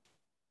Gonzalo.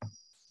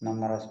 No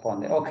me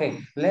responde. Okay,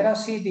 let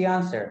us see the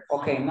answer.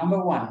 Okay, number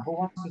 1. Who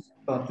wants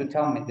to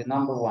tell me the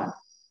number 1?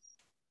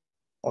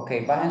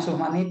 Okay, bajen sus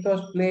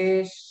manitos,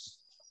 please.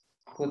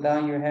 Put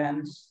down your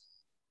hands.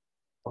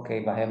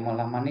 Okay, bajemos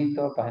las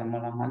manitos.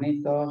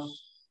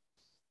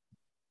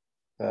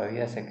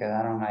 Todavía se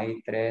quedaron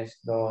ahí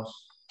 3,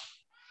 2.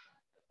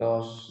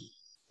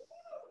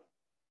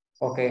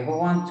 Okay, who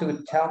wants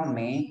to tell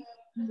me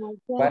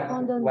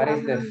what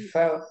is the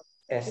first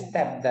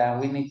step that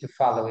we need to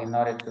follow in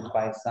order to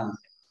buy something?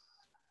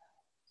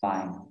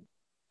 Fine.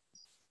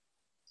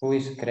 Who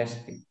is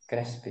Crespin?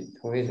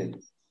 Who is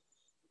it?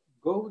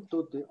 Go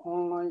to the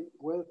online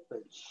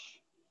webpage.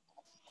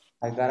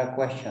 I got a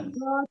question.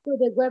 Go to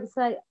the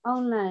website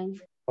online.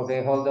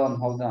 Okay, hold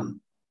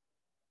on.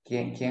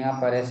 ¿Quién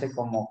aparece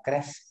como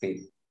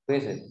Crespin? Who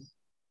is it?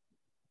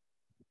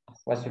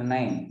 What's your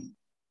name?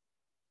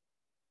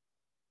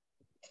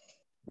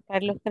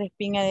 Carlos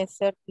Crespín ha de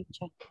ser,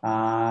 teacher.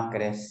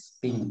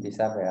 Crespin,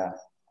 quizás real.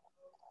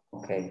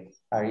 Okay.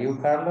 Are you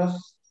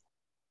Carlos?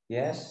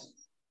 Yes.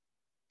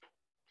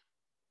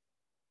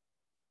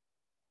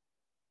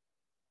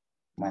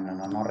 Bueno,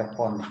 no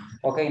responde.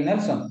 Okay,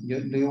 Nelson,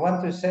 do you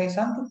want to say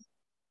something?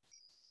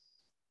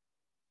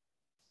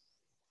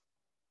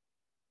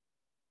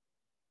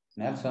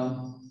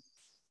 Nelson.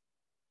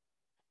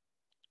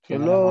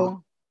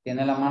 Hello.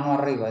 Tiene la mano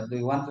arriba. Do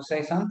you want to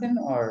say something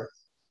or?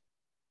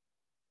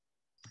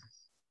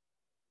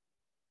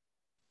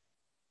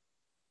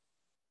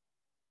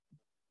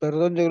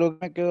 Perdón, yo creo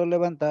que me quedó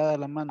levantada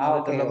la mano.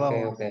 Ahorita la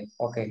bajo.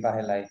 Okay,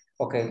 bájela ahí.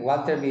 Okay,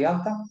 Walter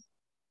Villalta,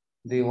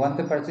 do you want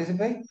to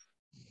participate?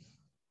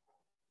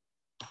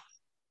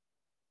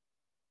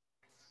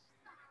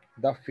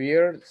 The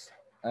first,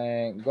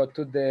 go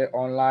to the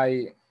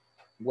online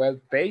web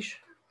page.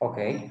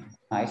 Okay,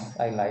 nice.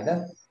 I like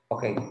that.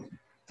 Okay,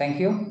 thank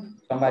you.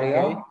 Somebody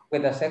else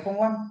with the second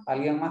one?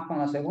 ¿Alguien más con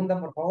la segunda,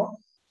 por favor?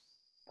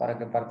 Para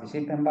que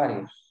participen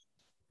varios.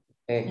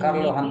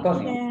 Carlos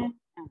Antonio.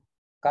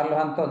 Carlos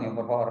Antonio,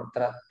 por favor,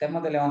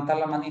 tratemos de levantar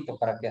la manito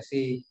para que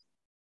así...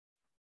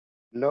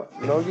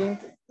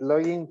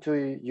 Login to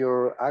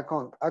your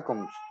account.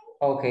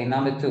 Okay,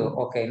 number 2.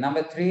 Okay,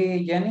 number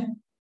 3, Jenny.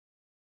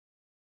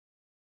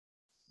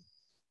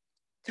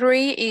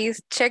 3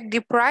 is check the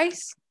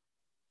price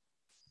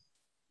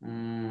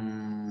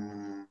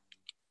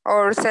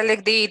or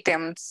select the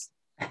items.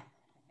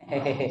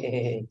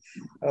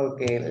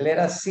 Okay, let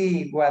us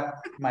see what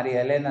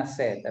Maria Elena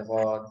said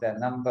about the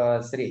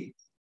number 3.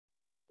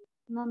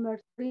 Number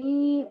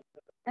 3,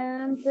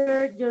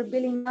 enter your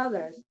billing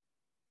address.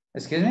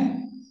 Excuse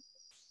me?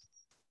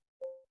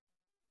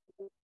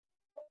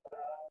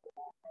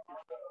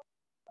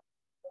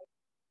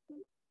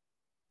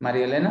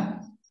 Maria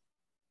Elena?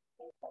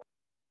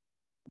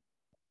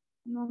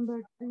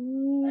 Number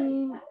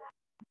 3,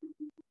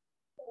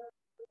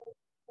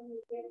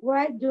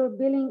 write your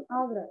billing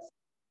address.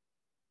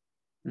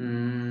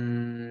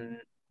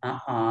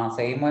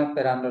 Seguimos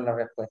esperando la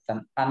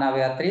respuesta. Ana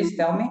Beatriz,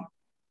 tell me.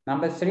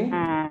 Number 3.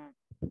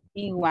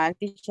 Igual,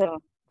 teacher.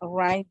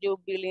 Write your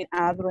billing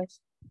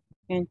address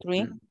in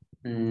 3.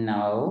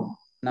 No.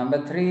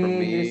 Number 3, For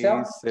me,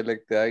 Grisel.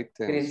 select the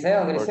items.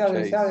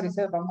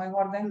 Grisel, vamos en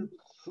orden.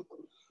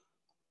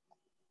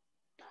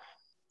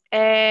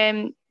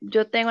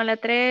 Yo tengo la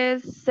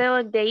 3,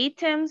 select the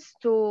items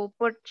to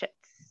purchase.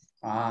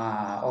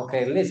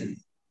 Okay, listen.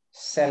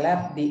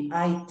 Select the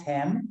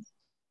item.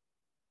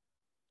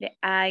 The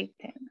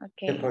item,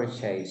 okay. To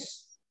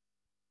purchase.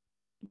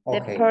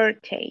 Okay. The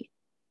purchase.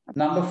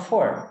 Number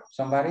 4,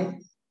 somebody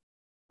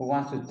who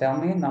wants to tell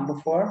me number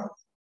 4?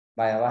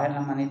 Vaya, bajen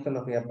la manito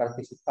los que ya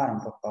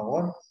participaron, por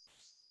favor.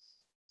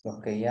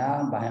 Los que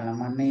ya, bajen la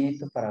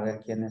manito para ver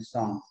quiénes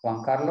son.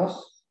 Juan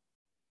Carlos.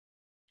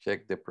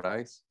 Check the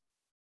price.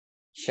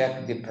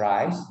 Check the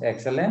price,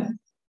 excellent.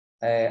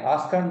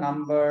 Oscar,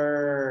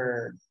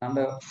 number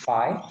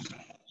 5.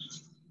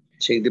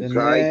 Check the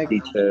price,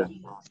 teacher.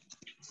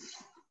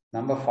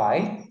 Number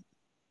 5.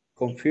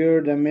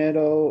 Confirm the method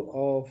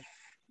of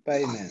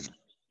payment.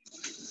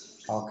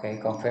 Okay,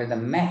 confirm the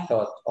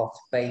method of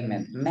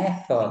payment.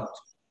 Method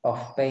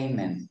of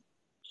payment.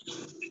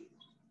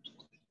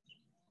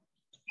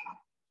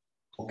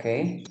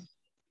 Okay.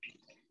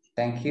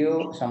 Thank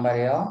you.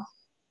 Somebody else?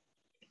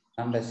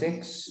 Number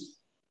 6.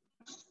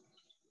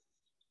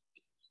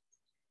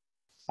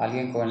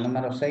 ¿Alguien con el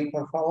número 6,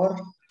 por favor?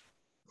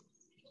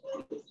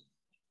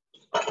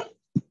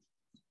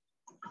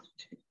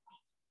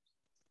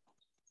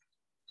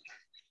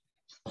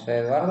 José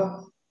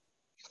Eduardo?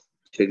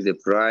 Check the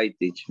price,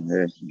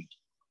 teacher.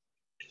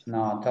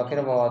 No, talking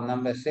about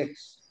number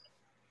 6.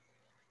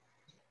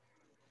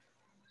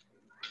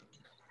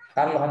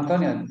 Carlos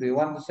Antonio, do you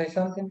want to say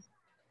something?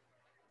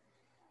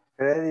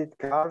 Credit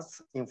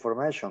cards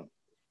information.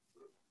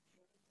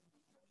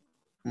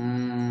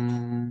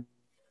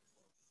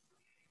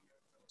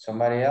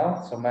 Somebody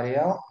else? Somebody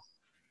else?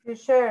 You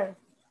share.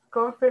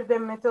 Confirm the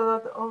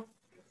method of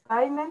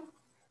payment.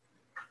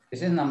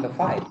 This is number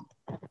 5.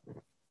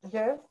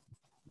 Yes.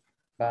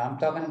 But I'm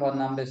talking about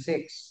number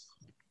 6.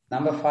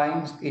 Number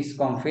 5 is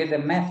confirm the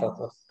method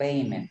of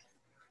payment.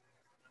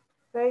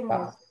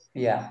 Payment.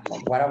 Yeah.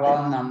 What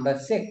about number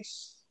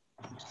 6?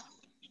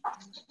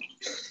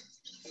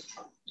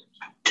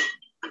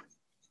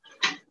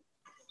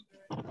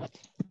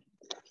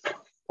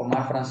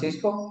 Omar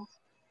Francisco?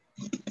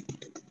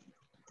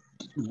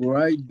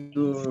 Write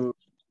your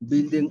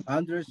building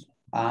address.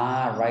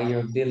 Write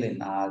your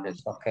billing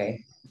address.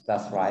 Okay,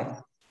 that's right.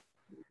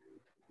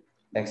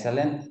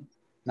 Excellent.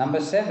 Number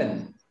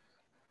 7.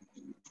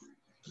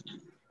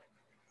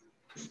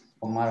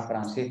 Omar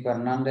Francisco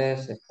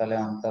Hernández está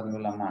levantando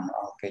la mano.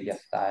 Ok, ya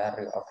está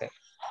arriba. Ok.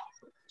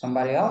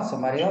 Somebody else,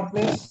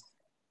 please.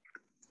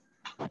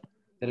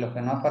 De los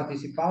que no han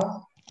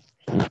participado.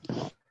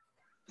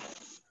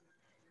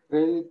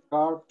 Credit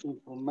card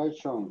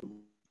information.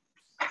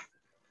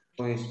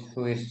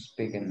 Who is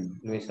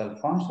speaking? Luis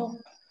Alfonso?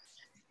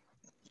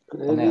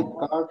 Credit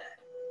card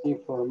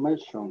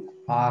information.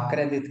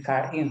 Credit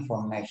card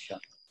information.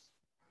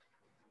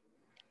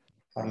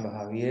 Carlos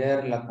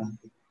Javier, la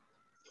computadora.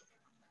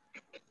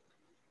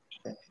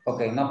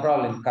 Okay, no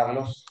problem,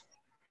 Carlos.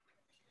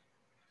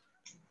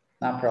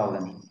 No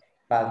problem.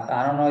 But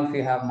I don't know if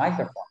you have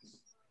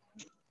microphones.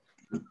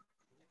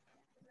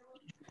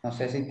 No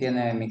sé si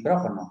tiene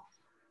micrófono.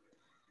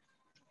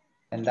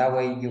 And that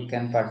way you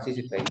can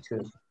participate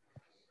too.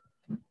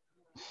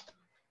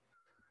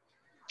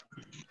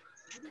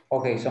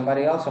 Okay,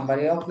 somebody else,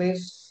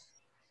 please.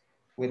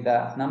 With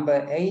the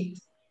number 8.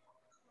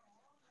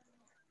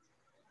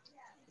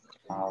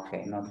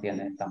 Okay, no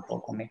tiene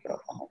tampoco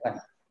micrófono.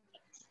 Bueno.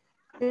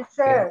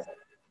 Teacher. Okay.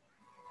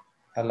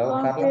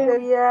 Hello, Carlos.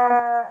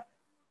 Sería...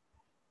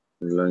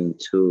 Going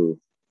to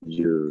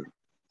your...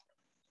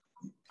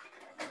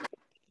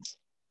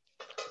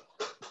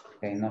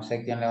 Okay, no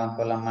sé quién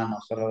levantó la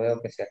mano. Solo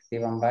veo que se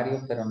activan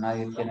varios, pero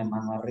nadie tiene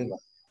mano arriba.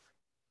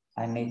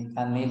 I need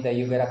that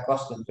you get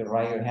accustomed to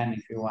raise your hand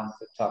if you want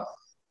to talk.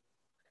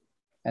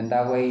 And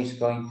that way it's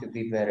going to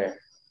be better.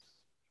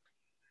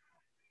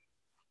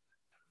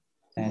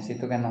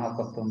 Necesito que nos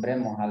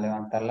acostumbremos a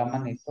levantar la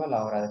manito a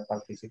la hora de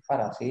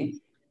participar.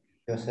 Así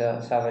yo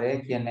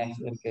sabré quién es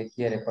el que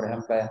quiere. Por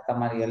ejemplo, ahí está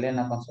María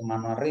Elena con su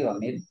mano arriba,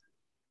 mire.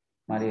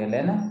 María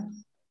Elena.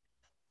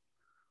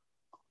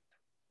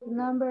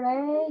 Number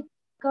 8,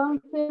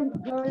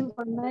 confirm your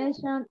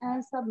information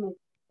and submit.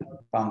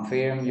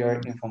 Confirm your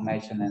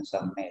information and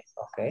submit.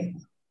 Ok.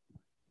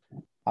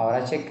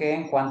 Ahora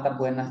chequeen cuántas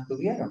buenas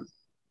tuvieron.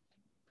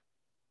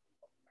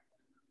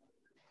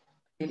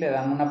 Y le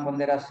dan una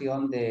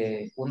ponderación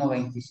de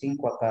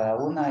 1.25 a cada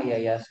una y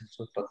ahí hacen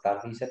su total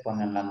y se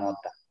ponen la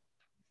nota.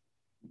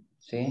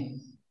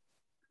 ¿Sí?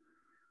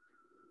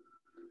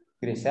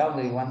 Grisel,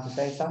 do you want to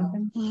say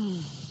something?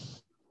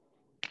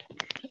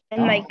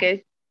 In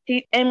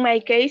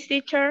my case,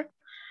 teacher,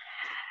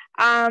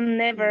 I'm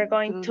never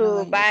going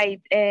to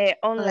buy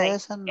online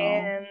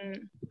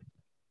and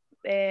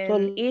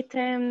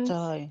items.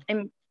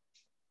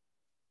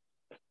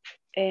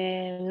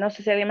 No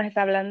sé si alguien más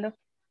está hablando.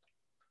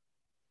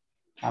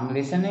 I'm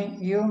listening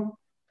you.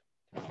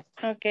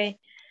 Ok.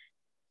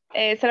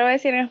 Se lo voy a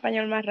decir en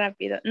español más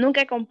rápido.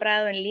 Nunca he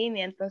comprado en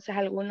línea, entonces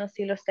algunos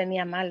sí los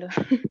tenía malos.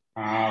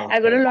 Ah, okay.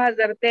 Algunos los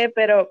acerté,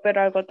 pero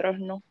otros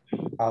no.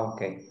 Ah,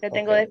 okay. Le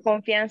tengo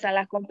desconfianza a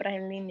las compras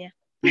en línea.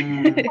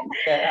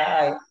 Okay,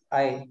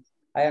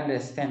 I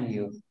understand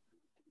you.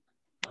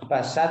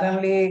 But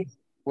suddenly,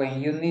 when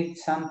you need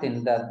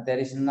something that there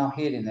is no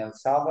here in El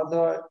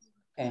Salvador,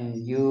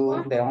 and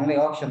the only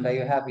option that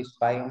you have is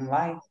buy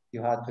online,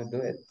 you have to do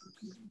it.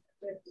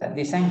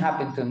 The same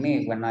happened to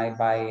me when I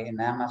buy in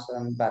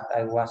Amazon, but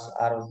I was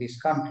out of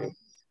this country.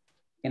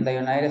 In the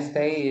United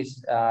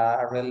States,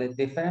 really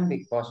different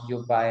because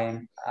you buy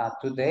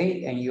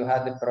today and you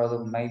have the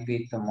product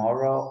maybe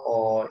tomorrow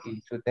or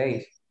in 2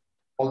 days.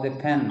 All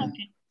depends.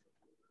 Okay.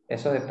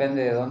 Eso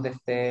depende de dónde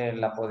esté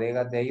la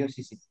bodega de ellos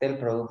y si esté el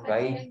producto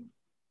ahí.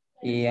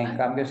 Y en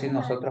cambio, si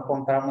nosotros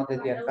compramos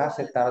desde acá,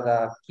 se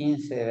tarda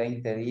 15,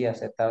 20 días,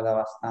 se tarda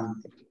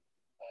bastante.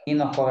 Y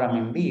nos cobran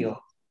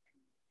envío.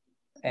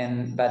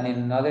 But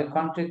in other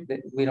countries,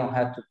 we don't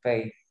have to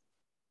pay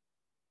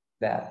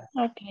that.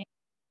 Okay.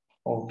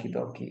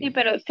 Okidoki. Sí,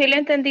 pero sí le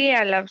entendí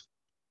a las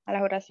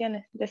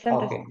oraciones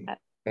decentes. Okay.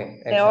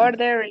 Okay. The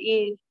order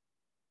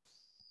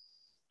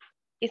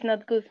is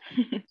not good.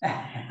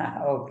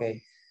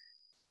 Okay.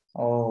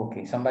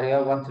 Okay. Somebody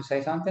else want to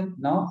say something?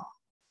 No?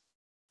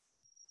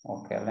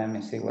 Okay, let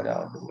me see what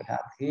else do we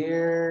have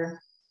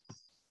here.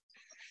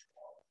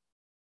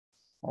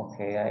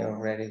 Okay, I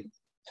already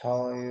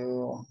told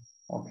you.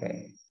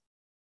 Okay.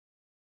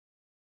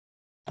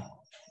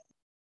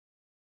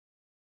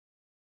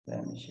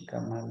 Let me check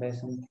out my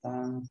lesson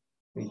plan.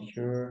 Be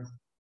sure.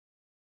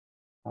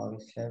 How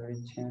is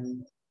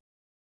everything?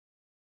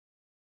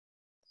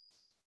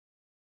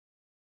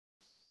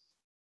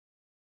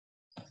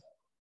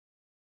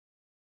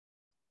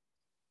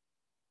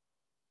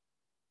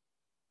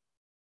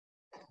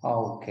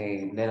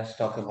 Okay, let us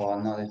talk about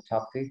another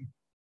topic.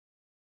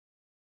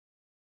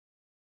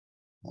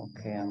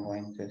 Okay, I'm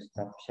going to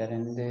stop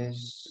sharing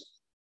this.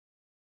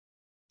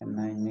 And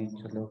I need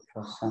to look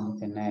for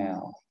something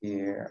else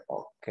here.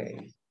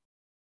 Okay.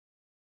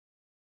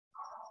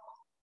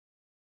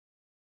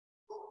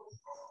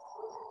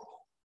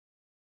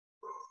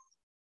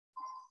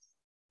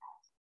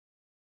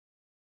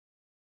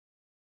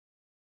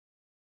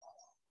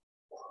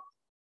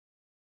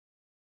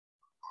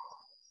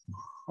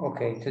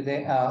 Okay,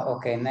 today,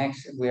 okay,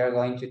 next we are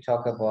going to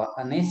talk about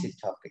an easy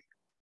topic.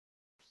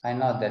 I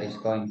know that it's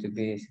going to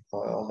be easy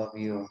for all of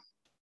you.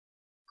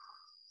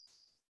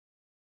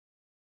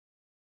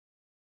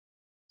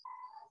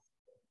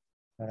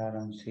 But I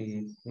don't see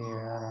it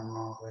here, I don't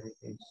know where it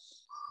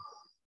is.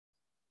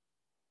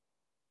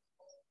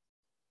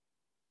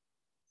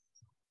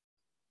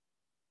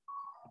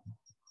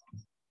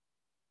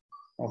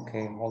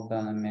 Okay, hold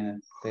on a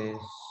minute, please.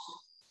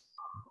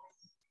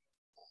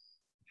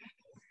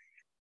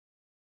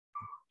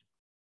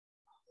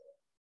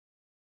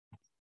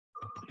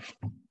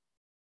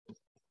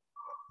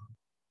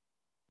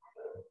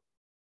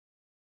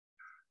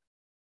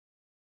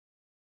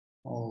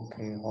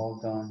 Okay,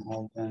 hold on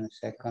a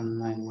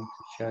second. I need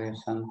to show you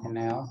something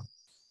else.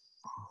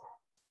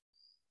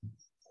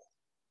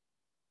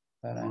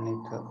 But I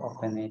need to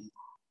open it.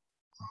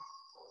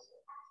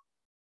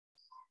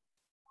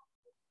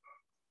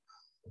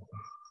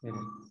 Here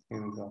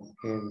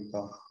we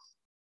go.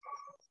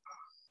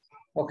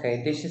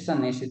 Okay, this is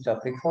an easy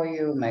topic for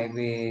you.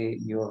 Maybe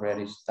you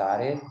already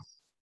started,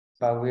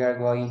 but we are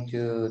going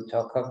to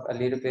talk a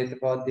little bit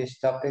about this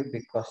topic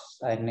because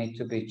I need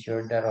to be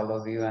sure that all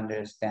of you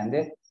understand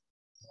it.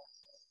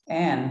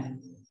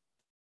 And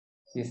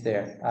is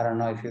there, I don't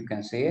know if you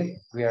can see it.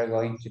 We are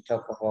going to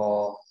talk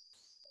about,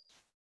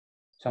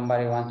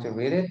 somebody want to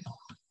read it?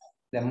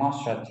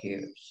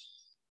 Demonstratives.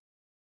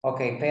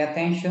 Okay, pay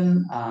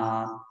attention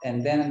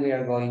and then we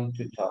are going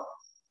to talk.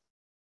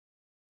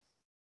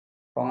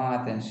 Pongan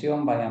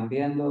atención, vayan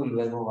viendo y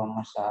luego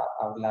vamos a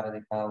hablar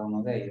de cada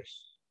uno de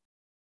ellos.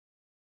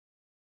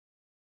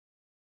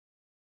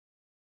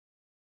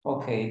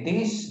 Okay,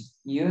 this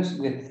used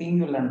with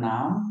singular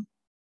nouns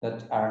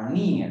that are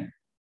near.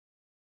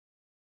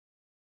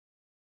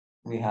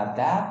 We have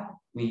that.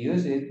 We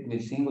use it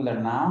with singular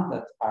nouns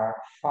that are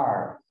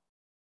far.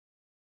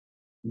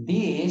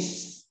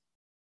 This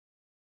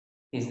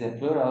is the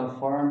plural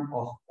form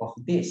of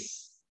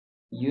this,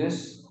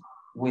 used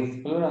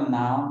with plural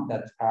nouns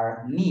that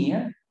are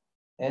near,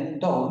 and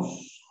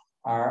those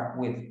are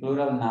with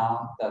plural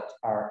nouns that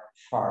are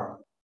far.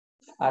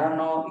 I don't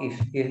know if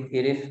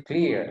it is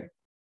clear.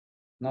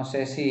 No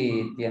sé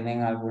si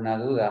tienen alguna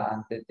duda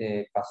antes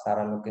de pasar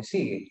a lo que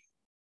sigue.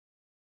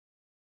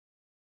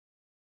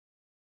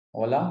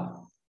 Hola.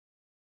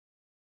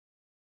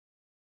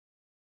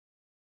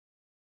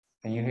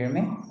 Can you hear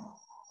me?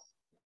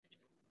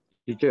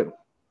 Teacher.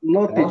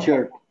 No, Hello?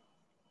 teacher.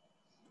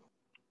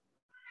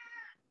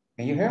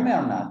 Can you hear me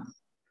or not?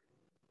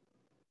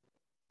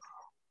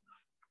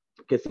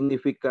 ¿Qué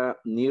significa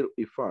near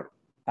y far?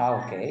 Ah,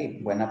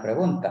 ok. Buena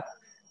pregunta.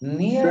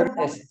 Near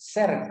es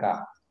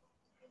cerca.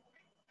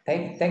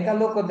 Take a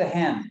look at the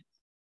hand.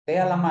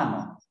 Vea la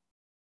mano.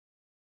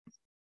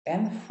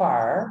 And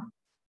far,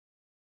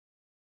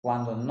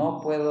 cuando no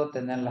puedo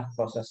tener las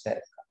cosas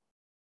cerca.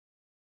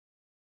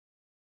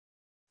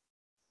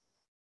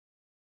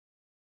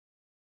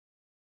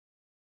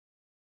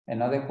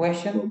 Another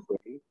question?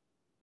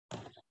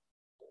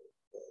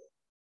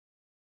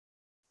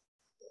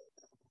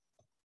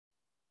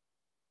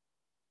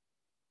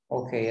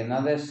 Okay,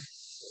 another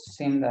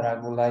thing that I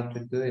would like to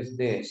do is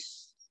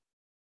this.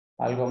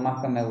 Algo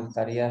más que me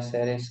gustaría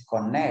hacer es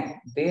connect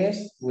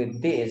this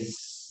with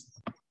this.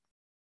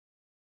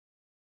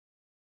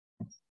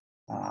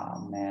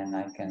 Oh man,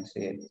 I can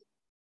see it.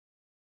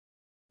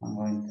 I'm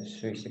going to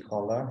switch the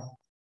color.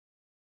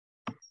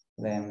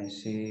 Let me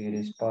see if it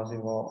is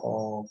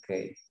possible.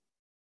 Okay.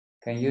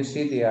 Can you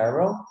see the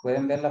arrow?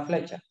 ¿Pueden ver la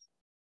flecha?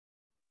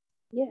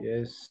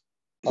 Yes.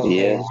 Okay.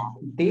 Yes.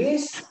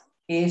 This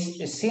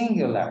is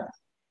singular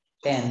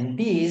and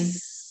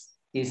this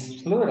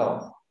is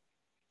plural.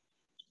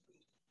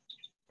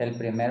 El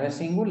primero es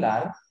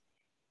singular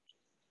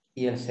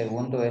y el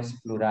segundo es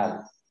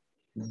plural.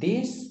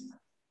 This.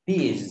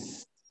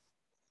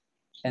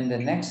 In the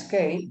next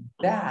case,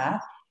 that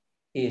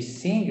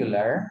is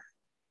singular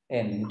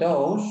and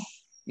those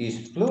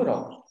is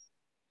plural.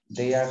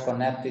 They are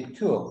connected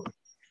too.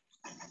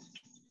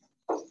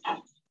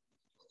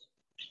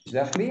 Is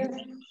that clear?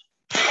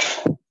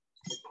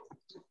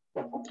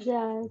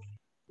 Yes.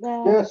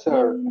 Yes,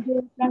 sir.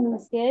 The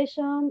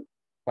pronunciation.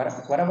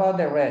 What about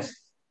the rest?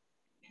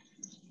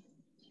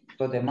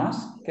 ¿Los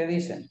demás qué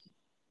dicen?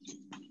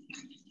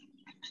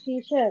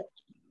 Teacher,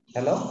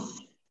 Hello?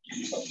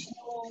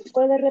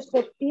 ¿puede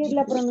repetir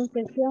la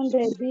pronunciación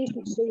de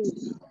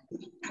this?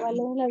 ¿Cuál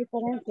es la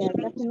diferencia?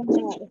 Casi no me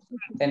escucho.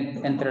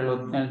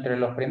 Entre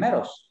los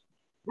primeros.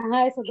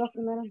 Ajá, esos dos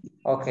primeros.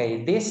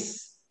 Okay,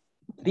 this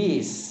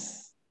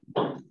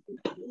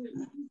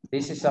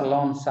is a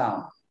long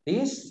sound.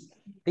 This.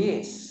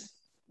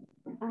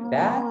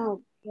 That.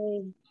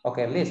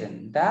 Okay,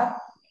 listen. That,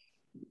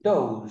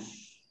 those.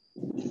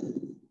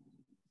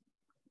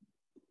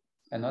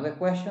 Another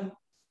question?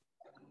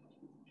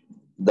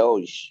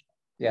 Those.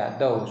 Yeah,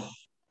 those.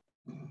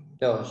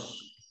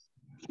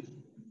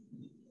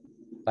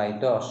 By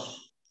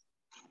those.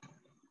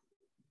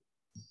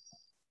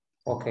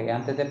 Ok,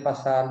 antes de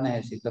pasar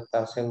necesito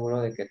estar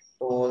seguro de que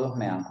todos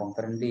me han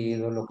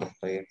comprendido lo que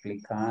estoy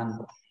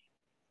explicando.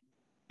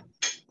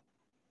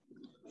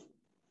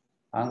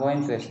 I'm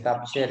going to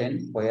stop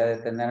sharing. Voy a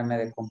detenerme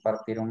de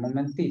compartir un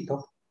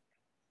momentito.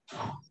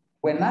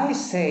 When I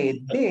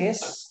say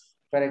this,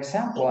 for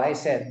example, I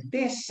said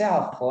this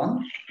cell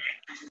phone.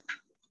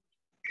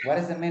 What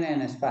is the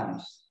meaning in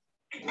Spanish?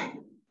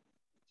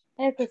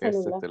 Este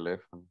celular.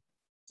 teléfono.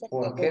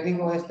 ¿Por qué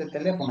digo este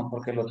teléfono?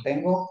 Porque lo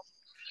tengo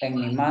en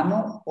mi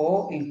mano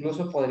o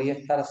incluso podría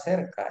estar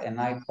cerca and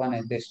I point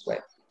it this way.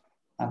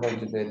 I'm going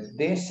to do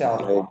this cell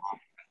phone.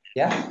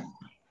 ¿Ya?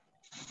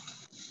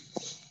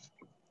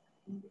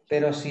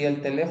 Pero si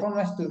el teléfono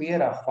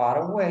estuviera far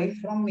away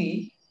from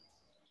me,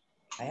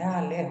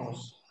 allá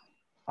lejos,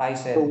 I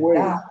said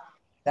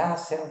that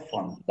cell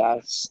phone.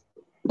 That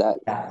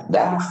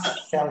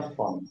cell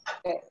phone.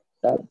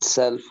 That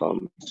cell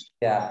phone.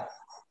 Ya.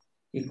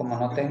 Y como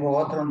no tengo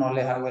otro, no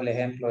les hago el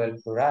ejemplo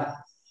del plural.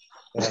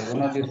 Pero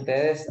algunos de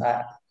ustedes,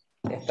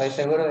 estoy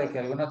seguro de que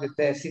algunos de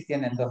ustedes sí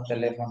tienen dos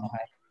teléfonos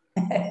ahí.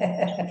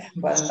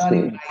 But not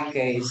in my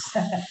case.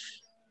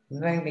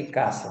 No en mi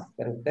caso,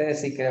 pero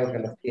ustedes sí creo que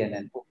los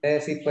tienen.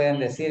 Ustedes sí pueden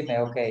decirme,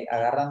 ok,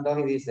 agarran dos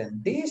y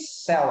dicen, these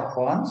cell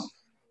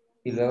phones,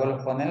 y luego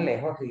los ponen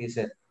lejos y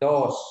dicen,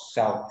 those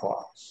cell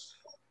phones.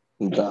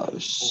 Those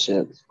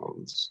cell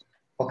phones.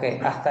 Ok,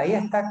 ¿hasta ahí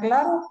está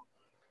claro?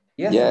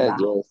 Yes, Yes,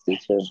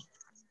 teacher.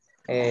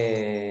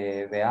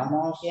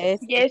 Veamos.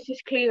 Yes,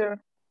 it's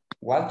clear.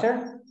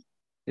 Walter,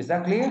 is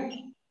that clear?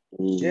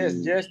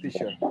 Yes,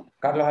 teacher.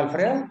 Carlos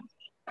Alfredo?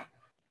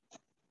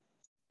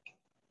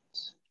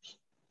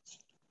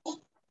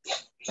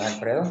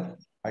 Alfredo,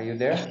 are you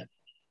there?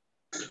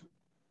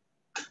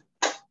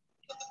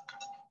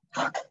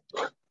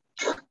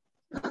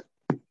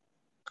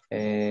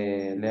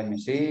 Let me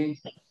see.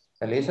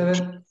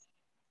 Elizabeth?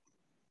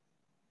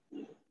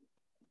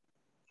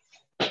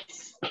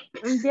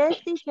 Yes,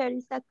 teacher,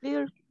 is that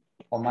clear?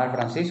 Omar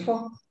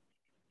Francisco?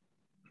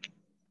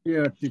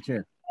 Here,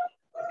 teacher.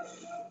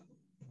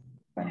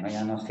 Bueno,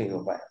 ya no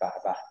sigo, va.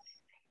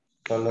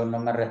 Solo no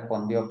me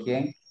respondió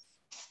quién.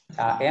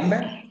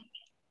 Amber,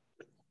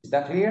 is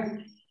that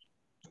clear?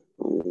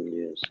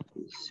 Yes,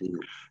 sí.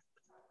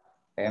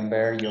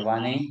 Amber,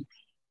 Giovanni,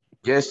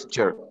 Yes,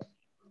 teacher.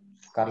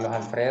 Carlos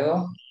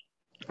Alfredo.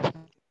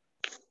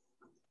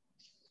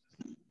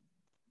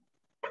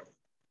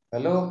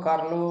 Hello,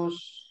 Carlos.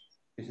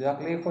 Is that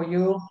clear for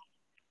you?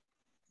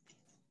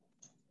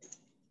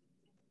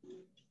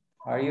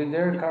 Are you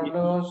there,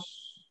 Carlos?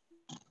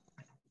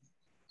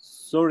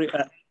 Sorry,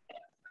 I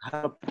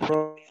have a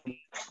problem.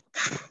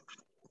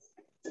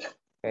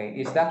 Okay,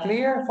 is that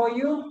clear for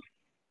you?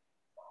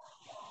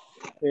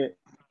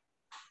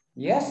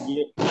 Yes?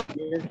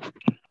 Yes.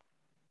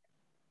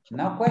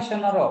 No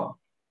question at all.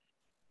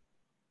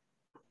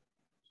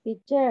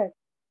 Teacher,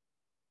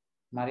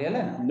 Maria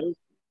Elena? No.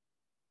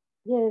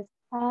 yes,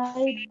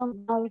 I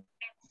don't have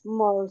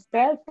more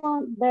cell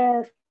phone,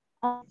 but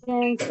I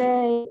can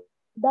say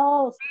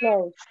those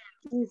clothes.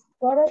 Is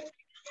correct?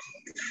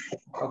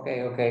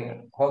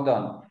 Okay, hold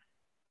on.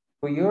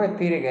 Could you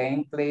repeat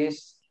again,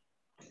 please?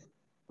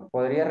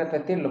 Podría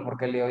repetirlo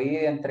porque le oí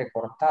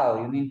entrecortado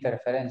y una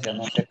interferencia,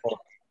 no sé por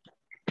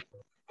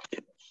qué.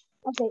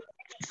 Okay.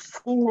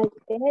 In my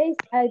case,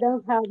 I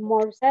don't have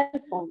more cell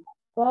phone,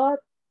 but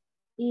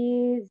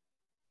is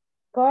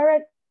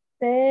correct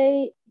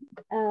say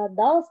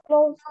those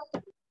clothes?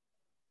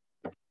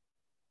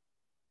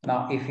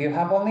 Now, if you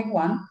have only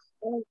one,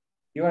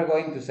 you are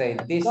going to say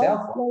this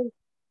cell phone.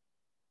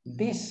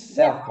 This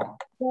cell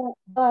phone.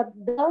 But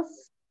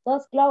those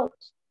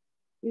clothes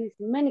is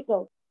many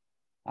clothes.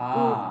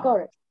 Is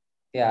correct.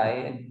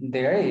 Yeah,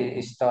 there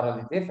is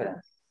totally different.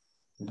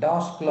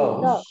 Those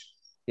clothes.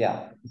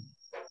 Yeah.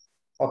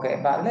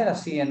 Okay, but let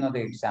us see another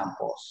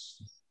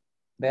examples.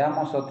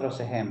 Veamos otros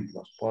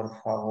ejemplos, por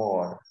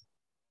favor.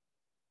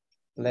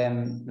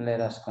 Let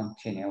us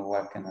continue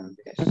working on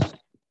this.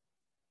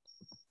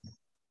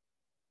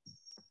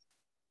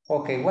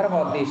 Okay, what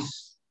about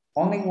this?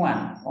 Only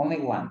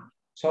one.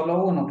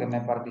 Solo uno que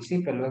me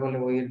participe, luego le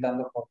voy a ir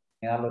dando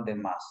oportunidad a los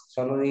demás.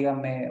 Solo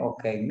dígame,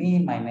 okay,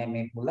 my name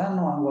is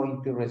Fulano, I'm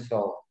going to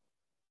resolve.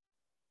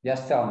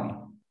 Just tell me.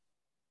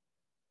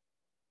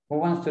 Who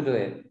wants to do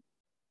it?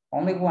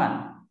 Only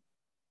one.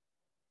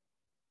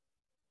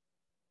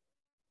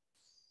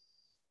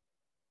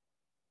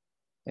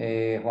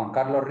 Juan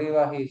Carlos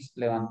Rivas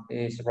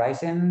is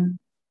raising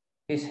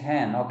his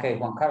hand. Okay,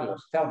 Juan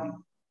Carlos, tell me.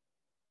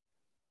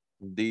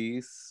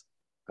 These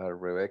are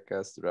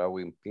Rebecca's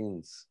drawing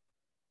pins.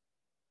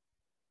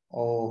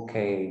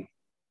 Okay.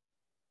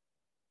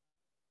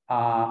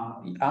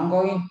 I'm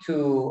going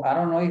to, I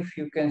don't know if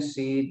you can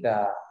see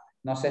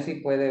no sé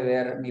si puede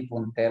ver mi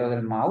puntero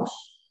del mouse.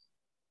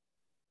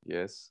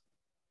 Yes.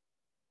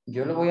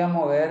 Yo lo voy a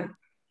mover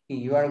y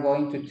you are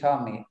going to tell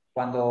me.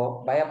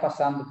 Cuando vaya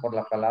pasando por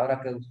la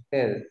palabra que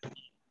usted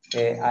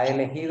ha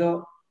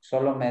elegido,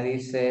 solo me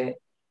dice,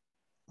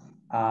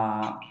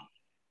 how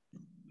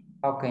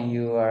can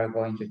you are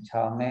going to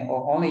tell me,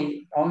 or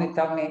only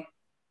tell me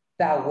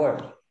that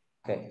word.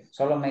 Okay,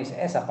 solo me dice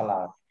esa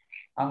palabra.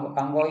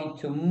 I'm going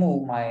to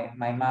move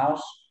my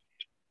mouse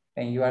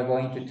and you are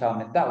going to tell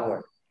me that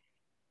word.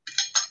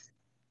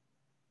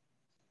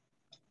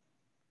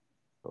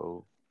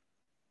 Oh,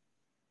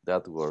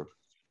 that word.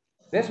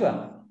 This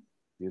one?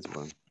 This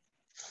one.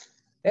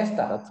 Esta?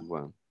 That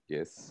one,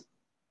 yes.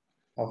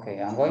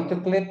 Okay, I'm going to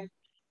click.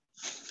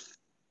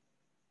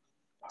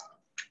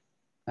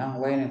 I'm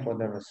waiting for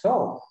the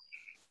result.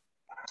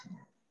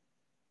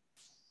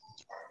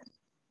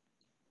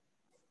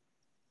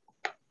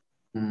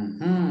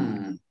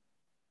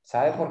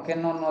 ¿Sabe por qué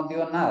no nos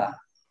dio nada?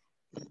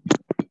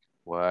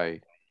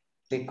 Why?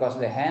 Because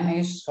the hand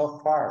is so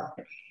far.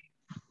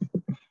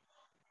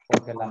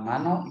 Porque la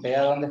mano,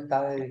 vea dónde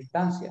está de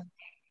distancia.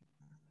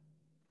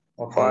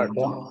 Ok,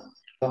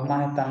 dos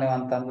más están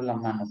levantando la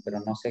mano, pero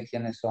no sé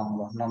quiénes son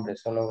los nombres.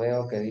 Solo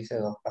veo que dice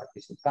 2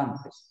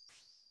 participantes.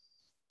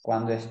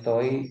 Cuando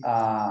estoy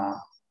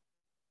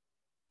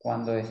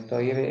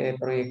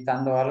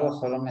proyectando algo,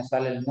 solo me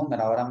sale el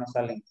número. Ahora me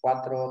salen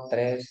 4,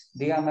 3.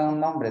 Dígame un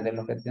nombre de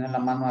los que tienen la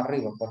mano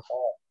arriba, por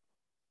favor.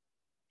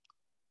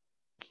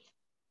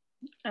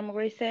 I'm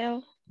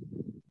Grisel.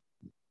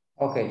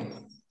 Okay,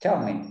 tell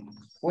me,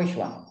 which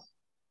one?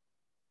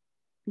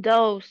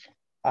 Those.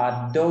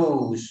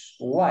 Those.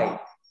 Why?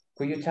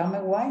 Could you tell me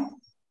why?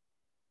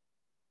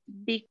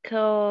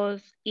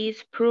 Because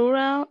it's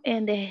plural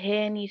and the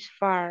hand is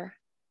far.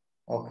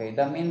 Okay,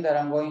 that means that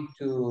I'm going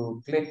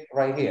to click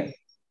right here.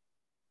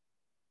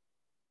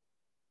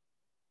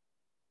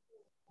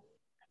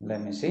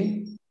 Let me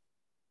see.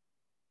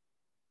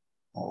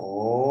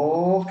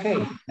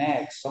 Okay,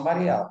 next,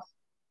 somebody else.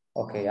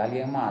 Okay,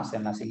 alguien más.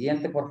 En la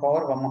siguiente, por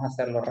favor, vamos a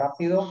hacerlo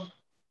rápido.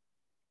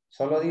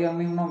 Solo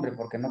díganme un nombre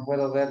porque no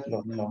puedo ver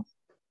los nombres.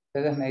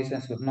 Ustedes me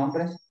dicen sus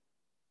nombres.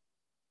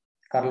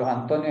 Carlos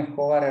Antonio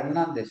Escobar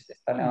Hernández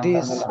está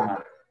levantando la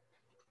mano.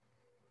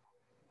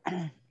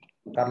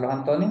 Carlos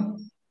Antonio.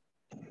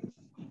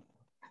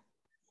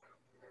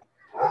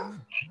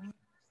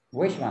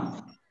 Which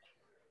one?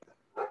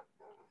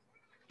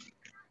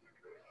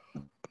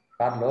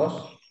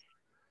 Carlos.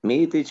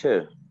 Me,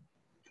 teacher.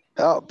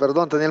 Oh,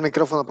 perdón, tenía el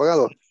micrófono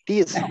apagado.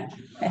 This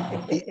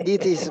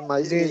is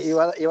my...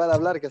 Iba a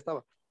hablar que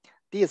estaba.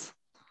 This.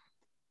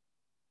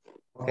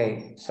 Ok,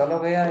 solo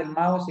vea el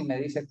mouse y me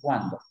dice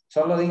cuándo.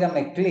 Solo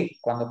dígame clic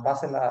cuando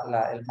pase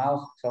el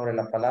mouse sobre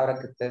la palabra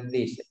que usted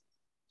dice.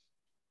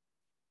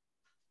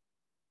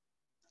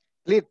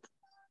 Click.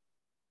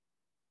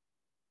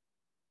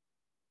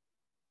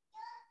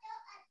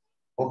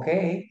 Ok.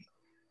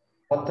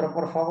 Otro,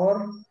 por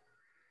favor.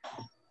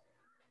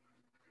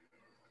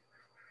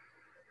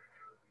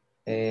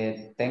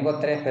 Tengo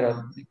 3,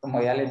 pero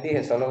como ya les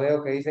dije, solo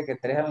veo que dice que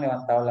 3 han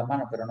levantado la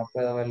mano, pero no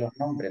puedo ver los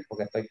nombres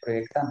porque estoy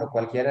proyectando.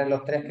 Cualquiera de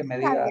los 3 que me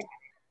diga.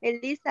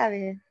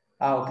 Elizabeth.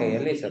 Ah, ok,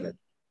 Elizabeth.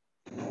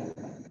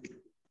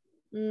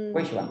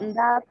 Which one?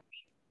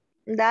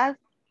 That.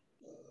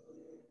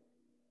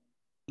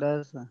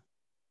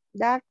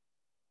 That.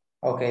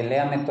 Ok,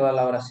 léame toda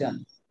la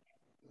oración.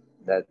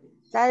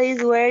 That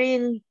is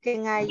wearing,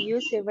 can I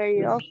use it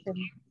very often?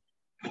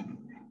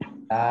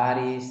 That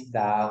is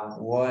the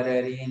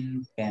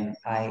watering and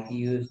I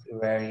use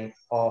very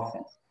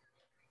often.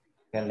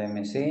 Okay, let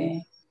me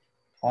see.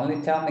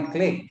 Only tell me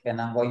click and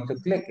I'm going to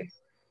click it.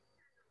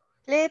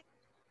 Click.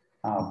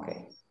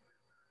 Okay.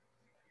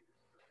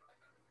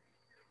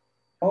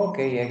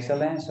 Okay,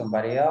 excellent.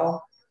 Somebody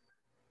else.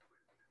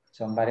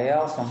 Somebody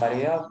else.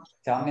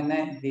 Tell me,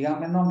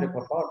 díganme nombre,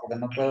 por favor, porque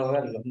no puedo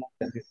ver los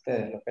nombres de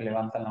ustedes, los que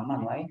levantan la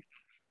mano ahí.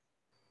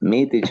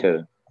 Me,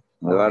 teacher.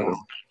 Eduardo.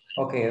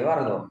 Okay,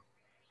 Eduardo.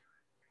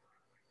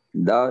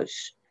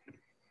 Those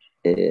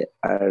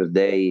are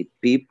they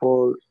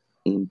people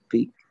in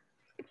peak?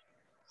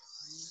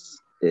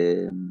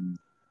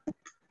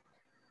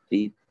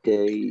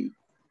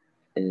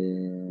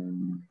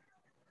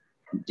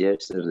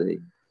 Yesterday.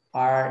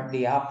 Are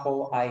the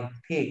apple I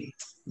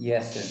picked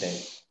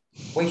yesterday.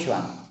 Which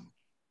one?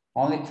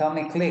 Only tell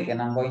me click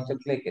and I'm going to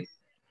click it.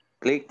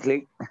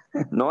 Click.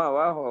 No,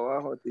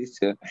 abajo,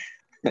 teacher.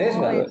 This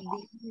one?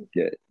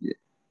 Yeah.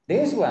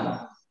 This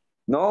one?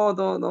 No,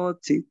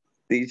 sí,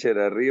 teacher,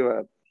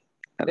 arriba.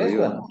 This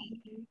one?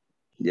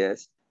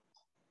 Yes.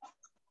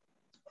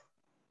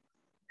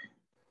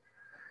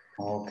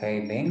 Okay,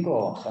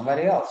 bingo.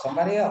 Somebody else,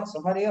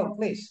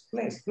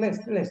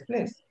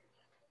 please.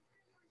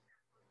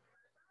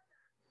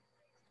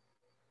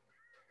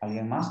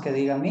 ¿Alguien más que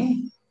diga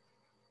me?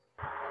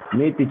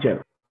 Me,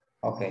 teacher.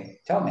 Okay,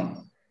 tell me.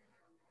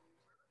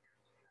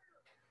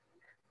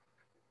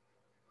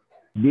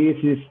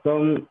 This is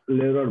Tom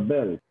Leather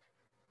Bell.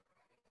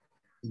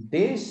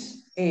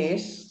 This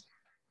is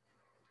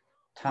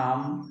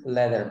Tom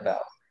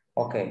Leatherbell.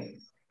 Okay,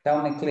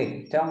 tell me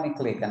click,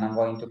 and I'm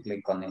going to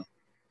click on it.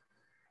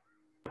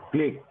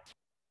 Click.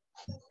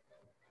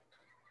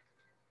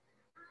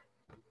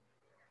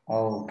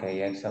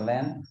 Okay,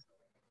 excellent.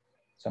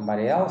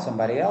 Somebody else,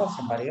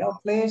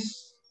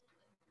 please.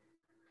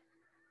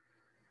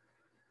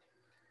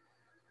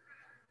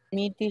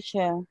 Me,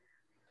 teacher.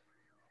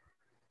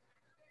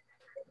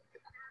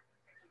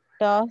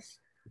 Toss.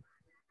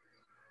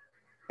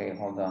 Okay,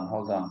 hold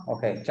on.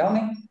 Okay, tell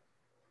me.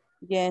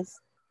 Yes.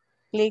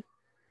 Click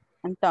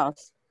and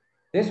toss.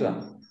 This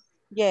one?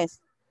 Yes.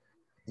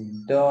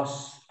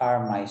 Those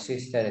are my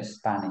sister's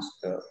Spanish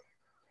girl.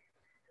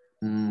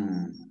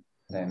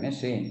 Let me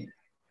see.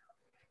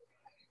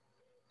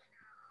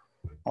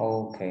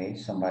 Okay,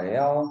 somebody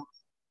else.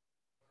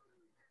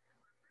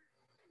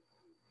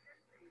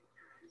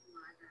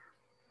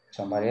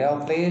 Somebody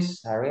else,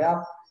 please, hurry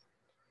up.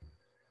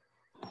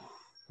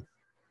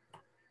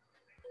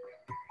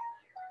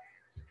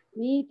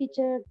 Me,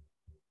 teacher.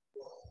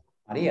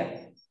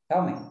 Maria,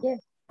 tell me. Yes.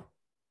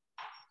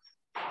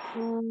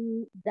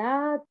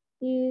 That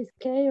is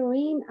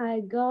Karen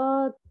I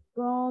got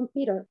from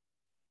Peter.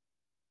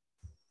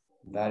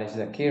 That is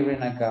the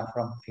keyring I got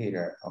from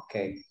Peter.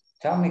 Okay,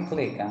 tell me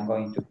click. I'm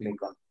going to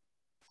click on.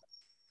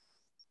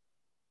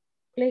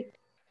 Click.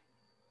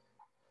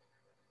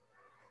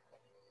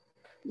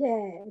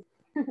 Yes.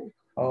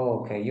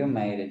 Okay, you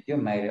made it.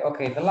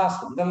 Okay, the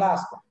last one.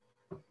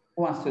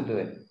 Who wants to do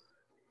it?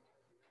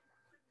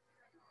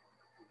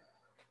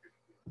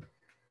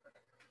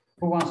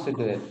 Who wants to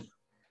do it?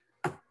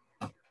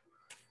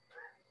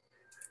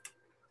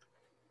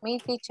 Me,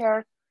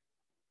 teacher.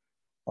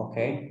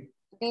 Okay.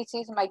 This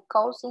is my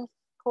cousin's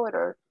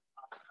scooter.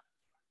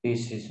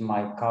 This is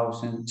my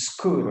cousin's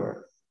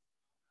scooter.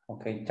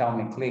 Okay, tell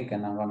me click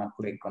and I'm gonna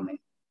click on it.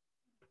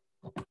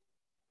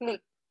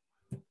 Click.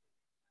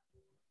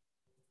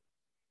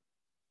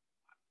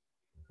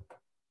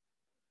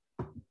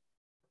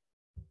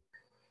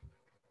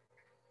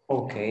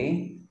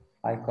 Okay,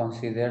 I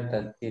consider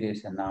that it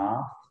is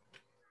enough.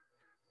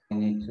 We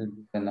need to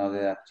do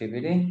another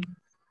activity.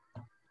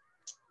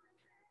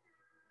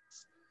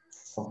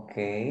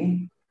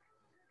 Okay.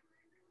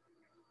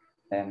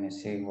 Let me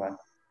see what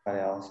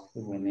else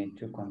do we need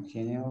to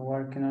continue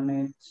working on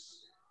it.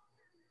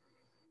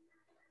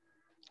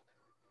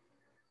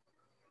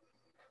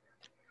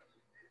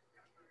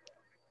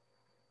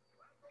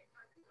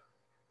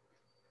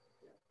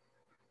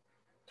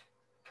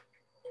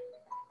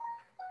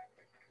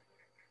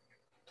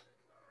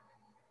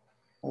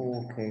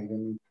 Okay, we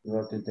need to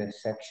go to the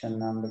section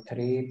number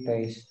 3,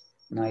 page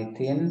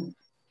 19,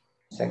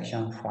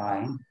 section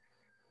 5.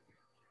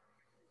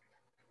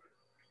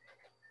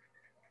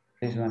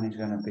 This one is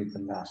going to be the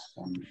last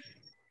one.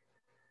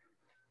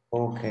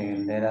 Okay,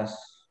 let us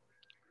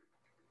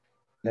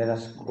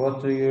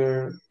go to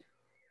your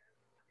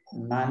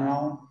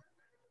manual.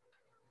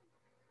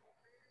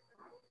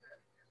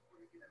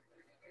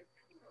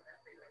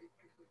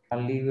 Al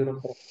libro.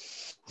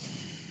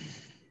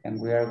 And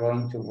we are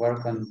going to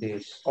work on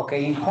this.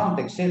 Okay, in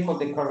context, circle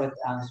the correct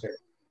answer.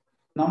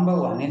 Number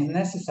 1, it's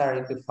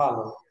necessary to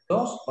follow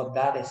those or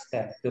that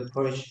step to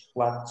push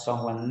what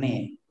someone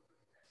needs.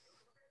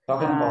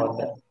 Talking about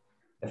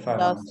the first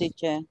Those,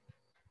 teacher.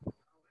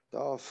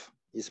 Of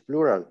is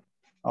plural.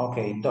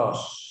 Okay,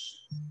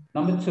 those.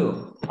 Number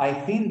 2, I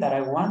think that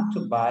I want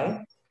to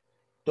buy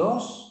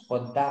those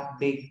or that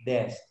big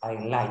desk. I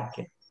like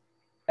it.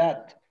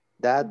 That.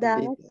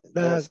 Big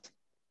desk.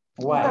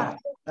 Why?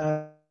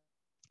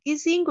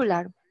 It's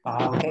singular.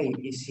 Okay,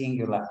 it's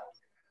singular.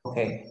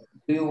 Okay,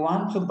 do you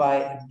want to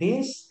buy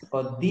this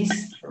or this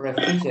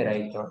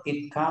refrigerator?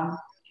 It comes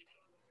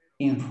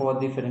in 4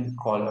 different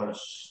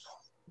colors.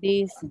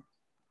 This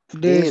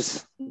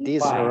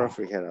Why?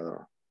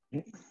 refrigerator.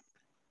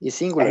 Is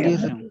singular. It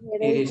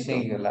is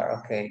singular.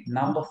 Okay,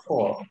 number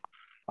 4.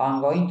 I'm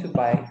going to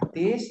buy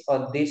this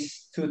or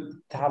these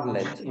 2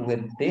 tablets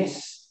with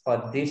this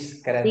or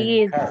this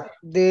credit card.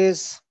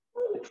 This.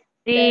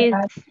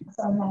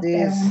 I'm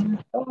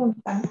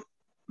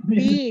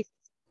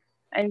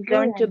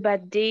going to buy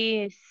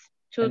these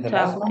 2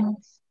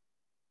 tablets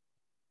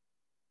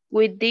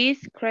with this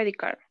credit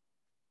card.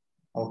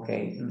 Ok,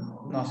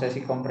 no sé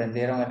si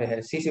comprendieron el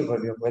ejercicio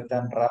porque fue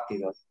tan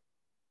rápido.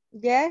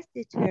 Yes,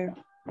 teacher.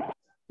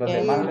 Los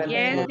demás lo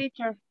Yes,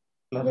 teacher.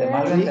 Los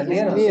demás lo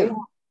entendieron, ¿sí?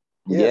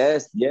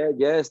 Yes,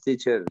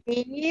 teacher.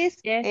 This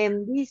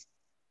and this.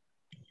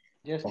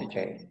 Yes,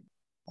 teacher.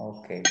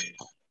 Ok.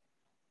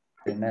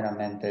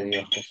 Primeramente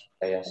Dios que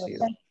haya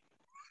sido.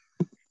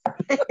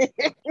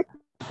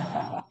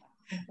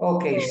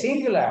 Okay,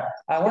 singular.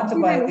 I want to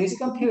buy this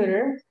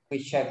computer. We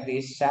check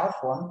this cell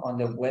phone on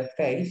the web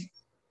page.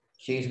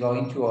 She's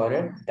going to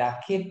order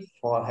that kit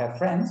for her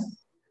friends.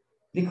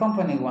 The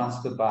company wants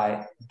to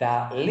buy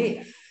that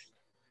leaf.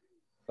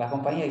 La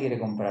compañía quiere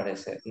comprar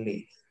ese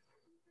leaf.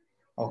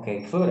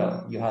 Okay,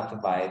 plural. You have to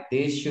buy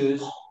these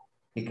shoes.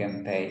 You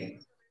can pay.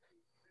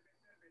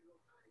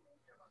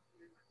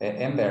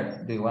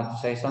 Ember, do you want to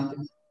say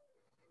something?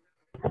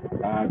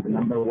 The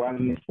number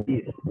 1 is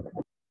this.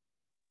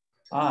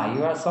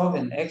 You are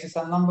solving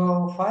exercise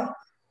number 5?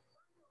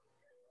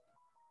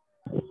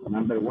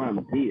 Number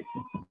 1, this.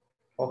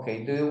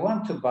 Okay, do you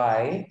want to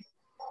buy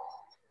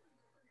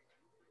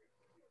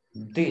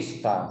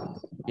this tablet?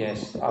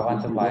 Yes, I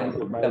want to buy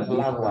the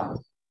black one.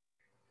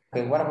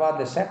 Okay, what about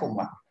the second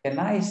one? Can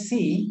I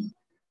see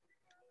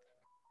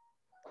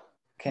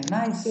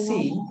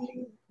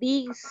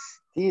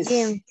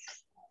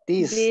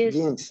This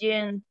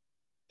jeans?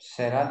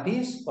 ¿Será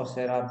this o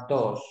será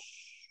dos?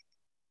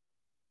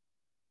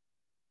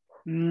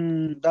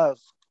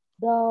 Dos.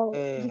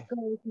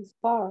 because it's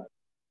far.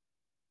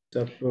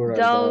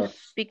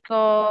 Those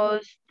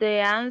because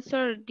the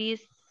answer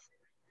this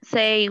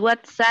say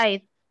what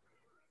side.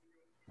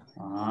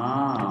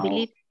 I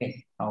believe.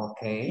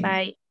 Okay.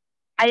 But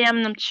I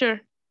am not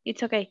sure.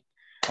 It's okay.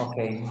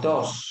 Okay,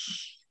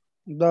 dos.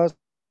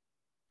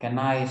 Can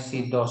I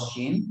see those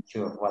jeans?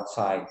 Sure, what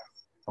side?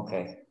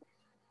 Okay.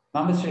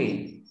 Number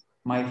 3,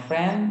 my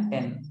friend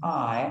and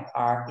I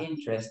are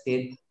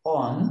interested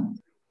on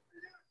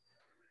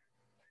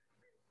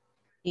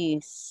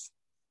this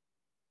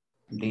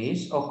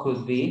or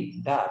could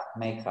be that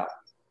makeup.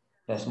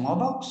 The small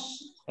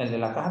box, el de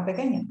la caja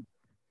pequeña.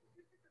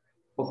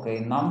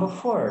 Okay, number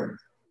 4.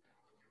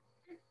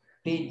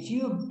 Did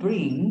you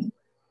bring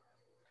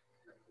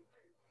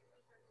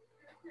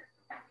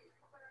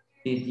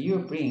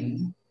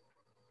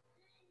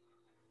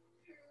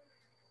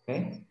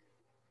okay?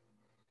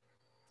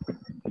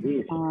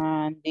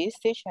 This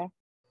teacher.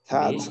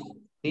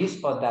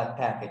 This or that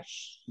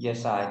package?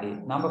 Yes, I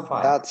did. Number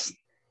 5.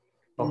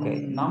 Okay,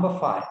 number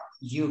 5.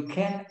 You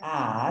can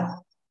add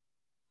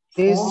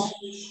 4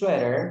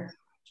 sweater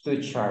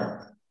to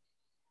chart.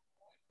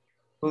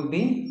 Could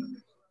be?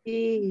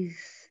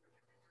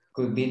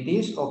 Could be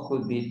this or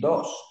could be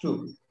those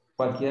too.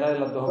 Cualquiera de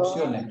las dos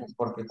opciones,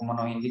 porque como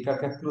nos indica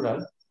que es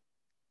plural.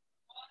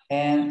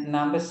 And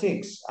number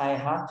 6, I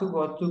have to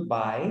go to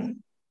buy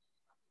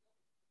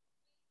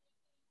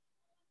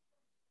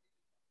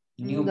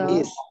new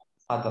books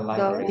at the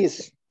library.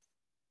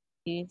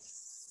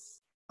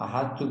 I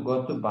have to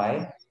go to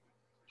buy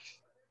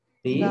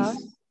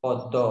these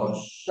or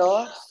those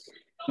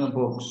new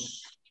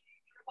books.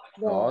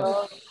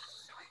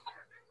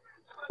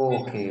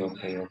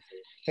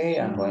 Okay,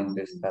 I'm going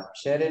to stop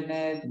sharing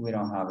it. We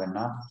don't have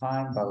enough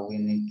time, but we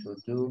need to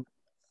do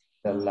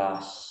the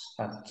last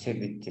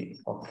activity,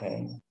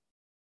 okay?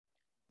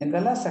 In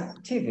the last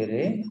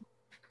activity,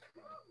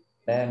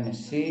 let me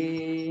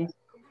see.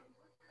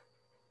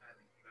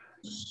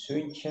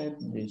 switch it.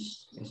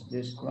 This is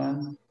this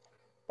one.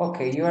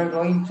 Okay, you are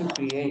going to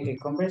create a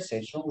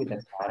conversation with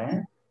a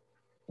pattern.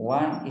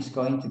 One is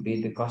going to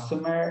be the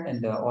customer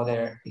and the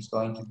other is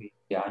going to be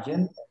the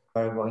agent.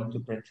 You are going to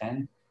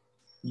pretend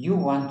you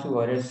want to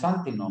order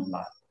something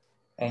online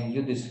and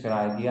you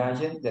describe the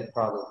agent, the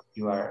product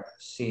you are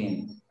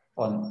seeing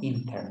on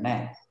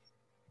internet.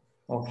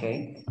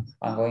 Okay,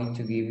 I'm going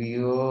to give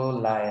you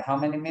like, how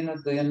many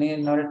minutes do you need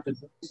in order to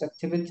do this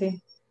activity?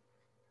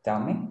 Tell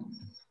me.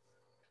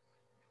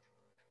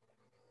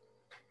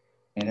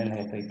 Miren,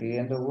 les estoy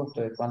pidiendo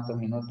gusto de cuántos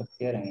minutos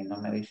quieren y no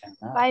me dicen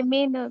nada. 5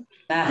 minutes.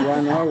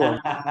 1 hour.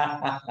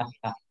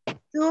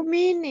 2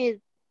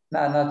 minutes.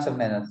 No, not 2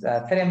 minutes.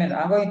 3 minutes.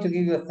 I'm going to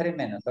give you 3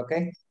 minutes,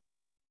 okay?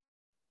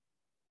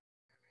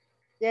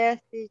 Yes,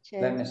 teacher.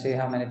 Let me see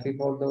how many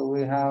people do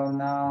we have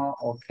now.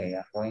 Okay,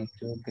 I'm going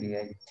to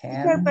create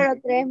 10. Teacher, pero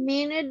 3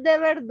 minutes de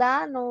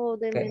verdad, no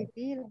de Okay.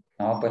 mentira.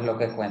 No, pues lo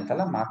que cuenta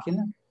la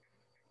máquina.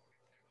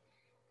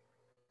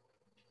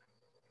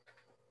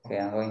 Okay,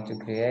 I'm going to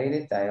create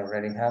it. I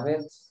already have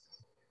it.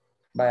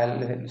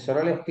 Vale,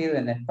 solo les pido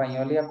en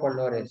español y a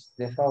colores,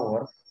 de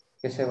favor,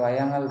 que se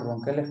vayan al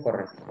room que les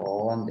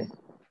corresponde.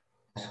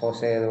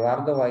 José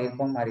Eduardo va a ir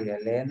con María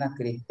Elena,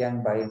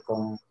 Cristian va a ir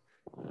con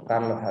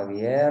Carlos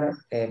Javier,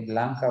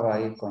 Blanca va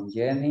a ir con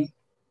Jenny,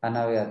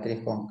 Ana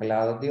Beatriz con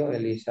Claudio,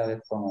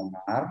 Elizabeth con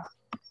Omar,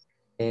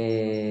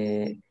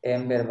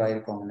 Ember va a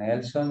ir con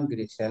Nelson,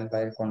 Grisel va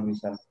a ir con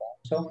Luis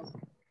Alfonso,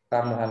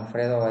 Carlos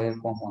Alfredo va a ir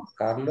con Juan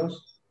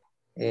Carlos,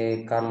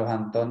 Carlos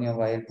Antonio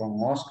va a ir con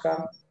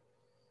Oscar,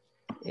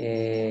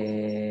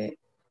 y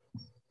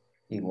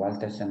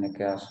Walter se me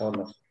queda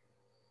solo.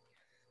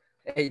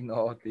 Hey,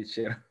 no,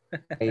 teacher.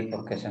 Hey,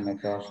 porque se me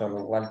quedó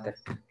solo Walter.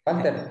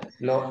 Walter,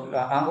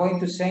 I'm going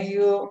to send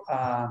you,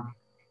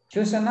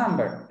 choose a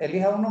number.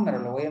 Elija un número,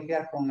 lo voy a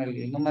enviar con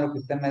el número que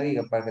usted me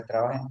diga para que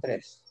trabajen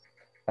 3,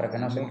 para que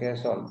no se quede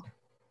solo.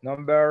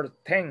 Number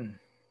 10.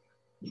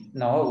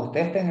 No,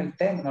 usted está en el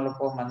 10, no lo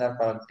puedo mandar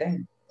para el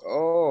 10.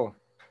 Oh,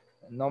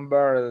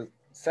 number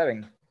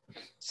 7.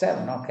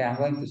 7, okay, I'm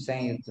going to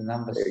send you to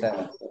number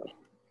 7.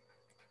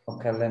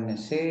 Okay, let me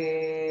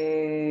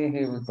see.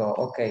 Here we go.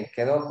 Okay,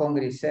 quedó con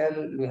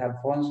Grisel, Luis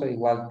Alfonso y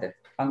Walter.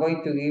 I'm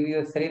going to give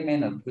you 3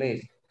 minutes,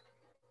 please.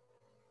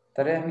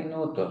 3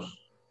 minutos.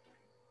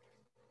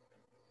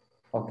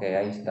 Okay,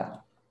 ahí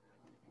está.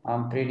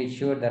 I'm pretty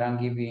sure that I'm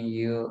giving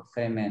you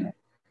 3 minutes.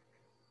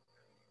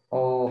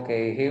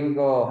 Okay, here we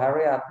go.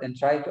 Hurry up and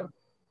try to...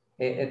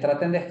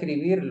 traten de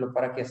escribirlo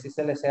para que así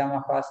se les sea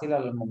más fácil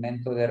al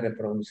momento de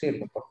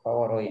reproducirlo, por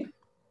favor, oye.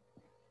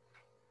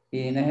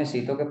 Y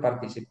necesito que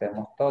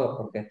participemos todos,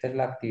 porque esta es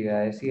la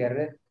actividad de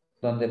cierre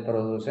donde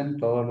producen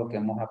todo lo que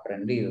hemos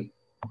aprendido.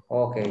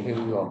 Ok, here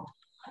we go.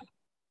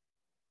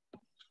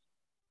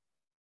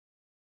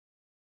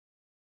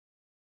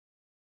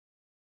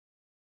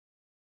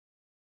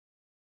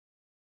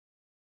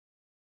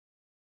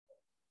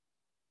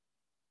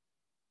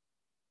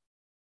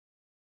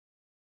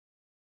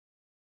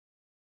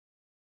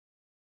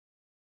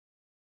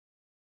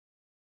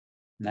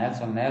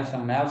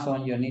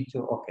 Nelson, you need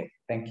to, okay,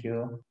 thank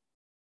you.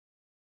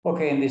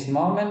 Okay, in this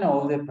moment,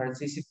 all the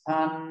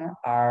participants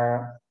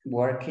are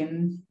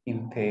working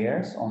in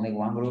pairs. Only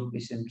one group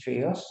is in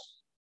trios.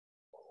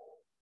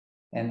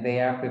 And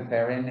they are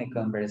preparing a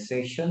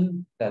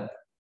conversation that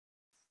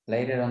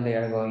later on they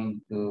are going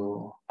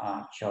to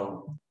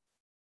show.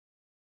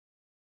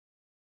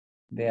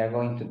 They are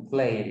going to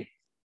play it.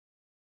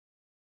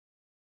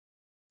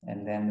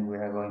 And then we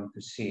are going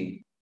to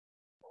see.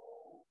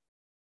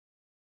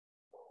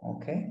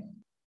 Okay.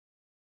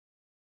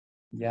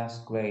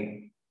 Just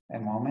wait a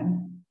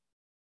moment.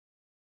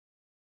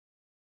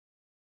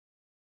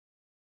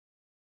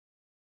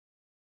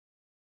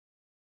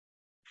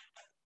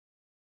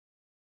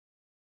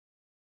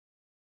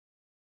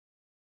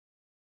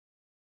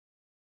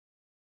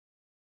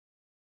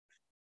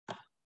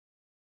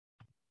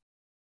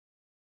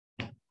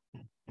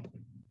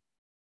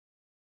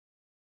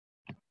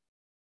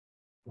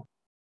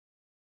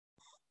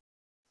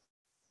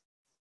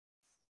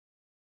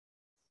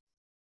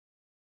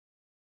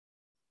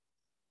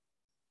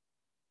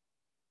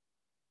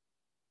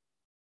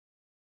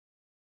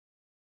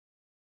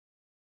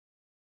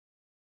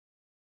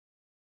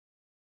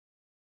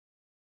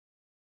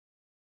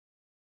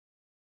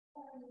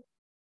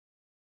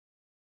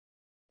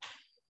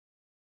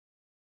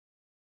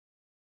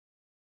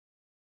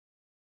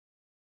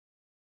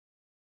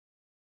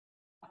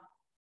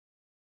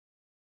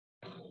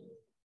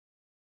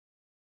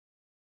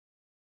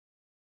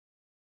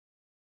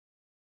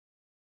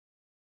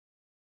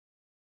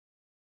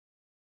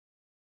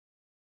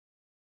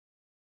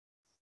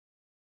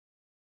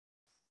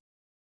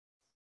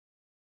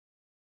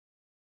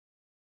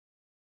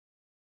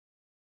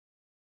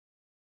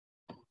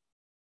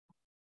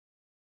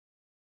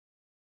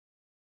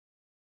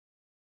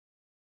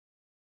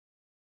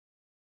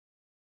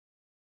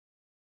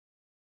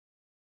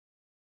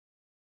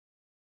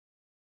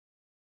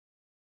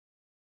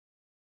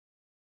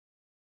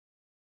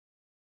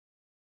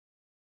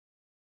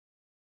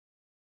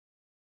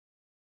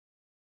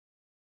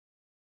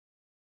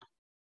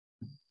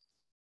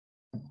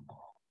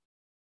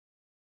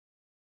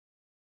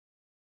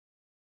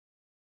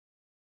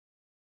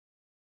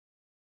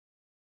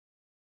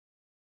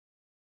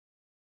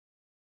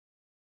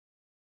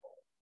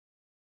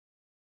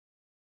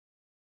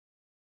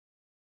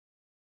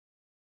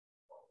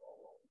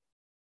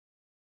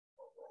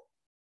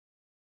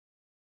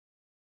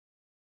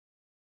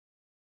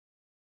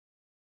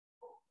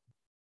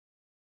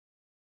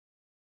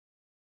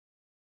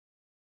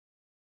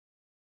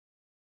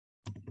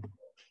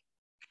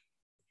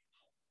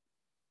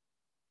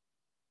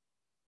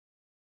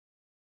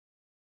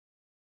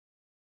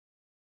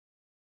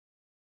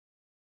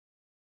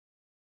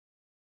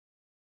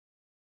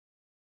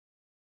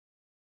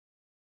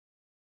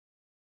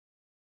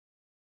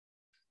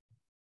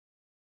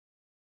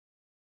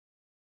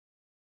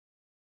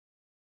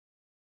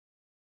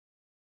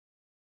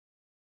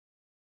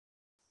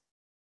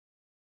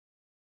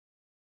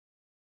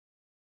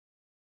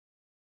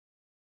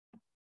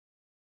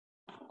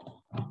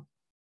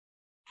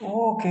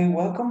 Okay,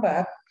 welcome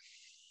back.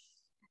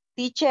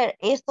 Teacher,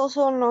 estos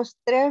son los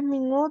 3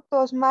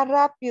 minutos más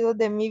rápidos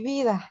de mi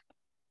vida.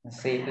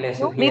 Sí, le Me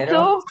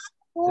sugiero. too.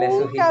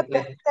 Nunca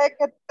pensé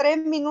que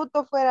 3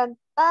 minutos fueran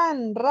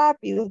tan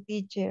rápidos,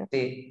 teacher.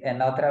 Sí,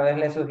 en otra vez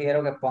les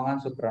sugiero que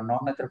pongan su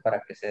cronómetro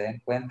para que se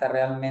den cuenta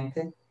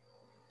realmente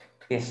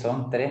que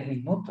son 3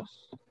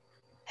 minutos.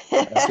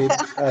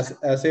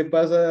 Así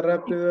pasa de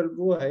rápido el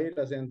bus ahí,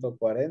 la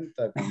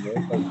 140, cuando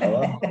voy para el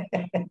trabajo.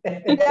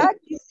 Ya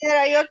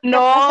quisiera yo que No,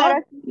 pasara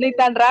así. ni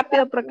tan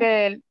rápido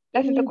porque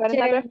la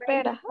 140 lo Teacher,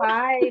 espera.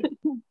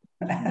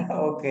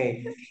 95.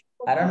 Okay.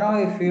 I don't know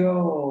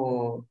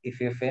if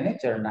you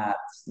finished or not.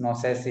 No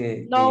sé si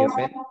did No. you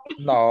finish?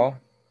 No.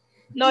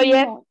 No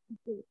yet.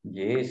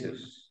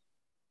 Jesus.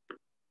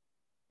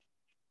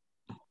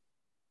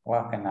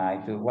 What can I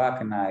do? What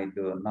can I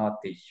do? No,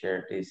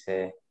 teacher,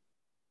 dice.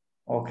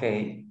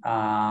 Okay.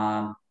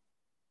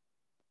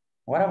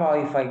 What about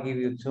if I give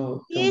you two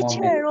more Teacher,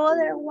 minutes?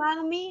 other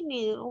 1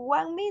 minute.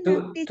 1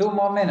 minute, teacher. 2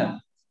 more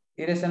minutes.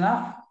 It is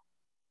enough?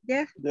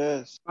 Yes.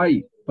 Yes.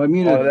 5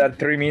 minutes. Other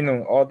 3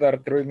 minutes. Other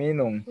 3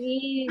 minutes.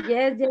 Sí,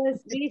 yes,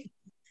 please.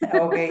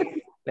 Ok,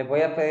 les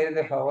voy a pedir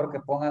de favor que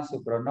pongan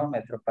su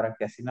cronómetro para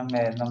que así no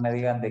me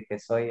digan de que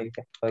soy el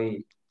que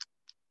estoy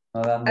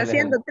no dándoles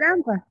Haciendo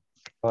trampa.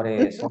 por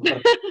eso.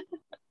 Porque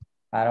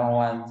I don't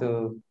want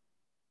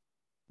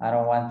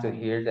to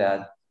hear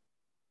that.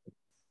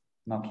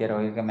 No quiero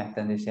oír que me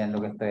estén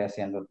diciendo que estoy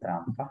haciendo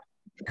trampa.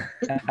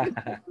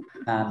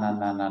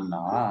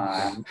 No.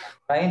 I'm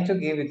trying to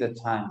give you the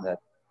time that.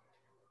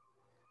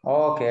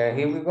 Okay,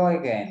 here we go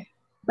again.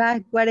 Va,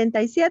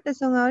 47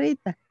 son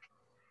ahorita.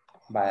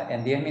 Va,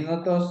 en 10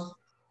 minutos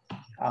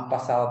han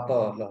pasado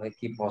todos los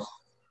equipos.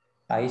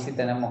 Ahí sí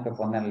tenemos que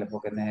ponerle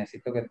porque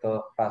necesito que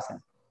todos pasen.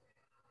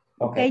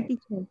 Okay,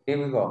 teacher.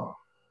 here we go.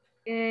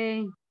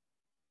 Okay.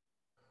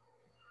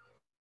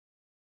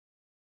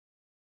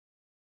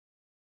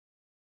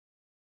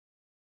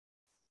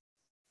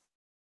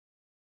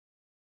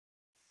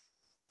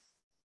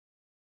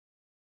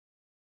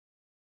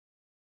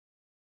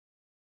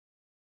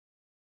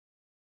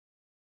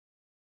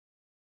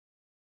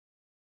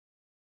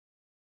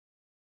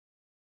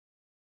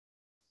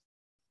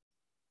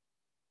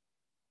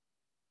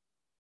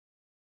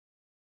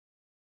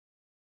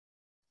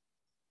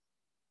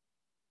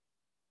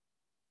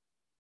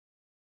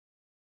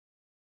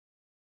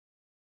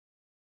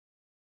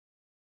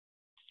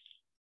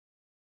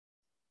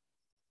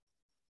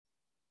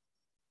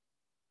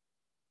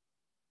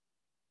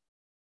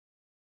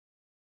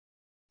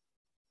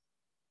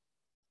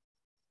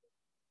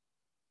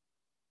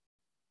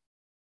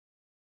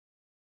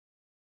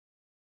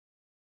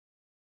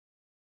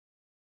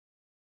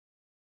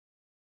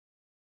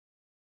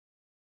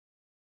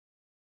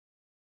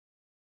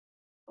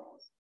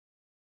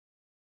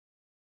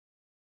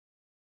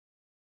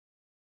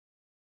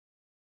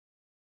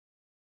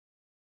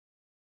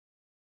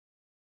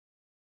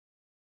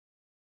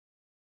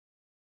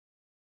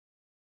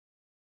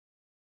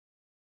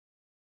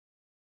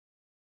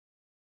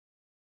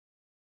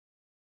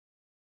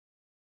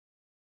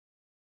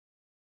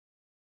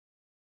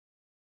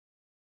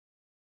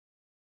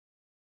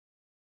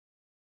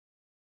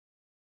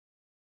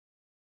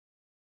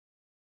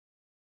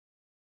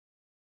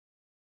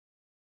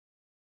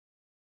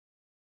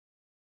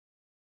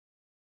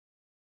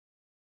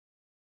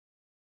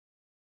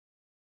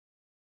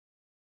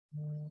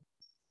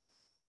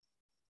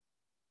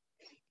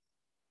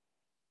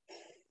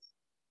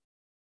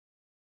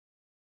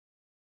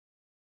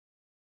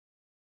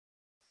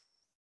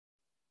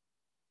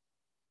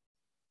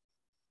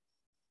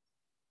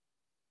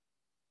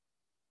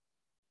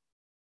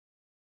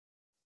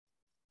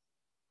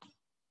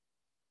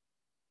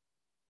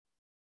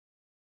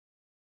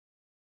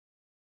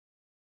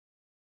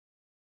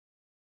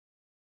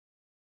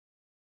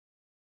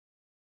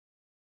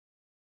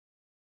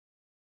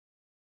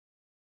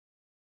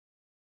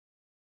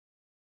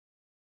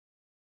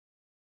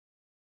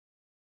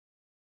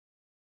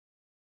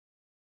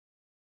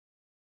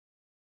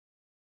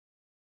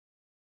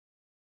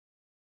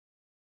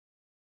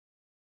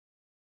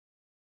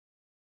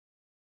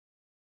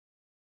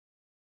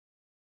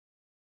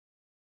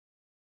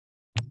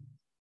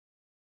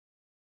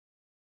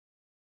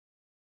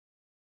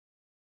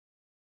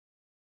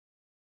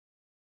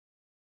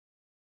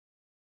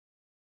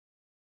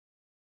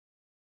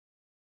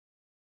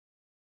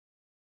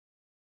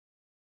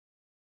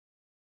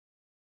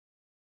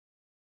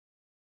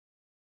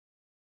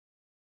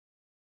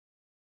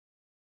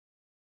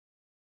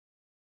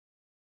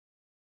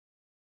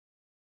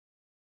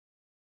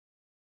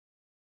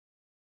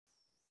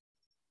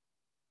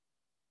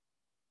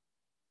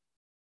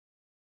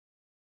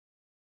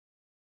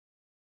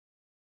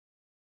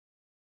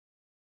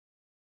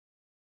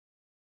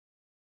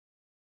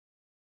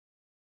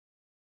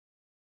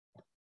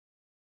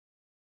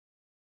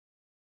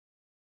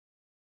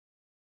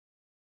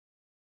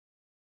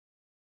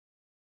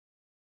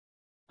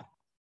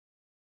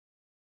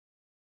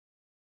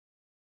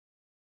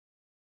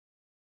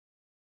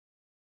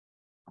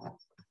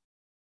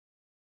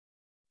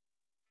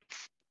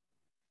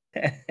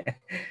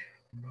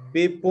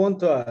 Be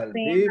puntual.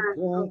 Be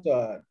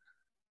puntual.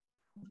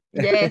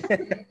 Yes.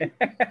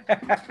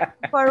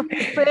 For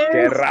Qué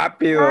first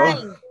rápido.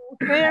 time.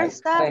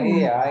 First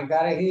time. I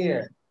got it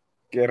here.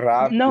 Qué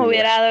rápido. No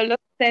hubiera dado los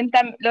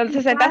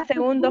 60 Fast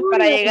segundos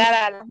para furious. llegar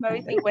a las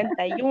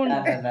 9:51.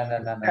 No.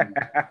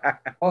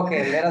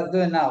 Okay, let us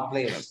do it now,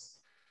 please.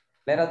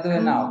 Let us do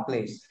it now,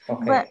 please.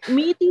 Okay. But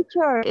mi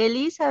teacher,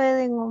 Elizabeth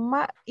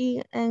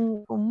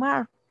en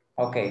Omar.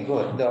 Okay,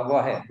 good. Go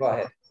ahead,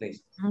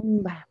 please.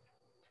 Va.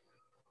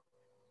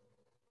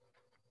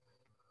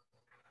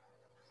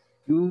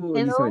 You, Hello.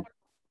 Elizabeth.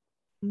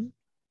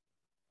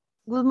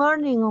 Good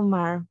morning,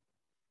 Omar.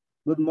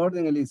 Good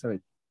morning,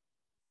 Elizabeth.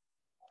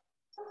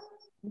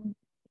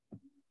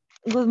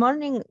 Good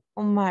morning,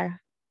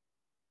 Omar.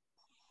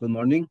 Good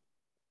morning.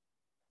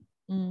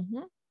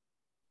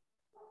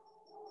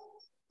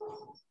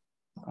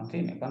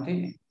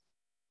 Continue.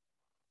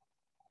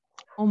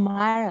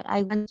 Omar,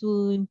 I want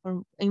to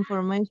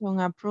information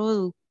a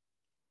product.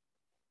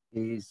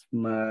 Is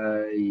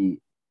my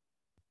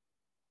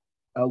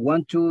I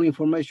want to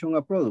information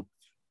a product.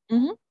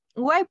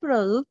 Why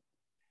product?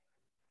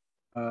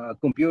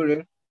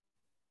 Computer.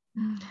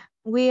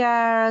 We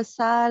are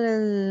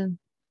sell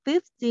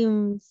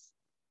 15.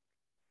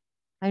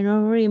 I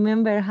don't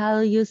remember how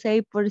you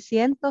say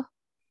 %.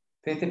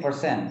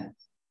 50%.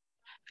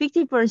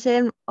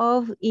 50%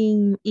 off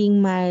in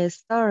my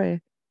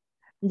store.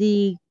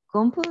 The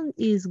coupon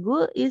is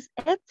good, is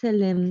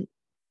excellent.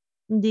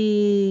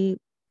 The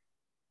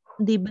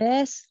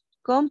best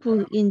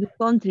coupon in the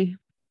country.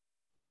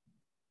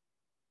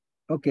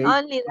 Okay.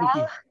 Only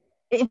that.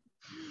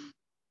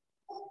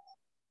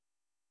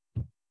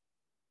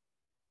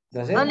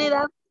 That's it? Only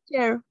that,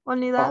 teacher.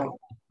 Only that.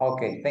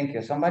 Okay, thank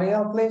you. Somebody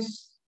else,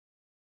 please.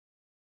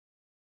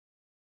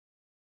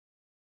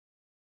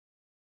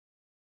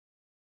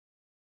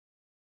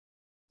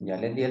 Ya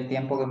les di el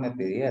tiempo que me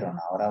pidieron.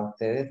 Ahora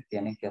ustedes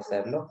tienen que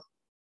hacerlo.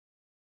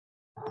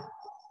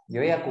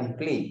 Yo ya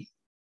cumplí.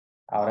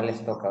 Ahora les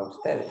toca a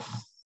ustedes.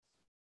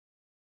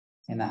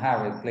 In a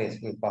hurry,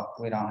 please.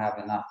 We don't have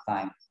enough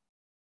time.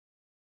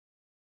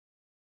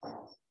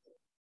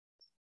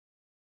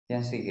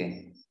 ¿Quién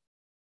sigue?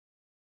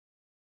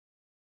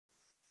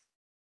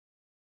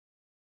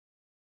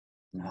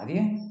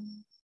 ¿Nadie?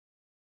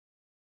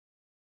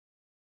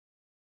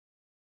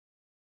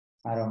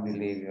 I don't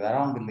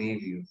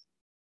believe you.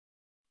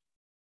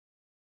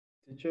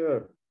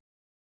 Teacher.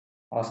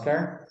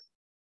 Oscar?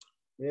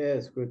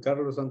 Yes, with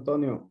Carlos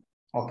Antonio.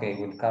 Okay,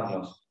 with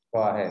Carlos.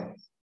 Go ahead.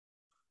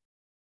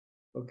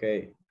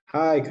 Okay.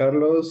 Hi,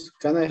 Carlos.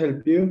 Can I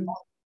help you?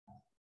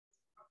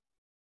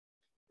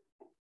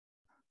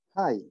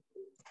 Hi.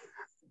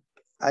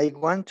 I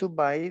want to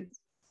buy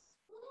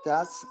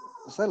that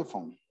cell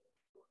phone.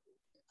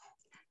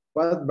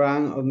 What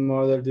brand or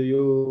model do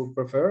you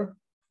prefer?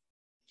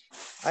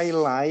 I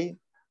like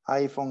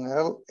iPhone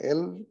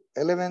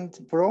 11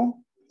 Pro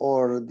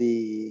or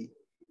the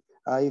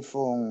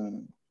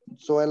iPhone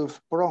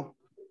 12 Pro.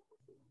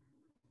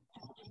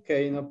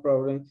 Okay, no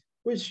problem.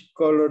 Which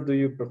color do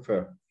you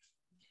prefer?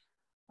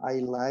 I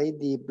like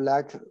the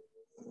black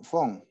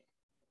phone.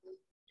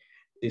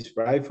 This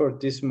price for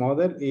this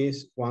model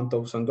is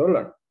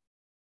 $1,000.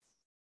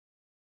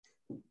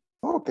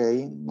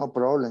 Okay, no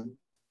problem.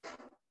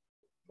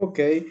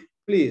 Okay,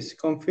 please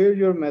confirm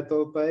your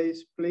method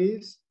base,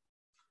 please.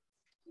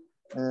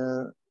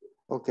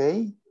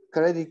 Okay,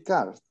 credit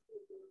card.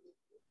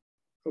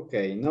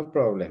 Okay, no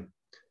problem.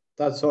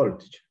 That's all,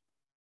 teacher.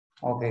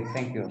 Okay,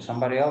 thank you.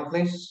 Somebody else,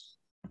 please.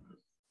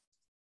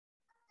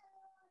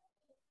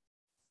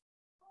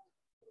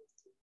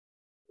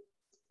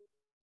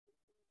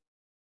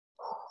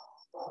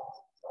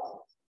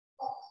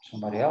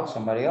 Somebody else.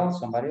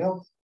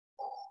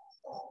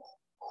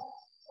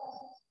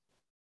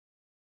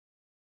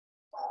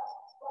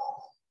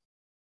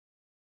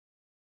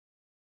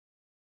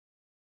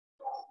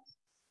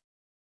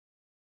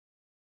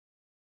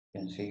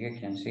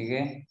 ¿Quién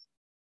sigue?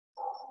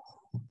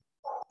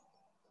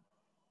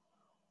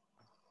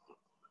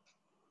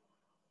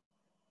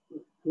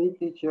 Me,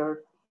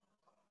 teacher,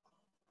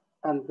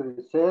 and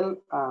Grisel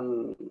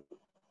and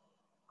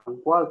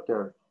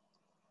Walter.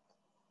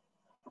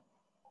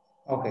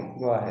 Okay,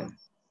 go ahead.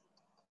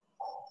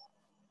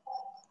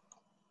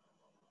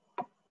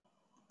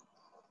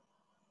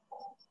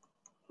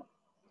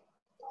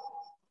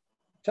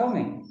 Tell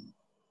me.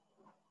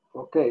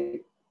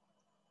 Okay.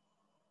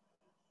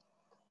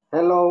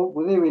 Hello,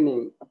 good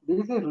evening.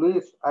 This is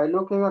Luis. I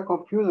look at a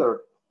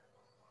computer.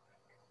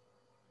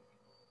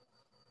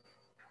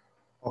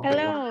 Okay.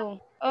 Hello.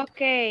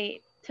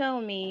 Okay,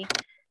 tell me.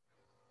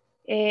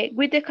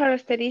 With the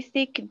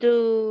characteristic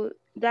do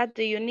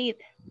you need?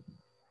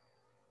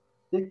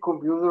 This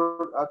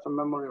computer has a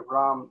memory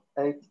RAM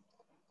 8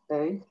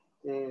 and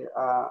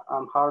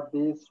hard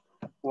disk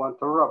 1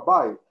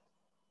 terabyte.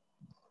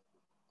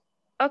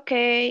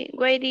 Okay,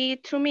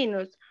 wait 2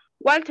 minutes.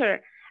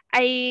 Walter,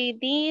 I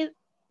need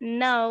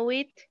know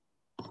it.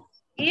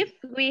 If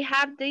we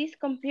have this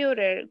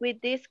computer with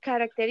this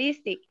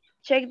characteristic,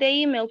 check the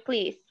email,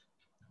 please.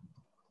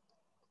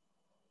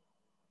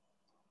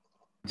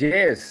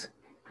 Yes,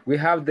 we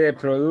have the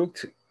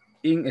product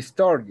in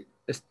storage.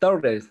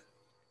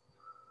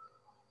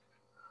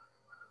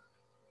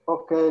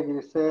 Okay,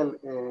 Giselle,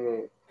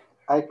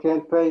 I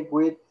can pay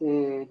with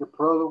the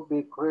product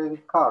with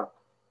credit card.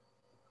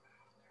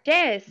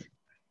 Yes,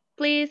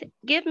 please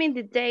give me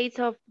the dates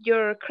of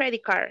your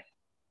credit card.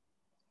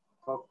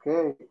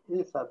 Okay,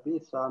 it's a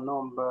Visa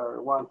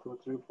number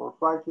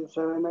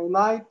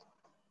 123452789.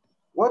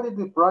 What is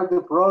the price of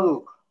the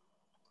product?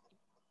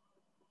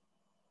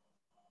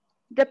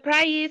 The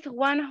price is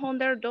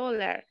 $100.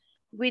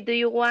 Do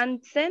you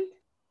want cent?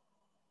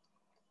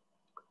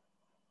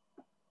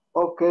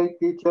 Okay,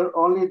 teacher,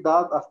 only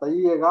that, hasta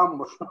ahí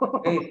llegamos.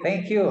 Okay,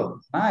 thank you.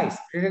 Nice,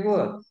 pretty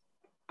good.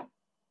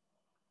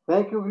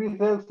 Thank you,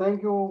 Grisel.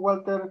 Thank you,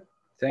 Walter.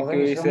 Thank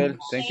you, Giselle.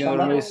 Thank you,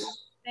 Luis.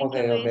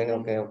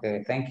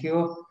 Okay. Thank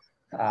you.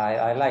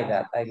 I like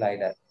that. I like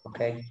that.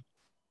 Okay.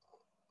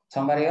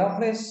 Somebody else,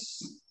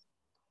 please.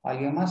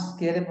 ¿Alguien más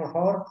quiere, por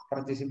favor,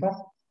 participar?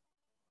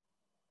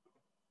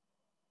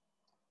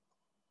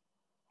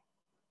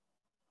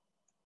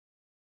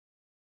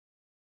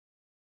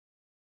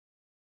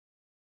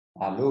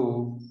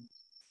 Hello.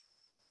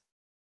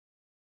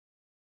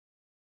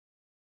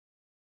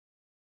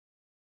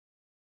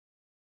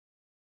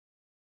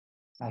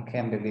 I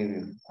can't believe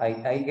you.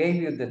 I gave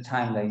you the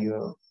time that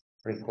you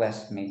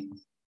request me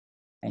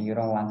and you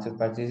don't want to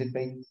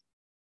participate.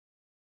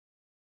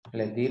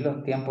 Les di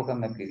los tiempos que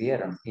me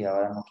pidieron y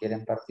ahora no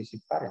quieren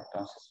participar.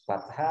 Entonces,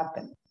 what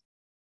happened?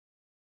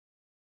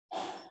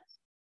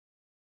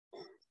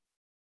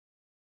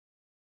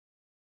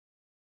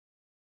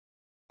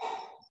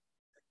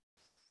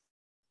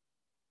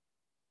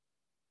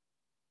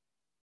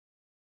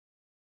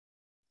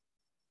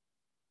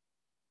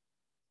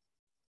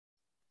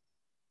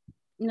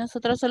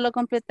 Nosotros solo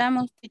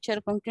completamos,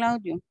 teacher, con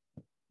Claudio.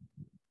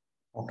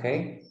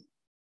 Okay.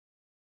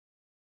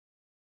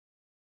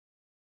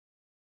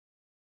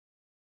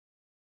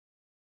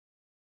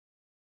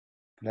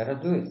 Let us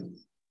do it.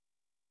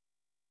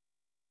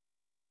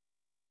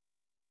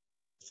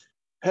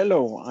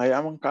 Hello, I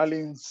am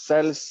calling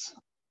sales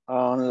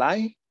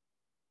online.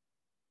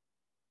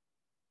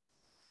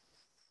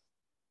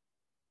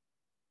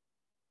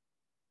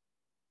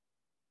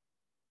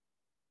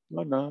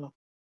 No.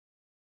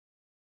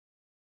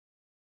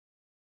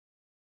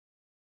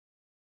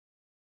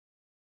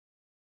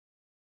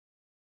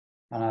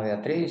 Ana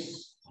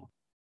Beatriz.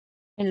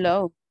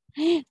 Hello.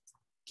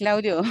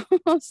 Claudio,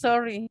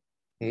 sorry.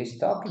 He's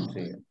talking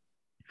to you.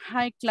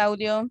 Hi,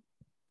 Claudio.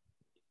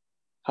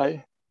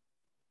 Hi.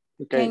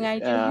 Okay. Can I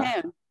do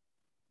him?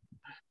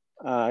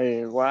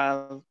 I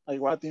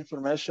want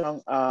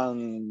information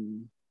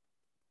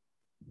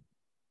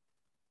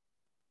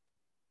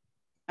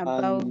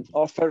About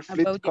offer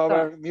fleet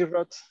cover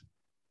mirrors.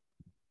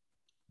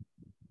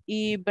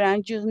 Y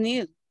brand you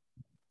need.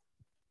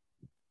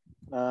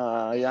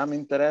 I am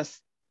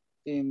interested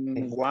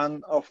in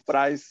one of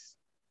price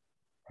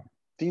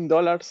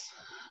 $10.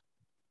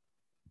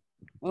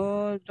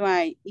 All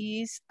right,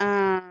 is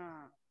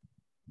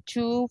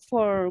 2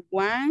 for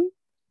 1,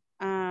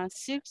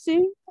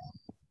 16.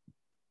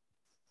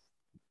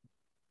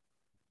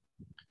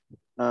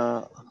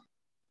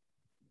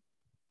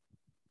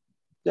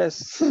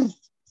 Yes.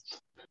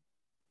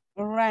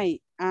 All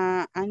right,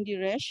 and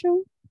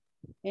duration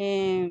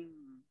and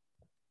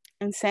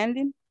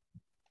sending.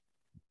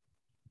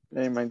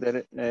 My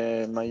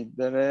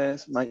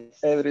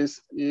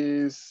address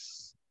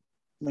is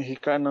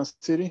Mexicano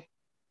City.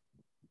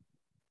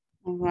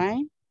 All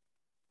right.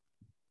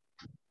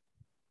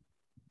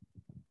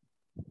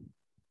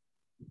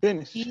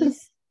 Finish.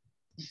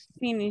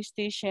 Finish,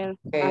 teacher.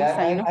 Okay,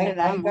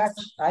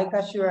 I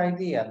got your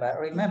idea, but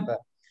remember,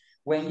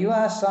 when you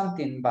ask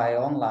something by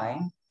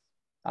online,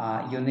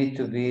 you need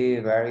to be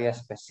very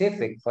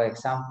specific. For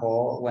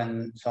example,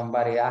 when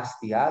somebody asks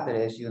the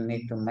address, you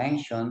need to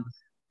mention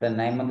the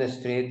name of the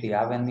street, the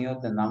avenue,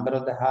 the number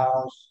of the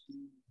house,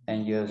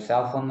 and your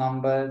cell phone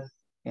number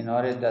in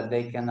order that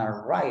they can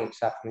arrive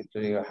exactly to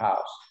your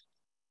house.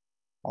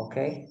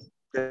 Okay?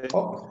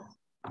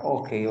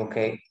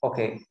 Okay.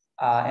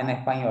 En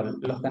español,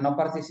 los que no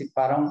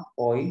participaron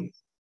hoy,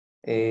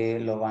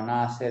 lo van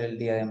a hacer el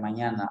día de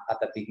mañana, at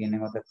the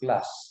beginning of the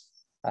class.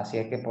 Así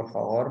es que, por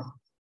favor,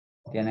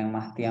 tienen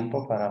más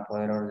tiempo para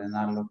poder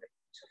ordenar lo que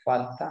hizo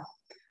falta.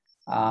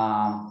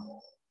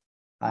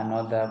 I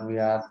know that we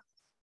are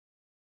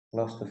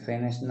close to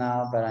finish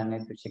now, but I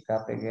need to check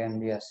up again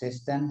the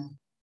assistant.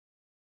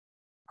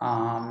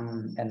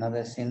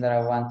 Another thing that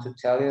I want to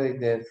tell you is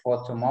that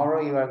for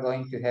tomorrow, you are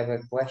going to have a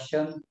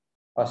question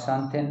or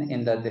something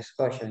in the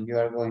discussion. You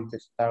are going to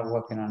start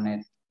working on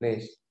it.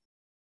 Please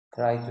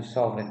try to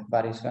solve it,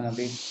 but it's going to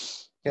be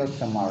till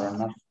tomorrow,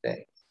 not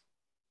today.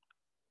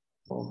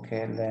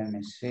 Okay, let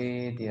me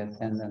see. The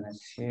attendance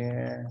is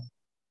here.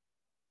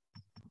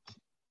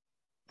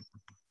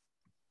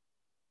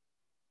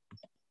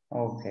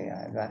 Okay,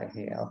 I got it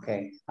here.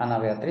 Okay. Ana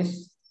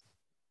Beatriz.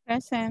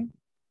 Present.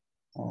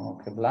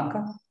 Okay,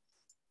 Blanca.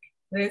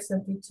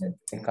 Present, teacher.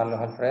 Okay, Carlos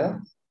Alfredo.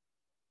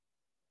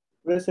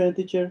 Present,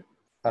 teacher.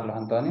 Carlos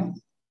Antonio.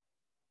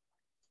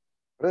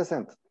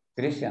 Present.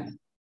 Cristian.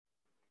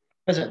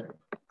 Present.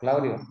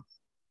 Claudio.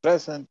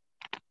 Present.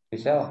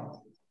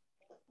 Giselle.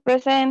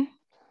 Present.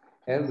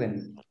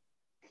 Edwin.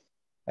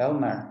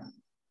 Elmer.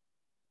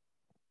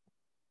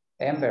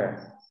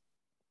 Amber.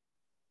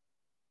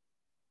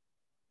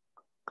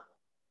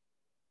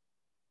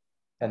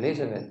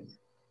 Elizabeth.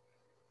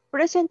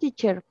 Present,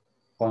 teacher.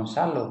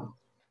 Gonzalo.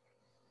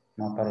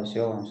 No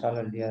apareció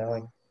Gonzalo el día de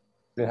hoy.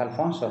 Luis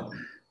Alfonso.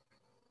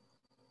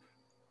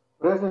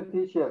 Present,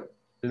 teacher.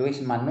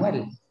 Luis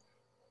Manuel.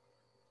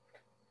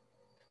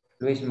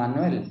 Luis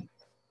Manuel.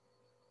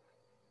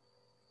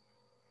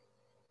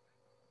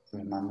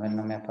 Luis Manuel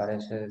no me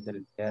aparece desde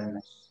el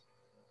viernes.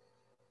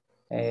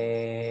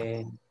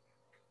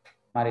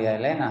 María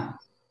Elena.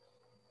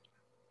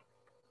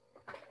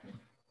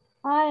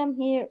 I am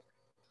here.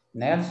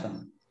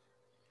 Nelson.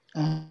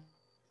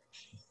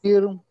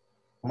 Here.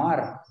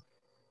 Omar.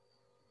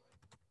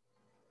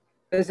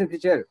 Present,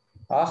 teacher.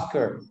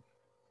 Oscar.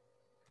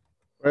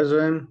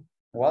 Present.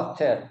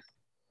 Walter.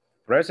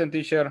 Present,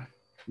 teacher.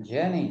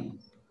 Jenny.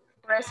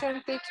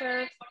 Present,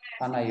 teacher.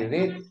 Ana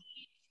Judith.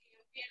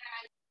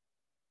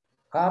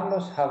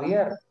 Carlos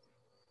Javier.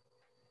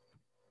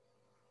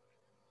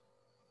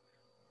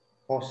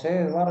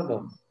 José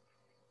Eduardo.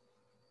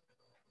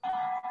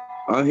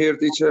 I'm here,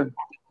 teacher.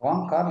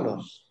 Juan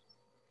Carlos.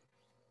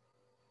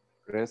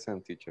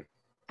 Present, teacher.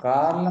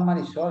 Carla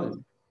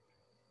Marisol.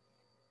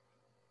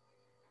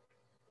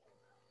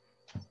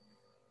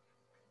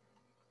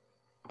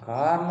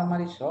 Carla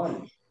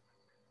Marisol.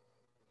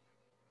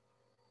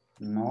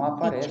 No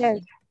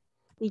aparece.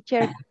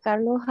 Teacher,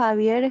 Carlos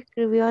Javier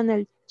escribió en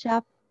el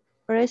chat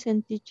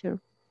present, teacher.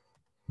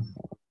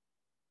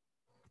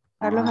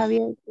 Carlos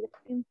Javier.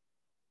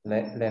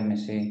 Let me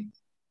see.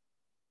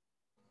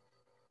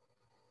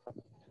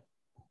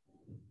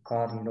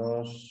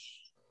 Carlos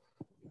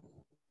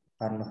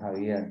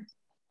Javier.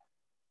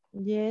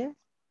 Yes.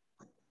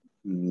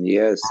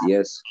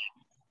 Yes.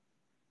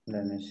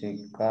 Let me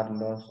see.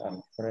 Carlos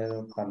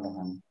Alfredo, Carlos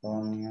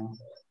Antonio.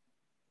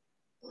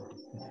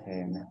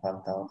 Me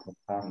falta otro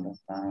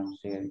Carlos.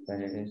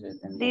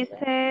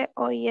 Dice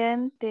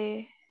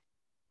oyente.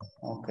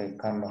 Ok,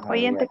 Carlos Javier.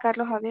 Oyente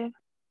Carlos Javier.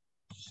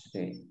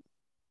 Sí,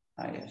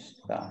 ahí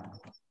está.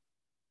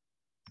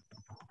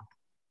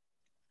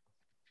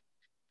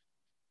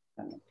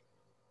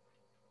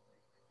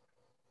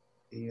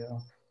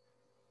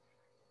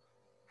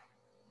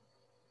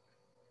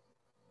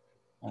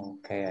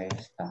 Ok, ahí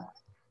está.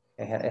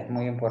 Es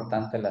muy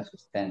importante la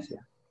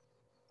asistencia.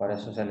 Por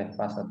eso se les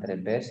pasa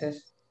 3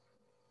 veces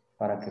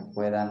para que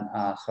puedan,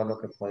 solo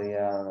que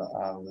podía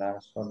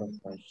hablar solo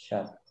por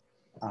chat.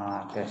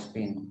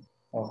 Crispin.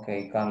 Ok,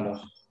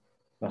 Carlos,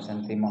 lo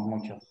sentimos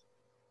mucho.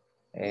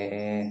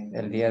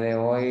 El día de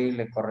hoy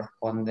le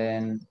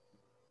corresponden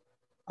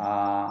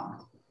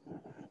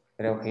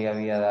creo que ya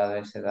había dado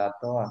ese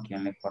dato a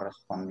quien le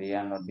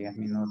correspondían los 10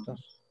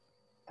 minutos.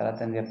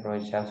 Traten de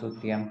aprovechar su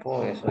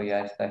tiempo, eso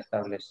ya está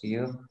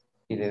establecido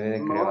y debe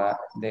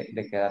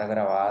de quedar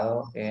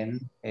grabado en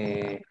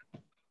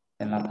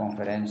la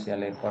conferencia.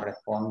 Le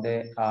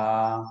corresponde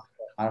a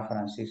Omar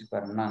Francisco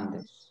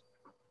Hernández.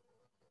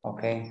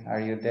 Ok,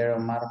 are you there,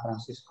 Omar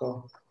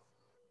Francisco?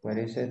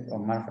 Where is it,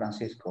 Omar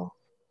Francisco?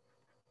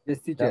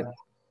 Yes, teacher.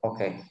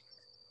 Okay.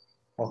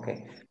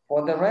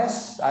 For the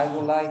rest, I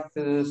would like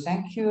to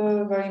thank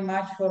you very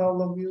much for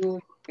all of you to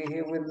be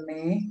here with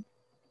me.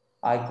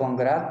 I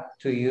congratulate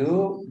to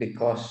you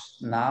because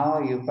now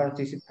you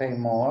participate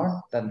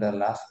more than the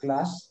last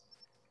class.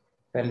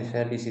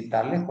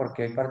 Felicitarles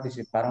porque hoy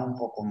participaron un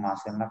poco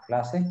más en la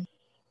clase.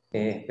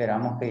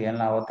 Esperamos que ya en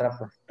la otra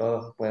pues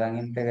todos puedan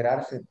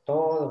integrarse,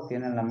 todos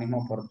tienen la misma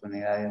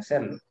oportunidad de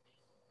hacerlo.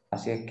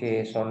 Así es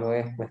que solo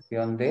es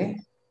cuestión de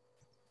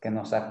que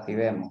nos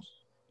activemos.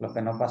 Los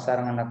que no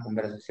pasaron en la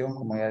conversación,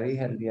 como ya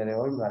dije, el día de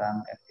hoy lo harán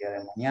el día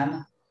de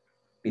mañana.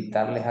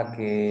 Invitarles a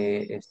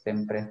que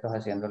estén prestos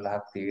haciendo las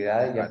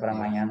actividades. Ya para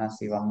mañana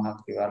sí vamos a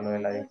activar lo de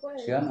la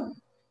discusión.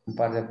 Un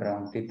par de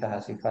preguntitas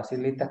así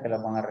facilitas que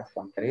las van a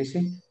responder.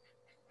 ¿Sí?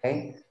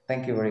 Okay.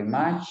 Thank you very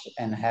much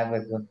and have a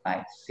good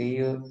night. See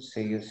you.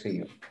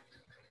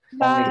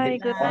 Bye.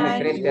 Good Only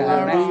night. Christian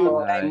Ernesto.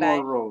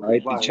 Bye,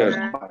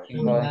 teacher.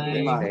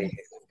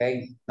 Okay.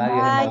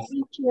 Bye,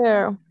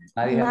 teacher.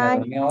 Nadie se me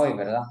durmió hoy,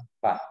 ¿verdad?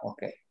 Va,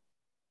 ok.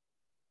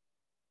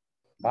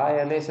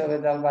 Vaya,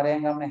 Elizabeth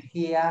Alvarenga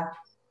Mejía.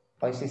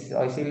 Hoy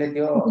sí les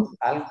dio,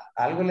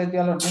 algo les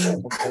dio a los niños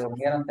porque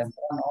durmieron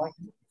temprano hoy.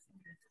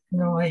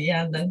 No, ahí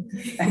andan.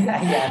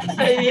 Ya.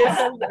 Ahí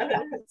andan.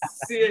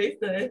 Sí, ahí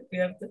está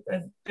despierto.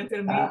 Está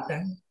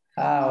enfermita.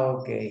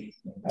 Ok.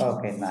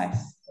 Ok,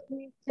 nice.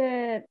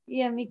 Teacher,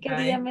 y a mí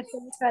quería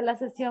meterme a la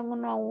sesión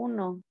 1 a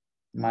 1.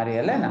 María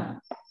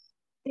Elena.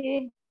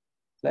 Sí.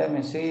 Let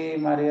me see,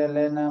 María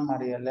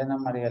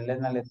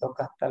Elena le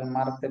toca hasta el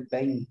martes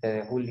 20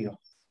 de julio.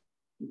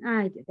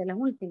 Ay, desde las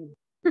últimas.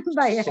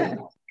 Vaya. Sí.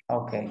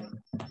 Ok.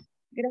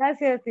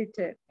 Gracias,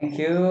 teacher. Thank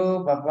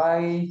you.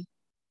 Bye-bye.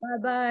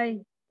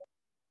 Bye-bye.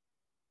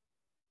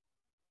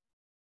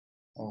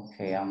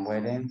 Okay, I'm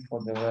waiting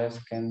for the rest.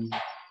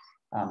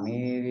 A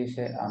mí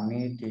dice, a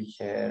mí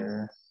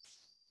teacher,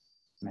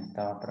 me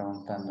estaba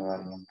preguntando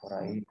alguien por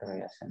ahí, pero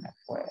ya se me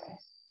fue.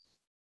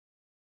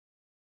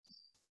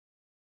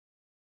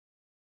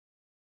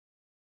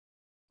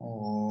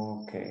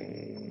 Ok.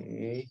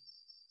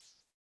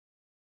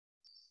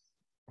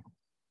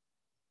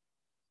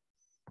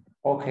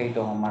 Ok,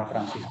 don Omar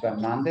Francisco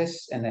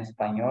Hernández, en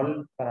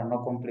español, para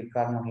no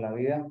complicarnos la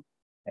vida.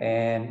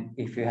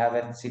 If you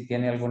have, si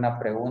tiene alguna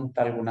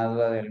pregunta, alguna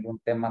duda de algún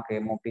tema que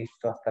hemos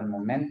visto hasta el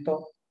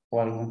momento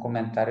o algún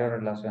comentario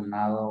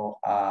relacionado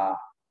a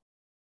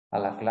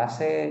la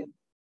clase,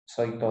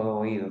 soy todo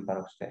oído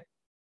para usted.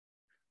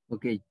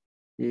 Ok.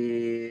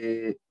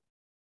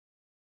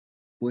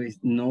 Pues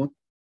no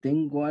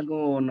tengo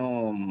algo,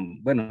 no,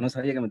 bueno, no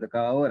sabía que me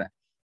tocaba ahora.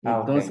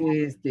 Ok.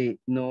 Entonces,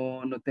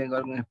 no tengo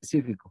algo en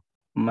específico.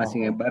 Más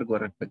sin Ok. embargo,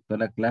 respecto a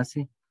la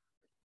clase,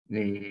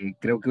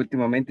 creo que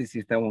últimamente sí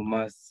estamos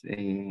más,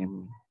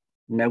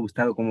 me ha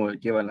gustado cómo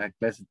lleva la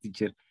clase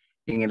teacher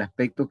en el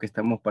aspecto que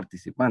estamos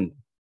participando.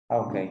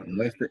 Ok.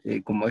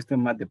 Como esto es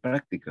más de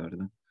práctica,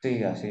 ¿verdad?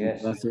 Sí, así es.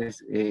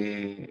 Entonces,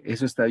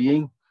 eso está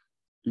bien.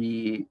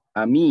 Y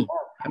a mi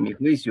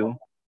juicio,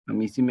 a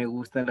mí sí me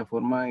gusta la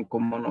forma en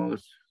cómo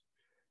nos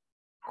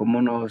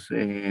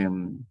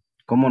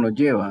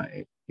lleva,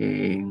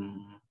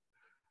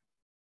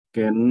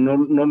 que no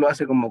lo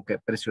hace como que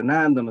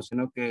presionándonos,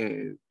 sino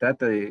que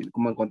trata de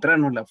como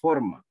encontrarnos la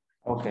forma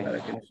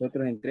para que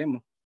nosotros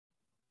entremos.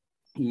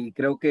 Y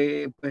creo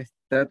que pues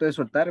trato de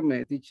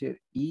soltarme,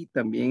 teacher, y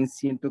también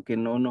siento que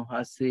no nos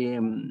hace,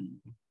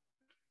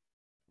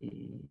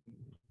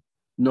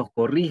 nos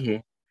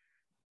corrige,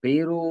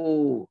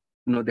 pero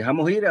nos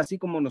dejamos ir así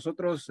como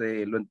nosotros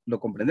lo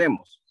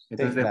comprendemos.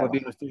 Entonces Sí, después claro.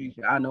 viene usted y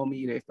dice, no,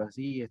 mire, esto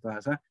así, esto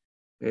es así,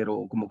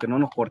 pero como que no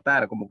nos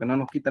cortara, como que no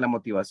nos quita la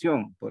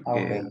motivación, porque Ok.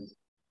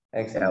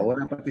 Excelente.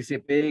 ahora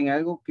participé en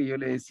algo que yo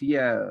le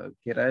decía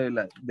que era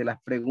de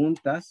las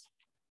preguntas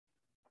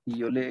y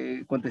yo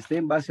le contesté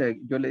en base a,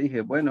 yo le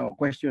dije, bueno,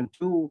 question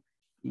two,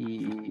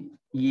 y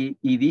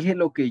dije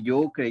lo que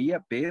yo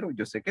creía, pero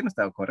yo sé que no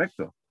estaba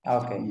correcto.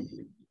 Ok.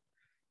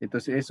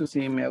 Entonces eso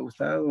sí me ha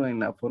gustado en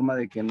la forma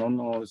de que no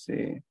nos,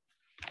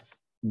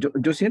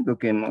 yo siento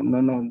que no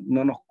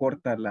nos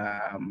corta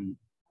la,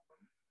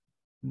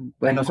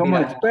 pues no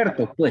somos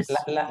expertos, pues.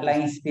 La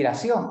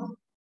inspiración.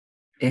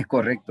 Es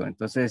correcto,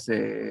 entonces...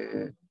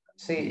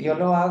 Sí, yo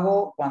lo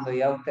hago cuando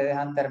ya ustedes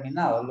han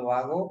terminado. Lo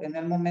hago en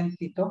el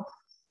momentito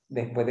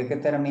después de que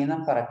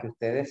terminan para que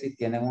ustedes, si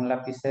tienen un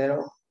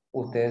lapicero,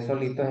 ustedes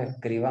solitos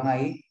escriban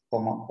ahí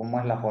cómo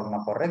es la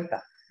forma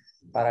correcta.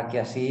 Para que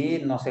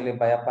así no se les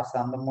vaya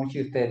pasando mucho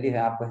y ustedes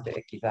digan, pues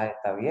quizás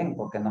está bien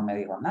porque no me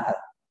dijo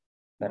nada,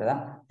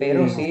 ¿verdad?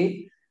 Pero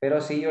sí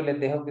yo les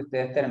dejo que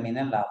ustedes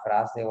terminen la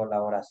frase o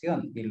la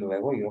oración y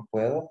luego yo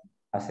puedo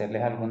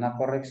hacerles alguna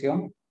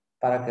corrección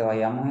para que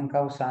vayamos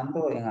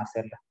encauzando en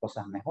hacer las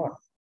cosas mejor.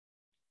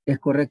 Es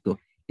correcto.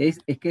 Es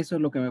que eso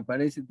es lo que me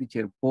parece,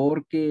 teacher,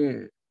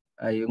 porque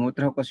hay en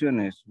otras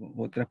ocasiones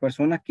otras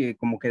personas que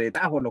como que de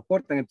tajo lo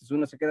cortan, entonces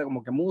uno se queda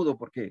como que mudo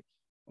porque,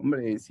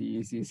 hombre,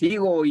 si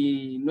sigo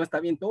y no está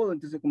bien todo,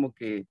 entonces como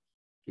que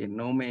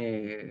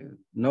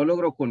no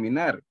logro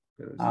culminar.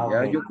 Pero si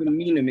ya yo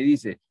culmino y me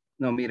dice,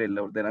 no, mire, el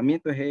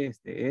ordenamiento es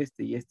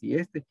este y este y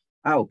este.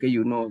 Ok,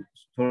 uno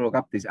solo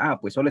capta y dice,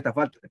 pues solo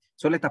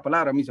esta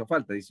palabra me hizo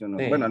falta, dice uno.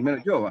 Sí. Bueno, al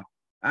menos yo va.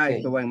 Sí.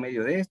 Esto va en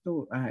medio de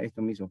esto.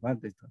 Esto me hizo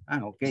falta. Esto.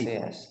 Ok. Así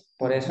es.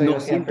 Por eso No yo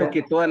siento siempre...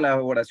 que toda la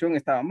oración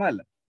estaba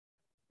mala.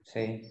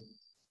 Sí.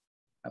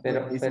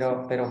 Pues,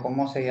 Pero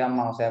 ¿cómo se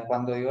llama? O sea,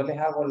 cuando yo les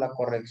hago la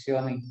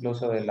corrección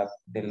incluso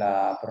de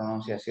la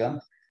pronunciación,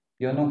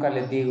 yo nunca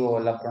les digo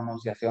la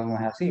pronunciación no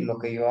es así. Lo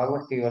que yo hago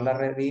es que yo la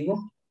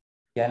redigo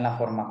ya en la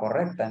forma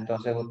correcta.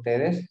 Entonces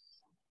ustedes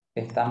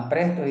están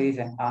prestos y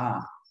dicen,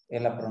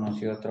 él la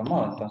pronunció de otro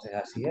modo. Entonces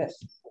así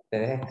es.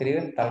 Ustedes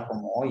escriben tal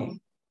como oyen,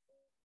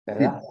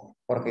 ¿verdad?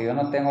 Porque yo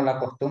no tengo la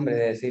costumbre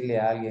de decirle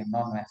a alguien,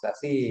 no es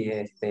así,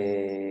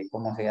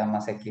 ¿cómo se llama?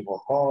 Se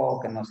equivocó,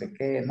 que no sé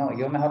qué. No,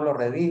 yo mejor lo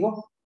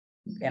redigo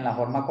en la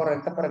forma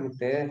correcta para que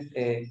ustedes,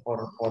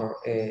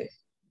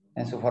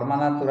 en su forma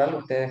natural,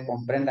 ustedes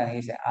comprendan y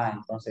dicen,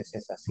 entonces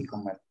es así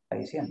como él está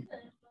diciendo.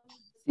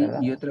 Sí,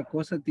 ¿verdad? y otra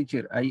cosa,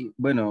 teacher,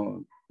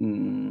 bueno,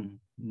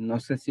 no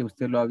sé si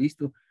usted lo ha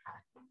visto,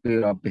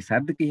 pero a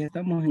pesar de que ya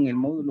estamos en el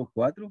módulo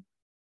 4,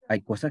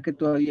 hay cosas que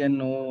todavía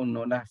no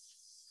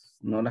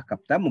las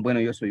captamos.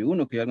 Bueno, yo soy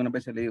uno que yo algunas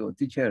veces le digo,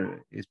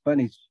 teacher,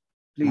 Spanish,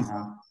 please,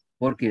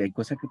 porque hay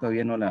cosas que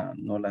todavía no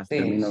las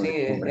termino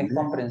de es comprender.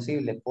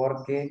 comprensible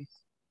porque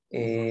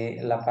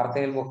la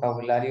parte del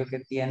vocabulario que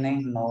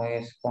tienen no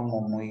es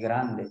como muy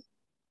grande.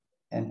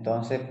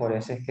 Entonces, por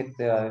eso es que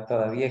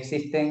todavía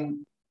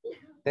existen,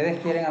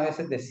 ustedes quieren a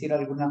veces decir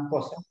algunas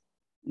cosas,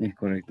 Es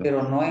correcto.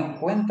 pero no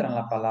encuentran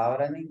la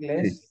palabra en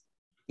inglés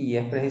y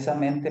es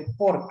precisamente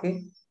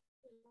porque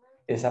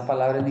esa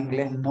palabra en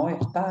inglés no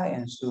está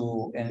en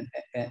su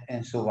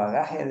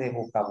bagaje de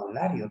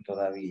vocabulario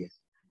todavía.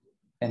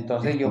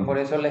 Entonces yo por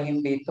eso les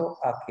invito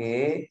a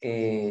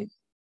que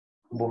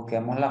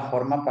busquemos la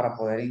forma para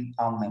poder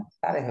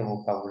aumentar ese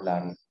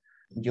vocabulario.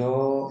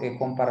 yo he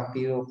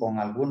compartido con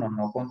algunos,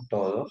 no con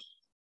todos,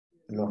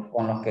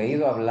 con los que he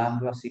ido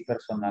hablando así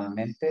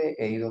personalmente,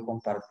 he ido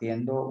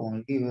compartiendo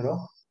un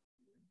libro.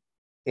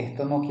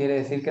 Esto no quiere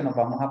decir que nos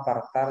vamos a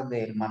apartar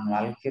del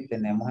manual que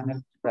tenemos en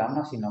el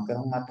programa, sino que es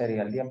un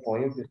material de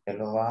apoyo que usted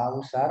lo va a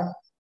usar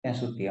en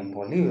su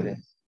tiempo libre.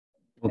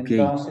 Ok.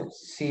 Entonces,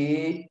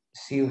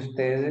 si a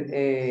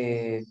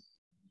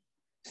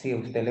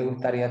usted le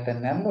gustaría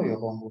tenerlo, yo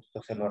con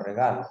gusto se lo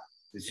regalo.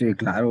 Sí,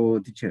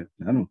 claro, teacher,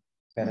 claro.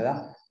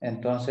 ¿Verdad?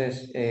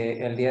 Entonces,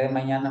 el día de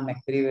mañana me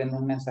escriben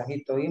un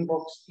mensajito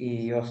inbox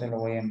y yo se lo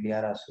voy a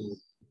enviar a su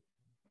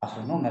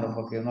número,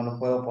 porque yo no lo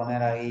puedo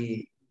poner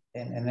ahí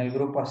en el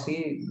grupo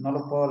así, no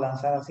lo puedo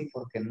lanzar así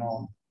porque no,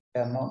 o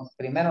sea, no,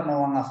 primero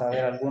no van a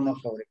saber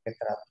algunos sobre qué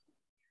trata.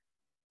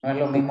 No es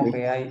lo mismo Ok.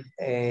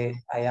 que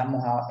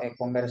hayamos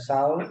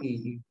conversado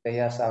y usted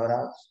ya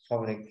sabrá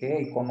sobre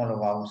qué y cómo lo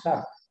va a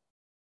usar.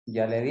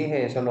 Ya le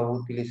dije, eso lo va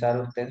a utilizar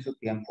usted en su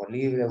tiempo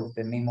libre,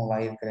 usted mismo va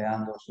a ir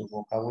creando su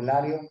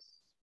vocabulario,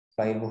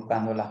 va a ir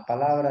buscando las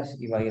palabras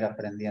y va a ir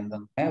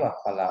aprendiendo nuevas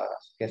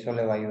palabras, que eso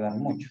le va a ayudar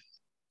mucho.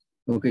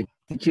 Ok,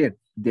 teacher,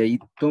 de ahí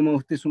toma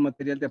usted su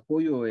material de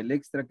apoyo, el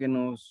extra que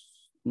nos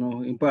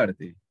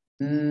imparte.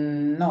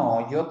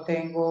 No, yo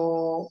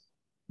tengo,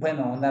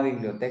 bueno, una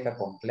biblioteca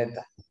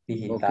completa, Ok,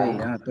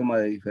 digital. toma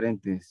de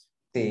diferentes.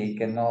 Sí,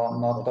 que no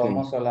Ok.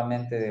 tomo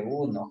solamente de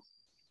uno,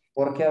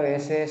 porque a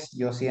veces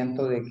yo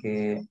siento de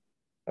que,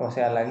 o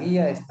sea, la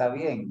guía está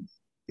bien,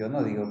 yo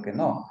no digo que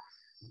no,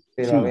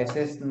 pero a Sí,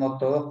 veces no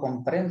todos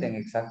comprenden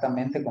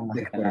exactamente cómo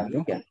es está en la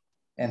correcto. guía.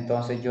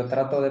 Entonces yo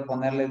trato de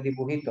ponerles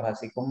dibujitos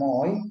así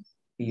como hoy,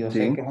 y yo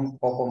sé Sí, que es un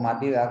poco más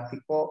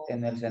didáctico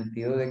en el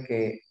sentido de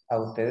que a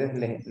ustedes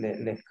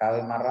les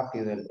cabe más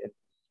rápido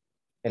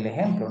el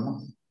ejemplo, ¿no?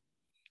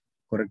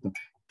 correcto.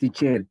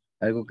 Teacher,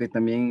 algo que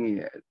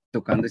también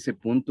tocando ese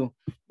punto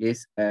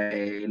es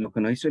lo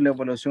que nos hizo la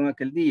evaluación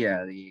aquel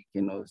día, de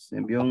que nos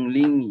envió un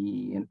link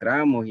y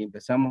entramos y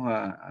empezamos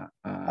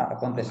A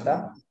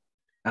contestar.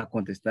 a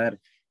contestar.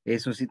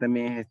 Eso sí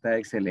también está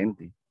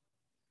excelente.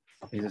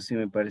 Eso sí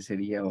me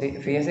parecería. Sí,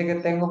 fíjese que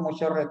tengo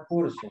muchos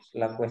recursos.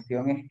 La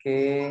cuestión es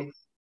que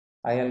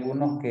hay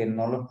algunos que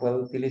no los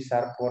puedo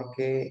utilizar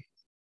porque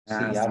Sí,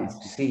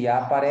 sí. si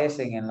ya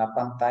aparecen en la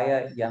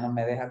pantalla, ya no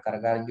me deja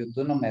cargar.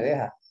 YouTube no me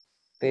deja.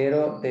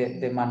 Pero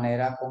de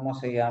manera, ¿cómo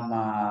se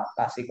llama?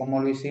 Así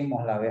como lo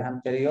hicimos la vez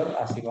anterior,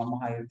 así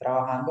vamos a ir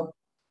trabajando.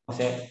 O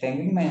sea,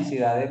 tengo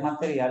inmensidad de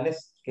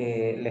materiales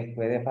que les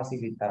puede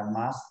facilitar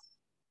más,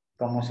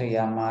 ¿cómo se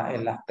llama?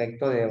 El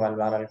aspecto de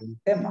evaluar algún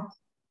tema.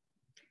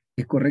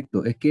 Es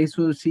correcto, es que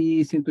eso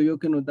sí siento yo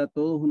que nos da a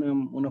todos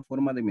una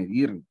forma de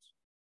medirnos,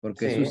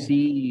 porque eso Sí.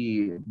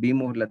 sí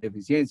vimos la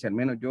deficiencia, al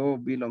menos yo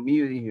vi lo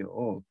mío y dije,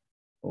 oh,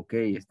 ok,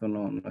 esto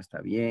no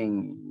está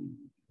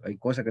bien, hay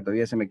cosas que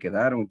todavía se me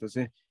quedaron,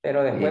 entonces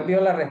Pero después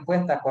vio la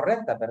respuesta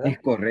correcta, ¿verdad? es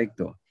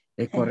correcto,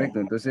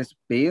 entonces,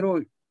 pero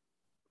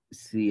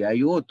si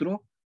hay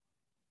otro,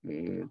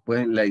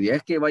 pues la idea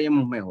es que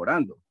vayamos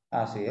mejorando.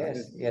 Así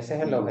Entonces, es, y ese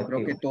es el y yo creo que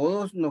objetivo.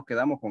 todos nos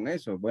quedamos con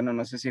eso. Bueno,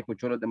 no sé si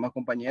escuchó a los demás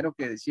compañeros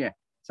que decían,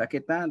 saqué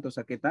tanto.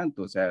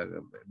 O sea,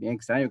 bien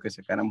extraño que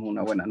sacáramos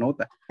una buena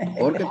nota,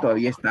 porque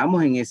todavía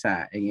estamos en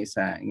esa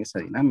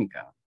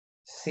dinámica.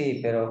 Sí,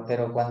 pero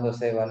cuando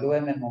se evalúa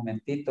en el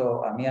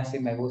momentito, a mí así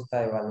me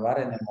gusta evaluar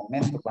en el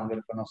momento, cuando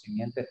el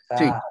conocimiento Sí.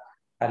 está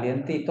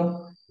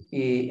calientito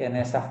y en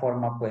esa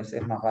forma pues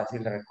es más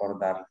fácil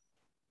recordarlo.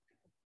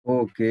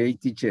 Ok,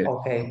 teacher.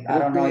 Okay, I Creo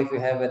don't know que if you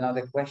have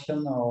another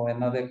question or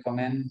another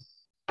comment.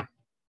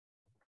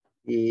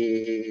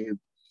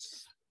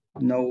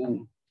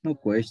 no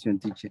question,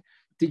 teacher.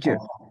 Teacher,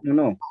 Oh,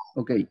 no.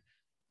 Ok.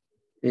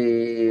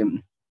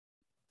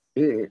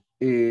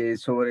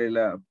 Sobre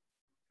la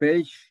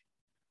page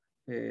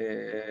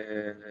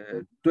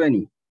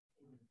 20.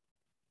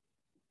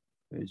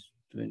 Page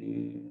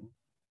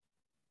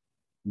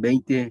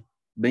 20,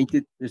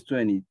 20 es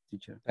 20,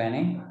 teacher.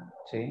 20,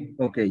 sí.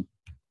 Ok,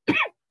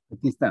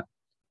 aquí está.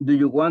 Do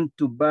you want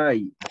to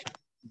buy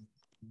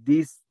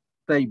this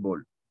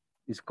table?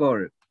 It's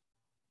correct.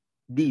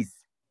 This,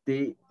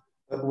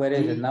 Where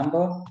is the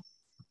number?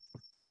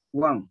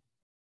 1,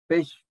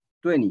 page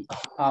 20.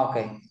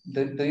 Okay,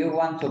 do you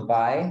want to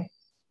buy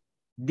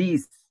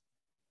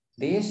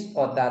This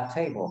or that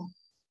table?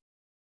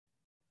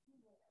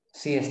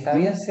 Si está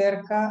bien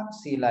cerca,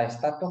 si la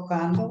está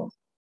tocando,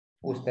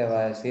 usted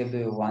va a decir, do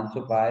you want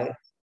to buy?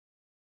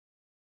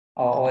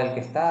 O el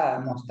que está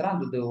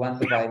mostrando, do you want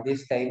to buy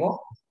this table?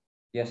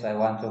 Yes, I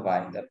want to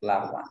buy the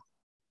black one.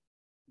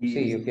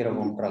 Sí, yo quiero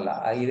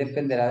comprarla. Ahí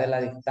dependerá de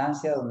la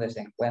distancia donde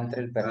se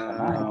encuentre el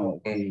personaje,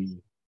 porque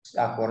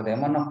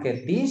acordémonos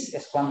que this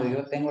es cuando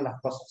yo tengo las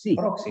cosas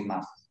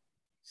próximas.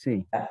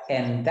 Sí.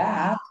 And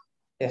that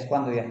es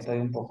cuando ya estoy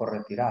un poco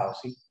retirado,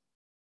 ¿sí?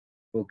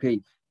 Ok.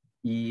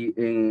 Y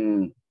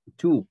en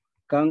 2,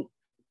 can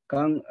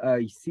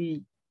I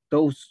see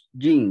those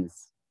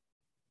jeans?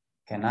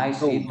 Can I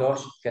see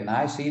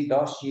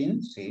those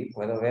jeans? Sí,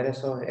 puedo ver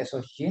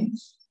esos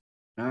jeans.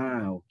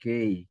 Ok.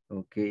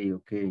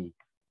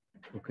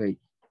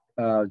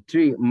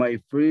 3, my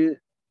friend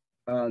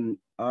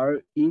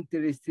are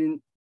interested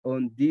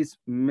on this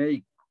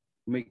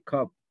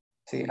makeup.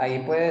 Sí,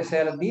 ahí puede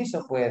ser this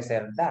o puede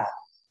ser that.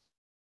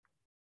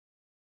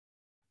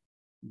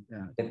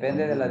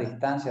 Depende de la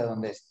distancia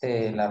donde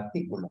esté el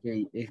artículo.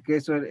 Okay. Es que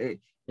eso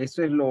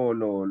es lo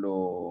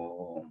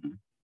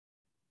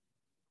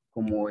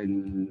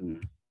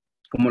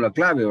como la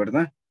clave,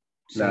 ¿verdad?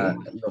 Sí.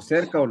 Lo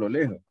cerca o lo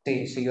lejos.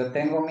 Sí, si yo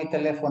tengo mi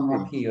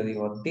teléfono aquí, yo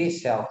digo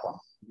this cell phone.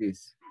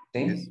 This.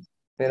 ¿Sí? Yes.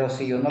 Pero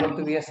si yo no lo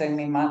tuviese en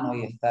mi mano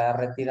y está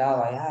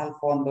retirado allá al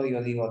fondo,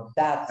 yo digo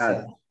that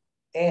cell phone,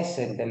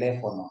 ese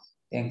teléfono.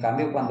 En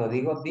cambio, cuando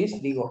digo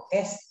this, digo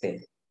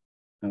este.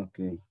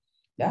 Okay.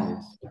 ¿Ya?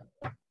 Yes.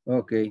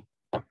 Okay.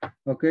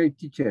 Okay,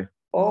 teacher.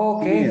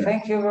 Okay, Yeah.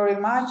 thank you very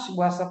much. It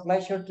was a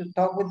pleasure to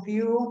talk with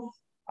you.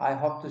 I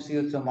hope to see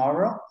you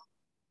tomorrow.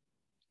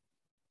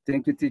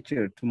 Thank you,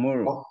 teacher.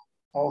 Tomorrow.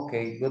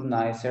 Okay, good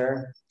night,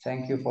 sir.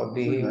 Thank you for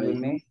being with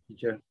me.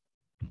 Teacher.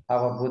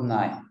 Have a good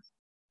night.